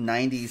 two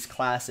 90s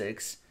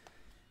classics,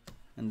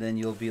 and then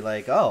you'll be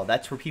like, oh,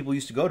 that's where people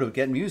used to go to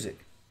get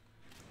music.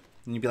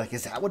 And you'd be like,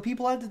 is that what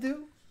people had to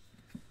do?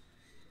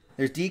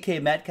 There's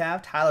DK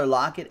Metcalf, Tyler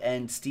Lockett,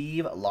 and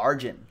Steve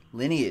Largent.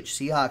 Lineage,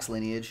 Seahawks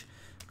lineage,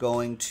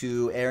 going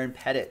to Aaron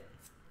Pettit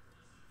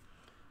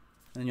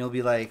And you'll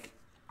be like,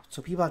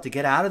 so people have to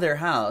get out of their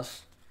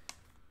house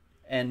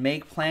and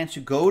make plans to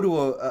go to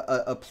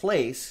a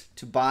place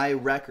to buy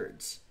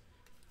records.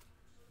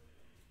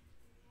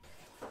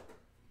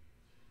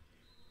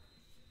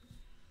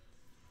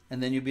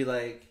 And then you'd be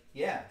like,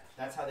 yeah,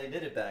 that's how they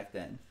did it back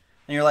then.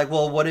 And you're like,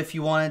 well, what if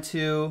you wanted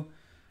to,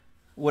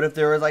 what if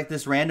there was like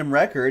this random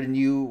record and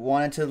you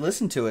wanted to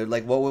listen to it?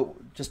 Like, what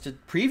would, just to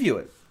preview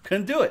it?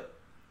 Couldn't do it.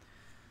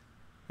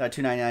 Got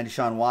 $2.99 to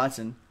Sean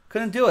Watson.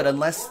 Couldn't do it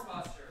unless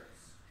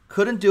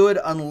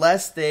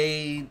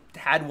they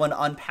had one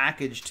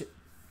unpackaged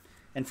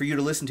and for you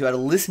to listen to at a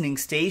listening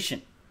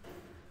station.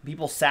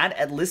 People sat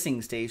at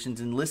listening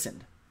stations and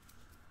listened.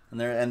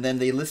 And then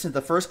they listened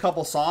to the first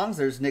couple songs.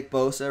 There's Nick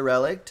Bosa,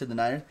 Relic, to the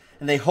Niners.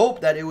 And they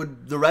hoped that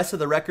the rest of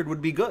the record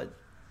would be good.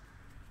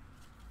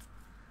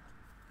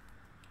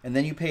 And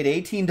then you paid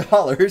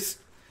 $18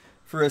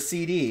 for a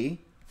CD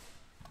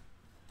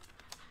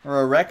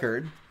or a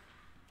record.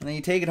 And then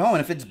you take it home.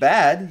 And if it's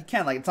bad, you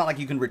can't, it's not like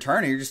you can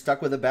return it. You're just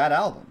stuck with a bad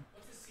album.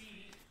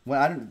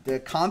 Well, the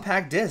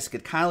compact disc.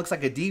 It kind of looks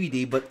like a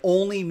DVD, but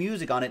only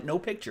music on it, no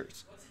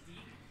pictures. What's a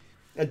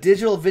DVD? A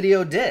digital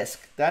video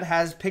disc that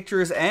has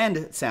pictures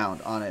and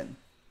sound on it.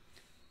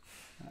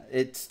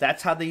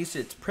 That's how they used to.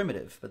 It's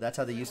primitive, but that's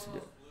how they used to do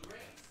it.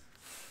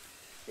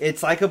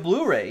 It's like a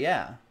Blu-ray,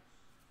 yeah,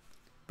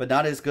 but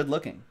not as good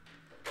looking.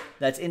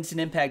 That's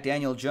Instant Impact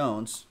Daniel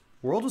Jones.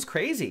 World was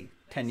crazy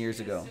 10 years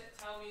ago.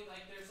 Tell me,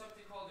 there's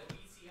something called a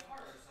VCR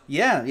or something.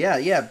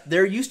 Yeah.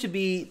 There used to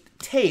be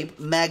tape,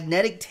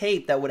 magnetic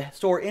tape that would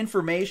store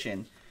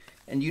information,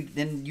 and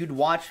you'd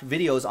watch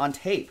videos on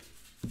tape.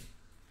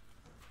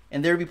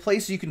 And there'd be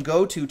places you can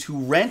go to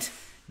rent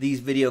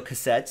these video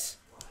cassettes.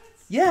 What?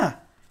 Yeah.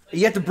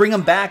 You have to bring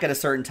them back at a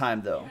certain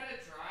time, though. You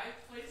had to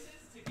drive places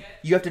to get...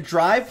 You have to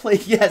drive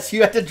yes,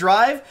 you have to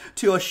drive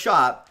to a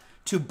shop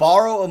to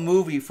borrow a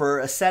movie for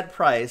a set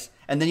price,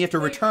 and then you have to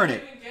return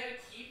it.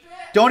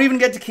 Don't even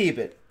get to keep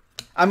it.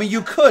 I mean,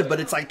 you could, but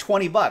it's like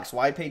 $20.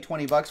 Why pay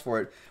 $20 for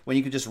it when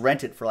you could just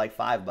rent it for like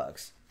 $5? That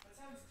sounds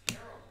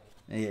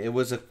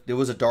terrible. It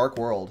was a dark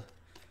world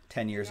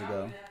 10 years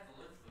ago.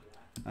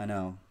 I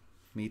know.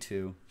 Me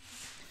too.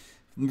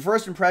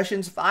 First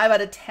impressions, 5 out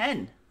of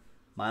 10.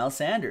 Miles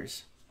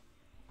Sanders.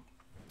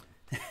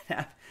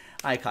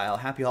 Hi, Kyle.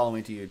 Happy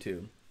Halloween to you,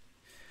 too.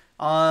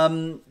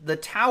 The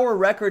Tower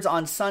Records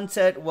on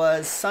Sunset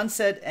was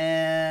Sunset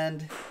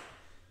and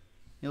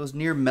it was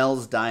near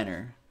Mel's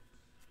Diner.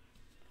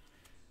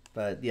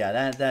 But,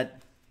 yeah,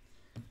 that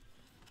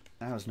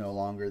was no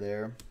longer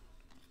there.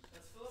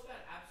 Let's fill up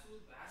that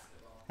Absolute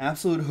Basketball.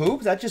 Absolute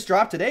Hoops? That just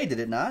dropped today, did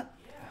it not?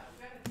 Yeah,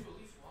 we gotta do at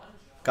least one, John.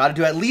 Got to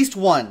do at least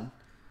one.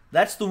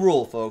 That's the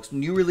rule, folks.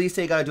 New release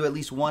day, got to do at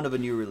least one of a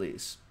new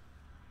release.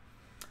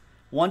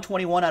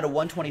 121 out of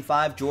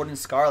 125, Jordan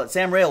Scarlett.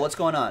 Sam Rail, what's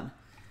going on?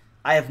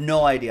 I have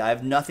no idea. I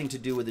have nothing to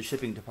do with the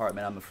shipping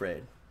department, I'm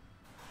afraid.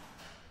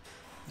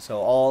 So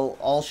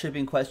all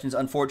shipping questions,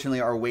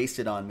 unfortunately, are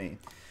wasted on me.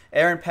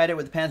 Aaron Pettit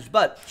with the Panthers.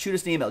 But shoot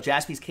us an email,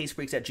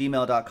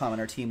 jaspyscasebreaks@gmail.com,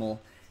 and our team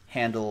will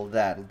handle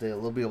that.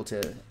 They'll be able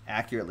to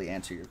accurately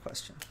answer your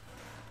question.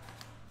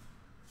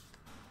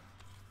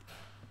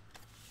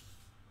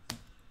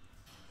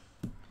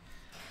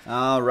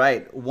 All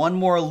right, one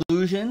more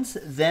illusions,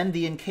 then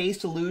the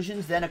encased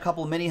illusions, then a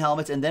couple mini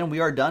helmets, and then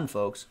we are done,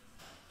 folks.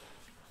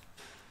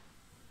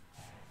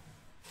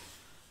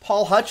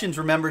 Paul Hutchins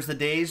remembers the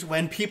days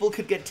when people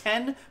could get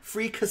 10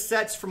 free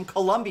cassettes from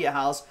Columbia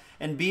House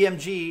and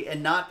BMG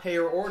and not pay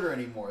or order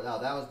anymore. Now,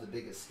 that was the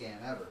biggest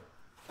scam ever.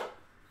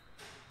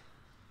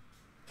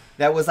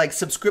 That was like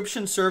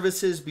subscription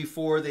services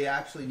before they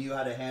actually knew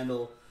how to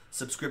handle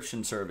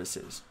subscription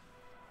services.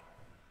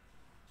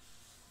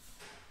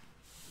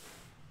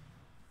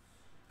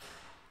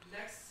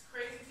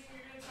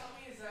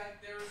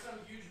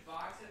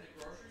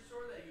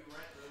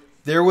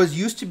 There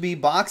used to be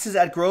boxes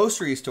at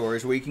grocery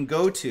stores where you can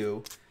go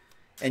to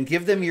and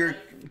give them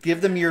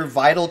your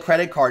vital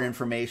credit card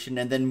information,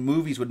 and then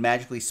movies would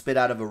magically spit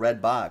out of a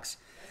red box.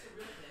 That's a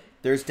real thing?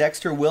 There's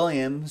Dexter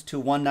Williams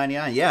to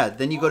 $1.99. Yeah,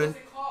 then you go to... What's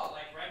it called?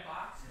 Like Red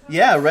Box?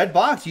 Yeah, Red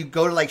Box. You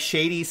go to like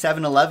shady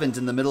 7-Elevens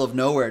in the middle of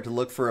nowhere to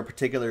look for a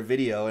particular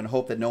video and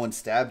hope that no one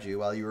stabbed you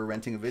while you were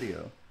renting a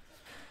video.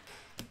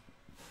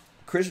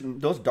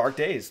 Those dark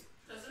days.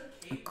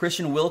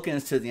 Christian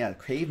Wilkins to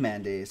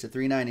Caveman days to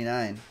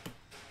 $3.99.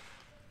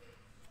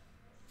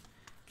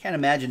 Can't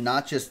imagine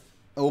not just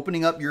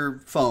opening up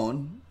your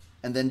phone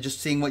and then just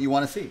seeing what you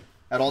want to see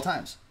at all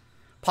times.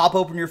 Pop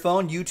open your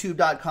phone,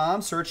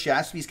 youtube.com, search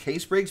Jaspy's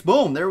Case Breaks.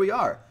 Boom, there we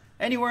are.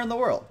 Anywhere in the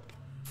world.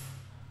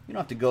 You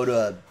don't have to go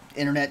to an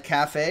internet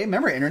cafe.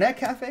 Remember internet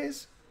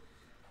cafes?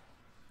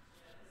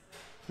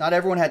 Not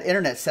everyone had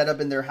internet set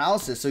up in their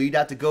houses, so you'd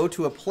have to go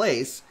to a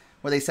place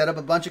where they set up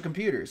a bunch of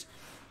computers.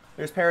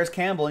 There's Paris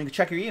Campbell, and you can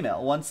check your email.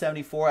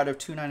 174 out of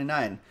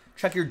 299.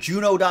 Check your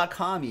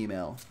Juno.com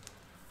email.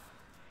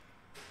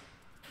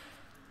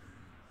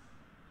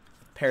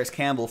 Paris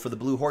Campbell for the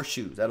Blue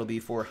Horseshoes. That'll be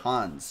for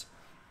Hans.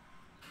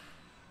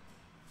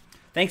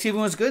 Thanksgiving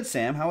was good,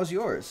 Sam. How was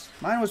yours?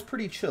 Mine was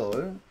pretty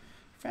chill.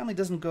 Family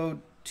doesn't go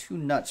too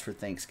nuts for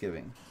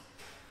Thanksgiving.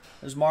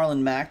 There's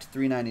Marlon Mack,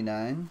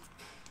 $3.99.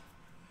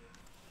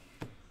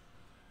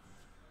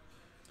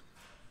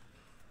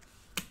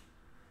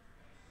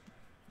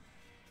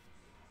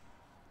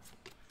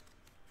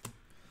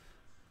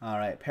 All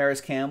right,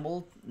 Paris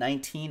Campbell,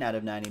 19 out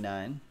of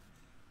 99.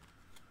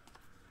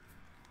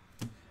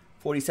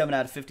 47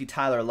 out of 50,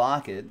 Tyler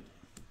Lockett.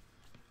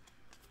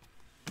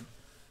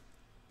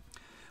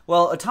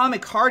 Well,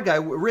 Atomic Card Guy,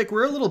 Rick,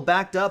 we're a little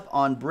backed up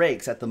on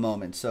breaks at the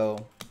moment,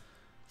 so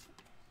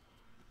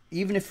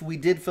even if we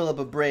did fill up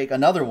a break,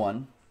 another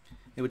one,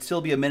 it would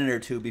still be a minute or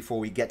two before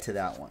we get to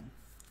that one.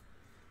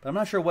 But I'm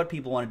not sure what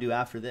people want to do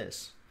after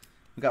this.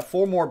 We've got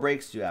 4 more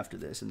breaks to do after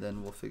this, and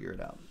then we'll figure it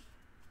out.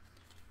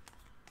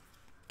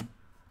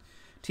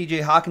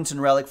 TJ Hawkinson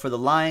relic for the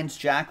Lions.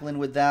 Jacqueline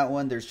with that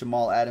one. There's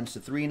Jamal Adams to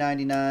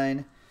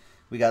 $3.99.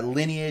 We got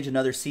Lineage,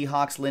 another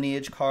Seahawks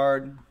Lineage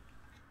card.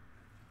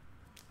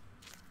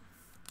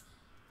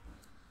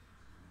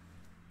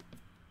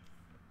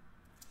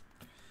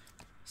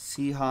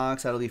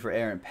 Seahawks, that'll be for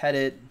Aaron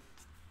Pettit.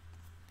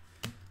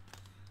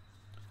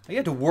 You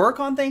have to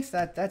work on things?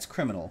 That's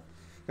criminal.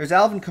 There's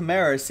Alvin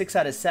Kamara, 6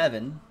 out of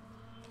 7.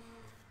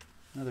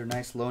 Another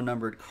nice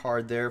low-numbered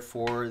card there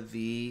for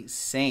the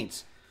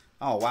Saints.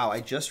 Oh, wow, I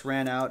just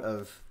ran out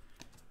of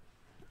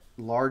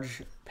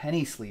large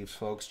penny sleeves,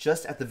 folks,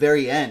 just at the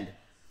very end.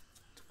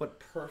 What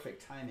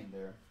perfect timing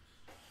there.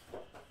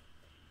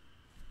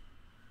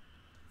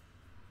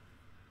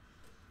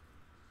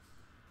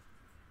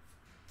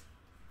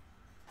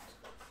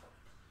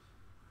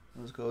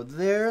 Let's go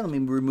there. Let me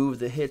remove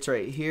the hits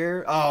right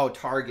here. Oh,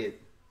 Target.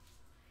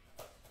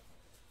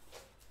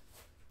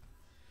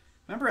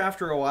 Remember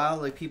after a while,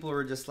 like people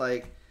were just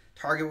like,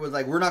 Target was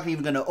like, we're not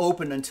even going to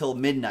open until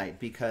midnight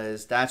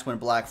because that's when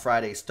Black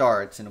Friday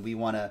starts and we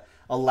want to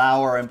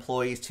allow our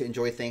employees to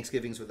enjoy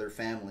Thanksgivings with their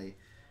family.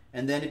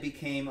 And then it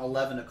became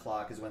 11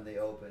 o'clock is when they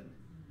opened.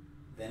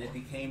 Then it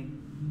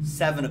became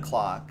 7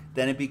 o'clock.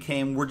 Then it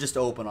became, we're just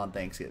open on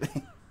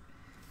Thanksgiving.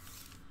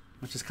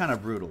 Which is kind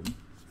of brutal.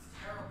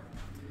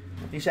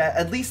 You should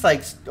at least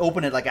like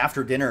open it like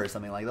after dinner or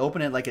something. Like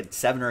open it like at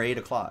 7 or 8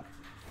 o'clock.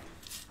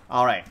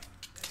 All right.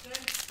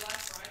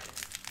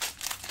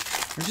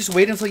 Or just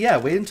wait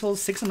until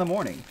 6 in the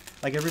morning,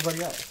 like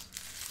everybody else.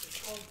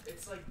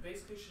 It's like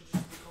basically should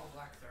just be called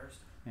Black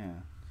Thursday. Yeah.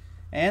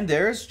 And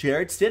there's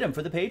Jarrett Stidham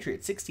for the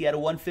Patriots, 60 out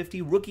of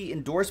 150, rookie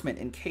endorsement,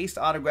 encased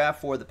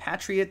autograph for the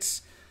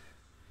Patriots.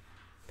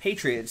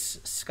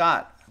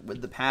 Scott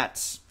with the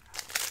Pats.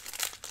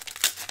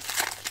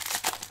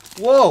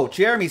 Whoa,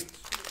 Jeremy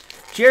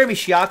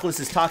Shiakolis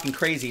is talking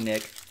crazy,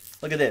 Nick.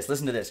 Look at this.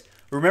 Listen to this.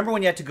 Remember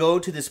when you had to go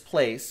to this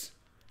place,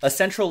 a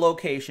central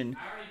location,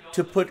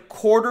 to put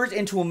quarters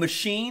into a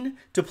machine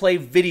to play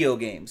video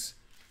games?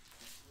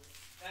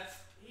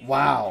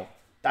 Wow.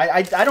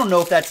 I don't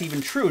know if that's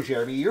even true,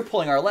 Jeremy. You're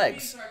pulling our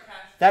legs.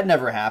 That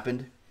never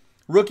happened.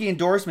 Rookie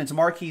endorsements,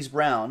 Marquise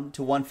Brown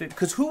to 150.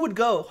 Because who would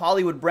go,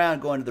 Hollywood Brown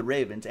going to the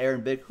Ravens,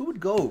 Aaron Big, who would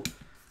go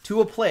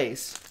to a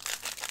place,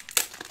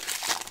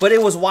 but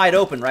it was wide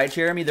open, right,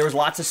 Jeremy? There was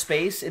lots of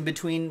space in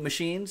between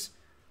machines,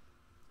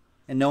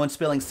 and no one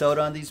spilling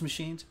soda on these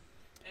machines?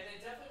 And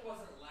it definitely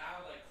wasn't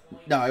loud like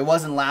coin. No, it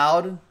wasn't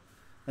loud.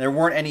 There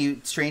weren't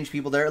any strange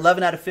people there.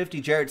 11 out of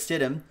 50, Jarrett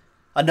Stidham.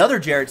 Another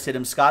Jarrett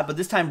Stidham, Scott, but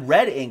this time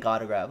red ink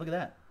autograph. Look at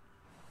that.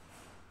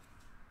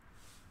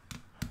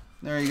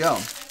 There you go. I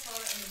saw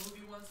it in the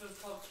movie once. It was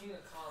called King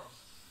of Kong.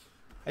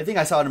 I think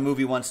I saw it in a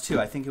movie once, too.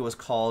 I think it was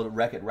called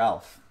Wreck-It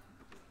Ralph.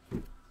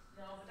 No,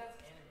 but that's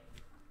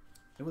animated.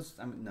 It was,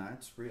 no,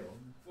 it's real.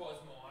 Well, is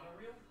Moana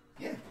real?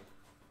 Yeah,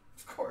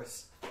 of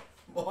course.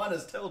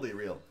 Moana's totally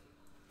real.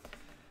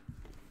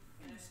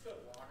 And I spilled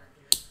water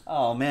here.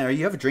 Oh, man,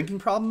 you have a drinking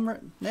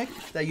problem, Nick,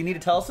 that you need to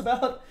tell us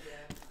about?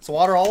 Yeah. It's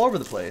water all over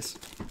the place.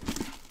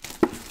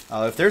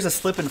 Oh, if there's a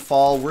slip and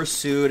fall, we're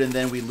sued, and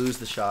then we lose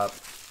the shop.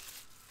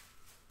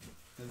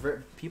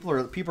 People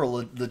are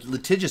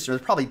litigious.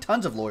 There's probably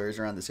tons of lawyers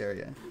around this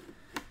area.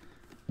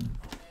 We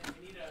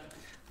need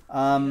a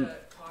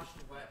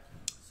caution wet.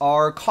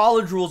 Our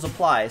college rules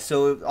apply.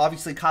 So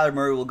obviously Kyler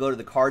Murray will go to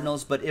the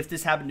Cardinals, but if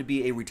this happened to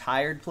be a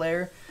retired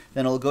player,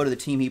 then it'll go to the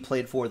team he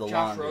played for the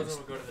Josh longest. Rosen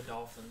would go to the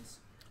Dolphins.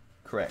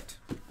 Correct.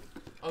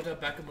 Odell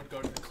Beckham would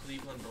go to the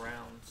Cleveland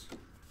Browns.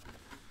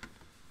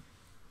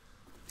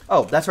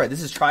 Oh, that's right.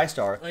 This is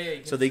TriStar. Oh, yeah, you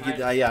can so they try get.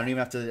 it. Yeah, I don't even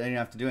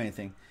have to do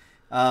anything.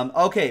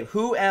 Okay,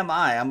 who am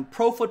I? I'm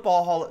Pro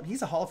Football Hall.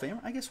 He's a Hall of Famer,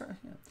 I guess, right?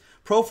 Yeah.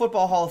 Pro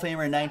Football Hall of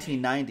Famer in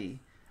 1990.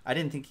 I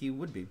didn't think he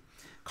would be.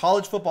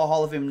 College Football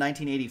Hall of Fame in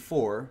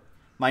 1984.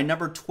 My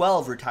number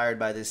 12 retired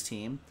by this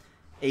team.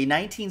 A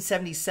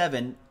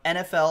 1977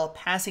 NFL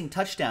passing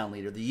touchdown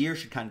leader. The year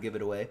should kind of give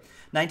it away.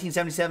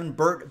 1977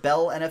 Burt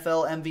Bell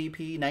NFL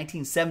MVP.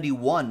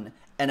 1971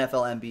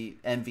 NFL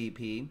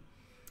MVP.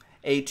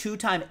 A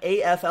 2-time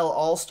AFL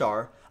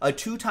All-Star. A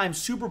 2-time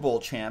Super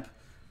Bowl champ.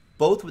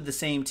 Both with the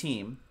same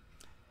team.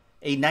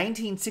 A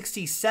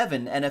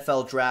 1967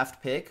 NFL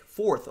draft pick,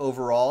 4th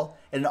overall,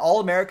 and an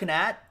All-American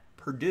at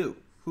Purdue.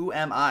 Who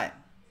am I?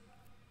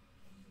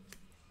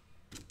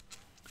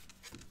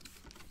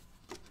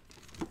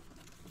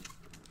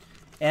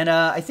 And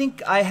I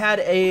think I had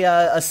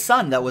a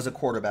son that was a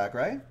quarterback,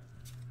 right?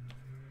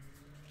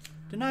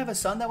 Didn't I have a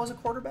son that was a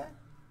quarterback?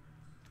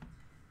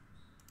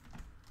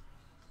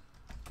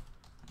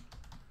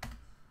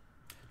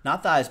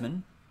 Not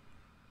Theismann.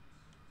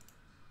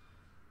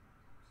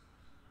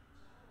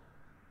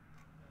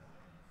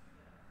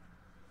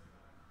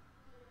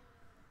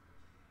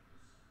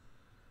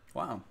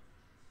 Wow.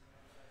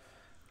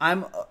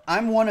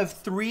 I'm one of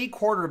 3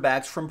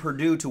 quarterbacks from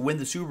Purdue to win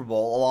the Super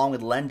Bowl, along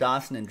with Len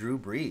Dawson and Drew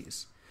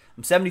Brees.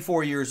 I'm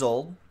 74 years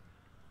old.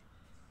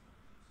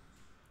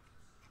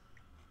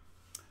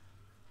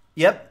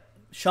 Yep,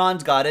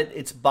 Sean's got it.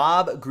 It's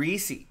Bob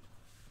Greasy.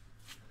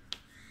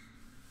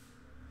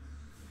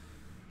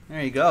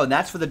 There you go. And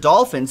that's for the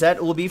Dolphins.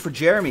 That will be for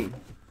Jeremy.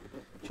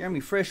 Jeremy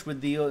Frisch with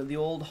the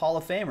old Hall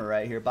of Famer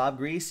right here, Bob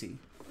Greasy.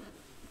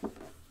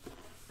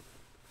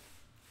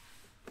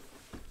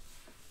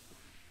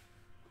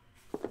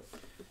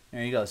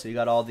 There you go. So you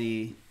got all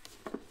the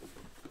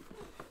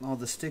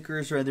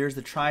stickers. Right there's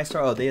the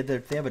TriStar. Oh, they have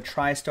a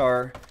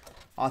TriStar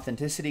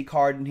authenticity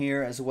card in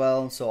here as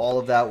well. So all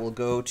of that will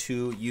go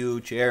to you,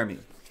 Jeremy.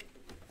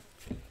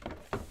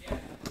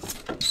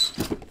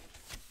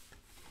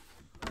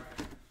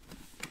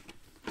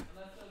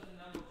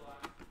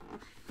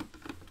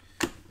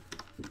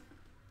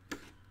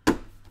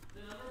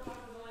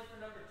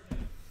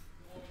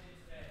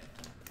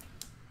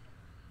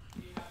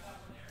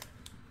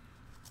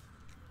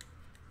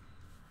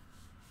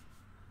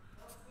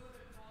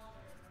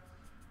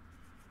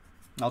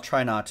 I'll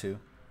try not to.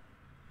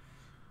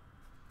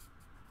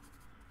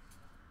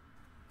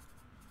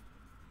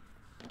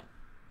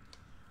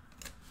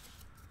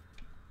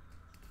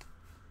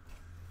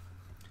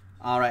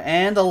 All right,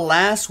 and the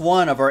last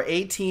one of our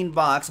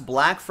 18-box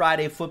Black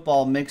Friday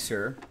football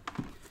mixer.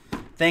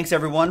 Thanks,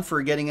 everyone,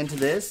 for getting into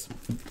this.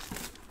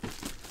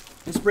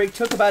 This break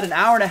took about an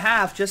hour and a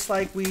half, just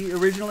like we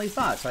originally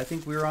thought. So I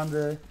think we were on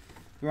the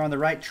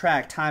right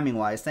track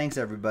timing-wise. Thanks,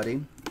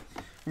 everybody.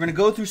 We're going to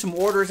go through some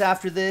orders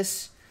after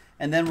this.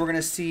 And then we're going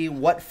to see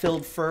what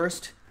filled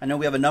first. I know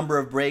we have a number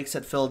of breaks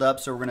that filled up,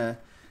 so we're going to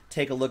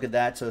take a look at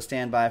that. So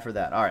stand by for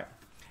that. All right.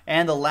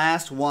 And the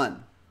last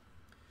one.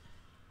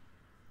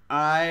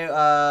 I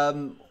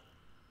am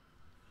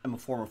a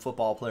former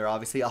football player,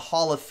 obviously. A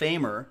Hall of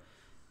Famer,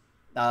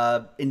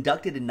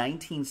 inducted in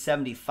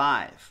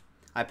 1975.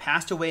 I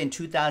passed away in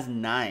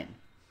 2009.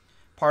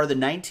 Part of the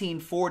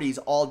 1940s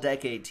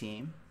All-Decade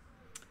team.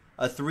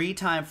 A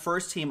 3-time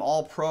first-team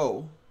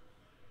All-Pro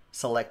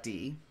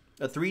selectee.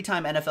 A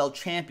 3-time NFL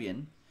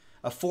champion,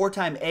 a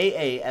 4-time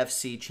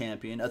AAFC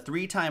champion, a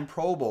 3-time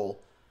Pro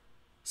Bowl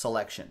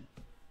selection.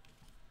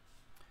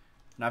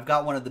 And I've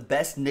got one of the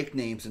best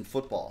nicknames in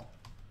football.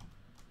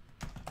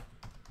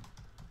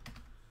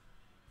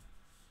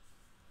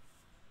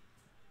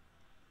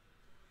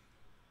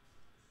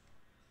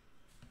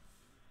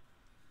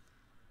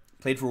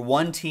 Played for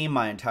one team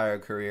my entire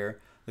career,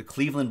 the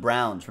Cleveland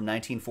Browns from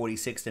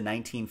 1946 to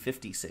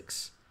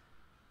 1956.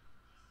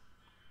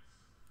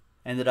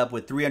 Ended up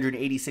with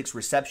 386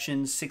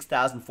 receptions,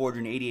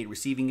 6,488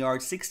 receiving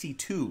yards,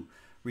 62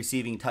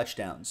 receiving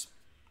touchdowns.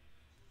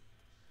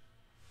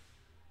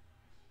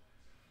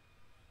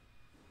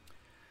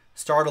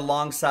 Starred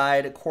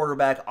alongside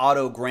quarterback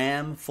Otto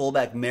Graham,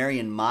 fullback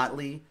Marion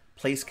Motley,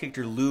 place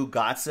kicker Lou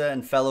Gotza,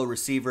 and fellow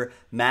receiver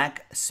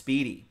Mac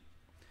Speedy.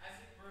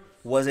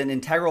 Was an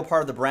integral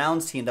part of the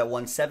Browns team that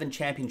won 7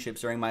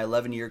 championships during my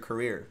 11-year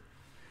career.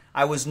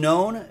 I was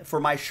known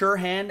for my sure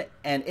hand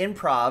and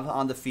improv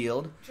on the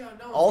field. Joe,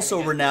 also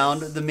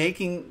renowned the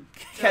making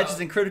catches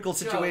in critical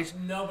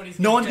situations. No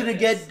one's gonna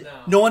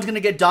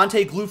get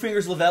Dante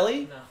Gluefingers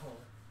Lavelli. No,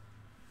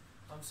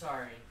 I'm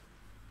sorry.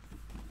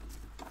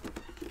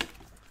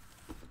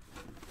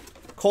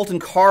 Colton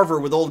Carver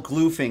with old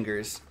glue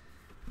fingers.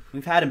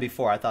 We've had him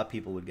before. I thought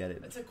people would get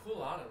it. That's a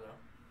cool auto, though.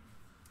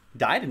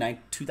 Died in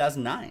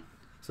 2009,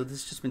 so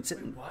this has just been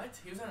sitting. Wait, what?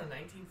 He was on a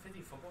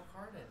 1950 football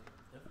card.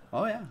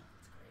 Oh yeah.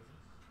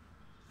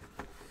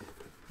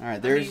 All right,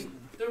 there's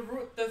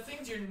the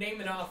things you're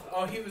naming off.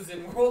 Oh, he was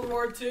in World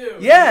War II.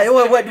 Yeah,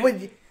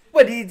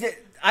 what he did?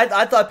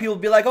 I thought people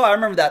would be like, oh, I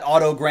remember that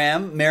Otto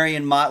Graham,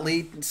 Marion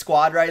Motley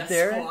squad right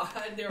there. Squad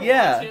they were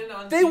yeah,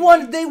 on they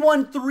TV.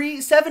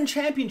 won 7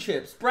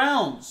 championships.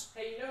 Browns.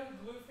 Hey, you know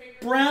who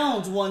Bluefingers?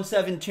 Browns won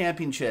 7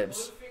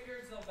 championships.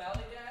 Bluefingers, the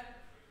Valley Dad.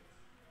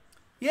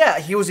 Yeah,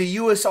 he was a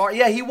USR.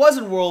 Yeah, he was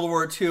in World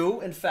War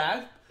II. In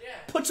fact, Yeah.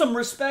 Put some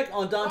respect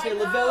on Dante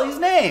Lavelli's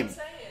name.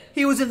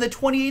 He was in the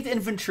 28th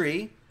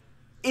Infantry.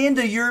 In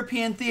the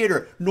European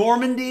theater,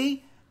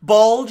 Normandy,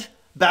 Bulge,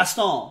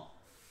 Bastogne.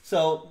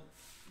 So,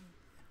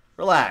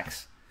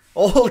 relax.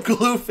 Old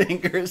glue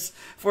fingers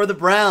for the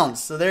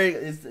Browns. So there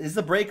is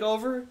the break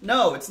over?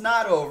 No, it's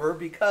not over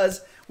because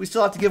we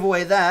still have to give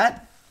away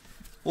that.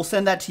 We'll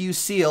send that to you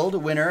sealed,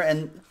 winner,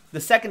 and the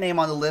second name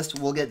on the list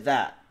will get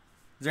that.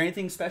 Is there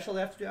anything special they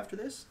have to do after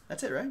this?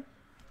 That's it, right?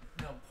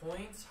 No,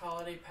 points,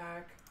 holiday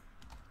pack,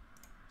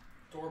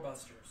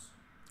 doorbusters.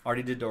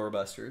 Already did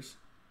doorbusters.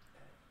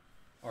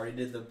 Already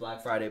did the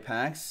Black Friday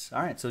packs.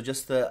 All right, so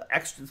just the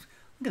extra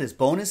Look at this.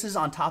 Bonuses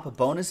on top of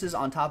bonuses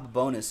on top of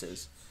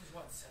bonuses. This is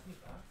what,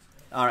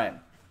 $70? All right.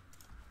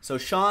 So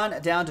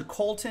Sean down to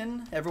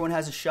Colton. Everyone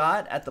has a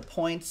shot at the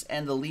points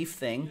and the leaf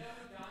thing.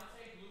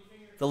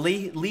 The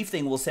leaf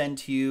thing will send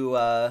to you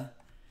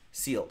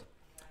sealed.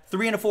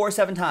 3 and a 4,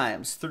 7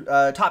 times.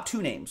 Top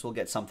 2 names will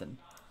get something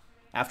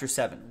after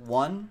 7.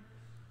 1,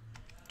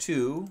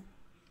 2,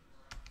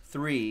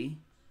 3,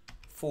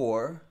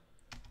 4,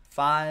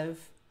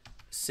 5,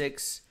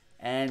 6,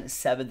 and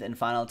 7th and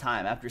final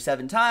time. After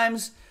 7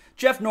 times,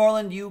 Jeff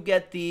Norland, you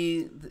get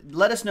the...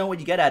 Let us know what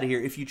you get out of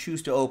here if you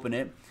choose to open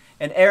it.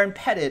 And Aaron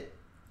Pettit,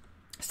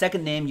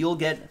 second name, you'll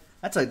get...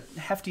 That's a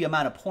hefty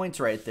amount of points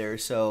right there,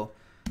 so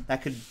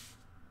that could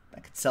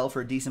sell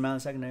for a decent amount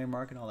of secondary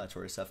market, all that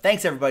sort of stuff.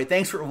 Thanks, everybody.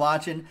 Thanks for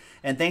watching,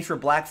 and thanks for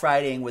Black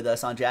Fridaying with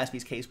us on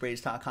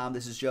JaspysCaseBreaks.com.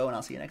 This is Joe, and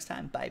I'll see you next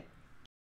time. Bye.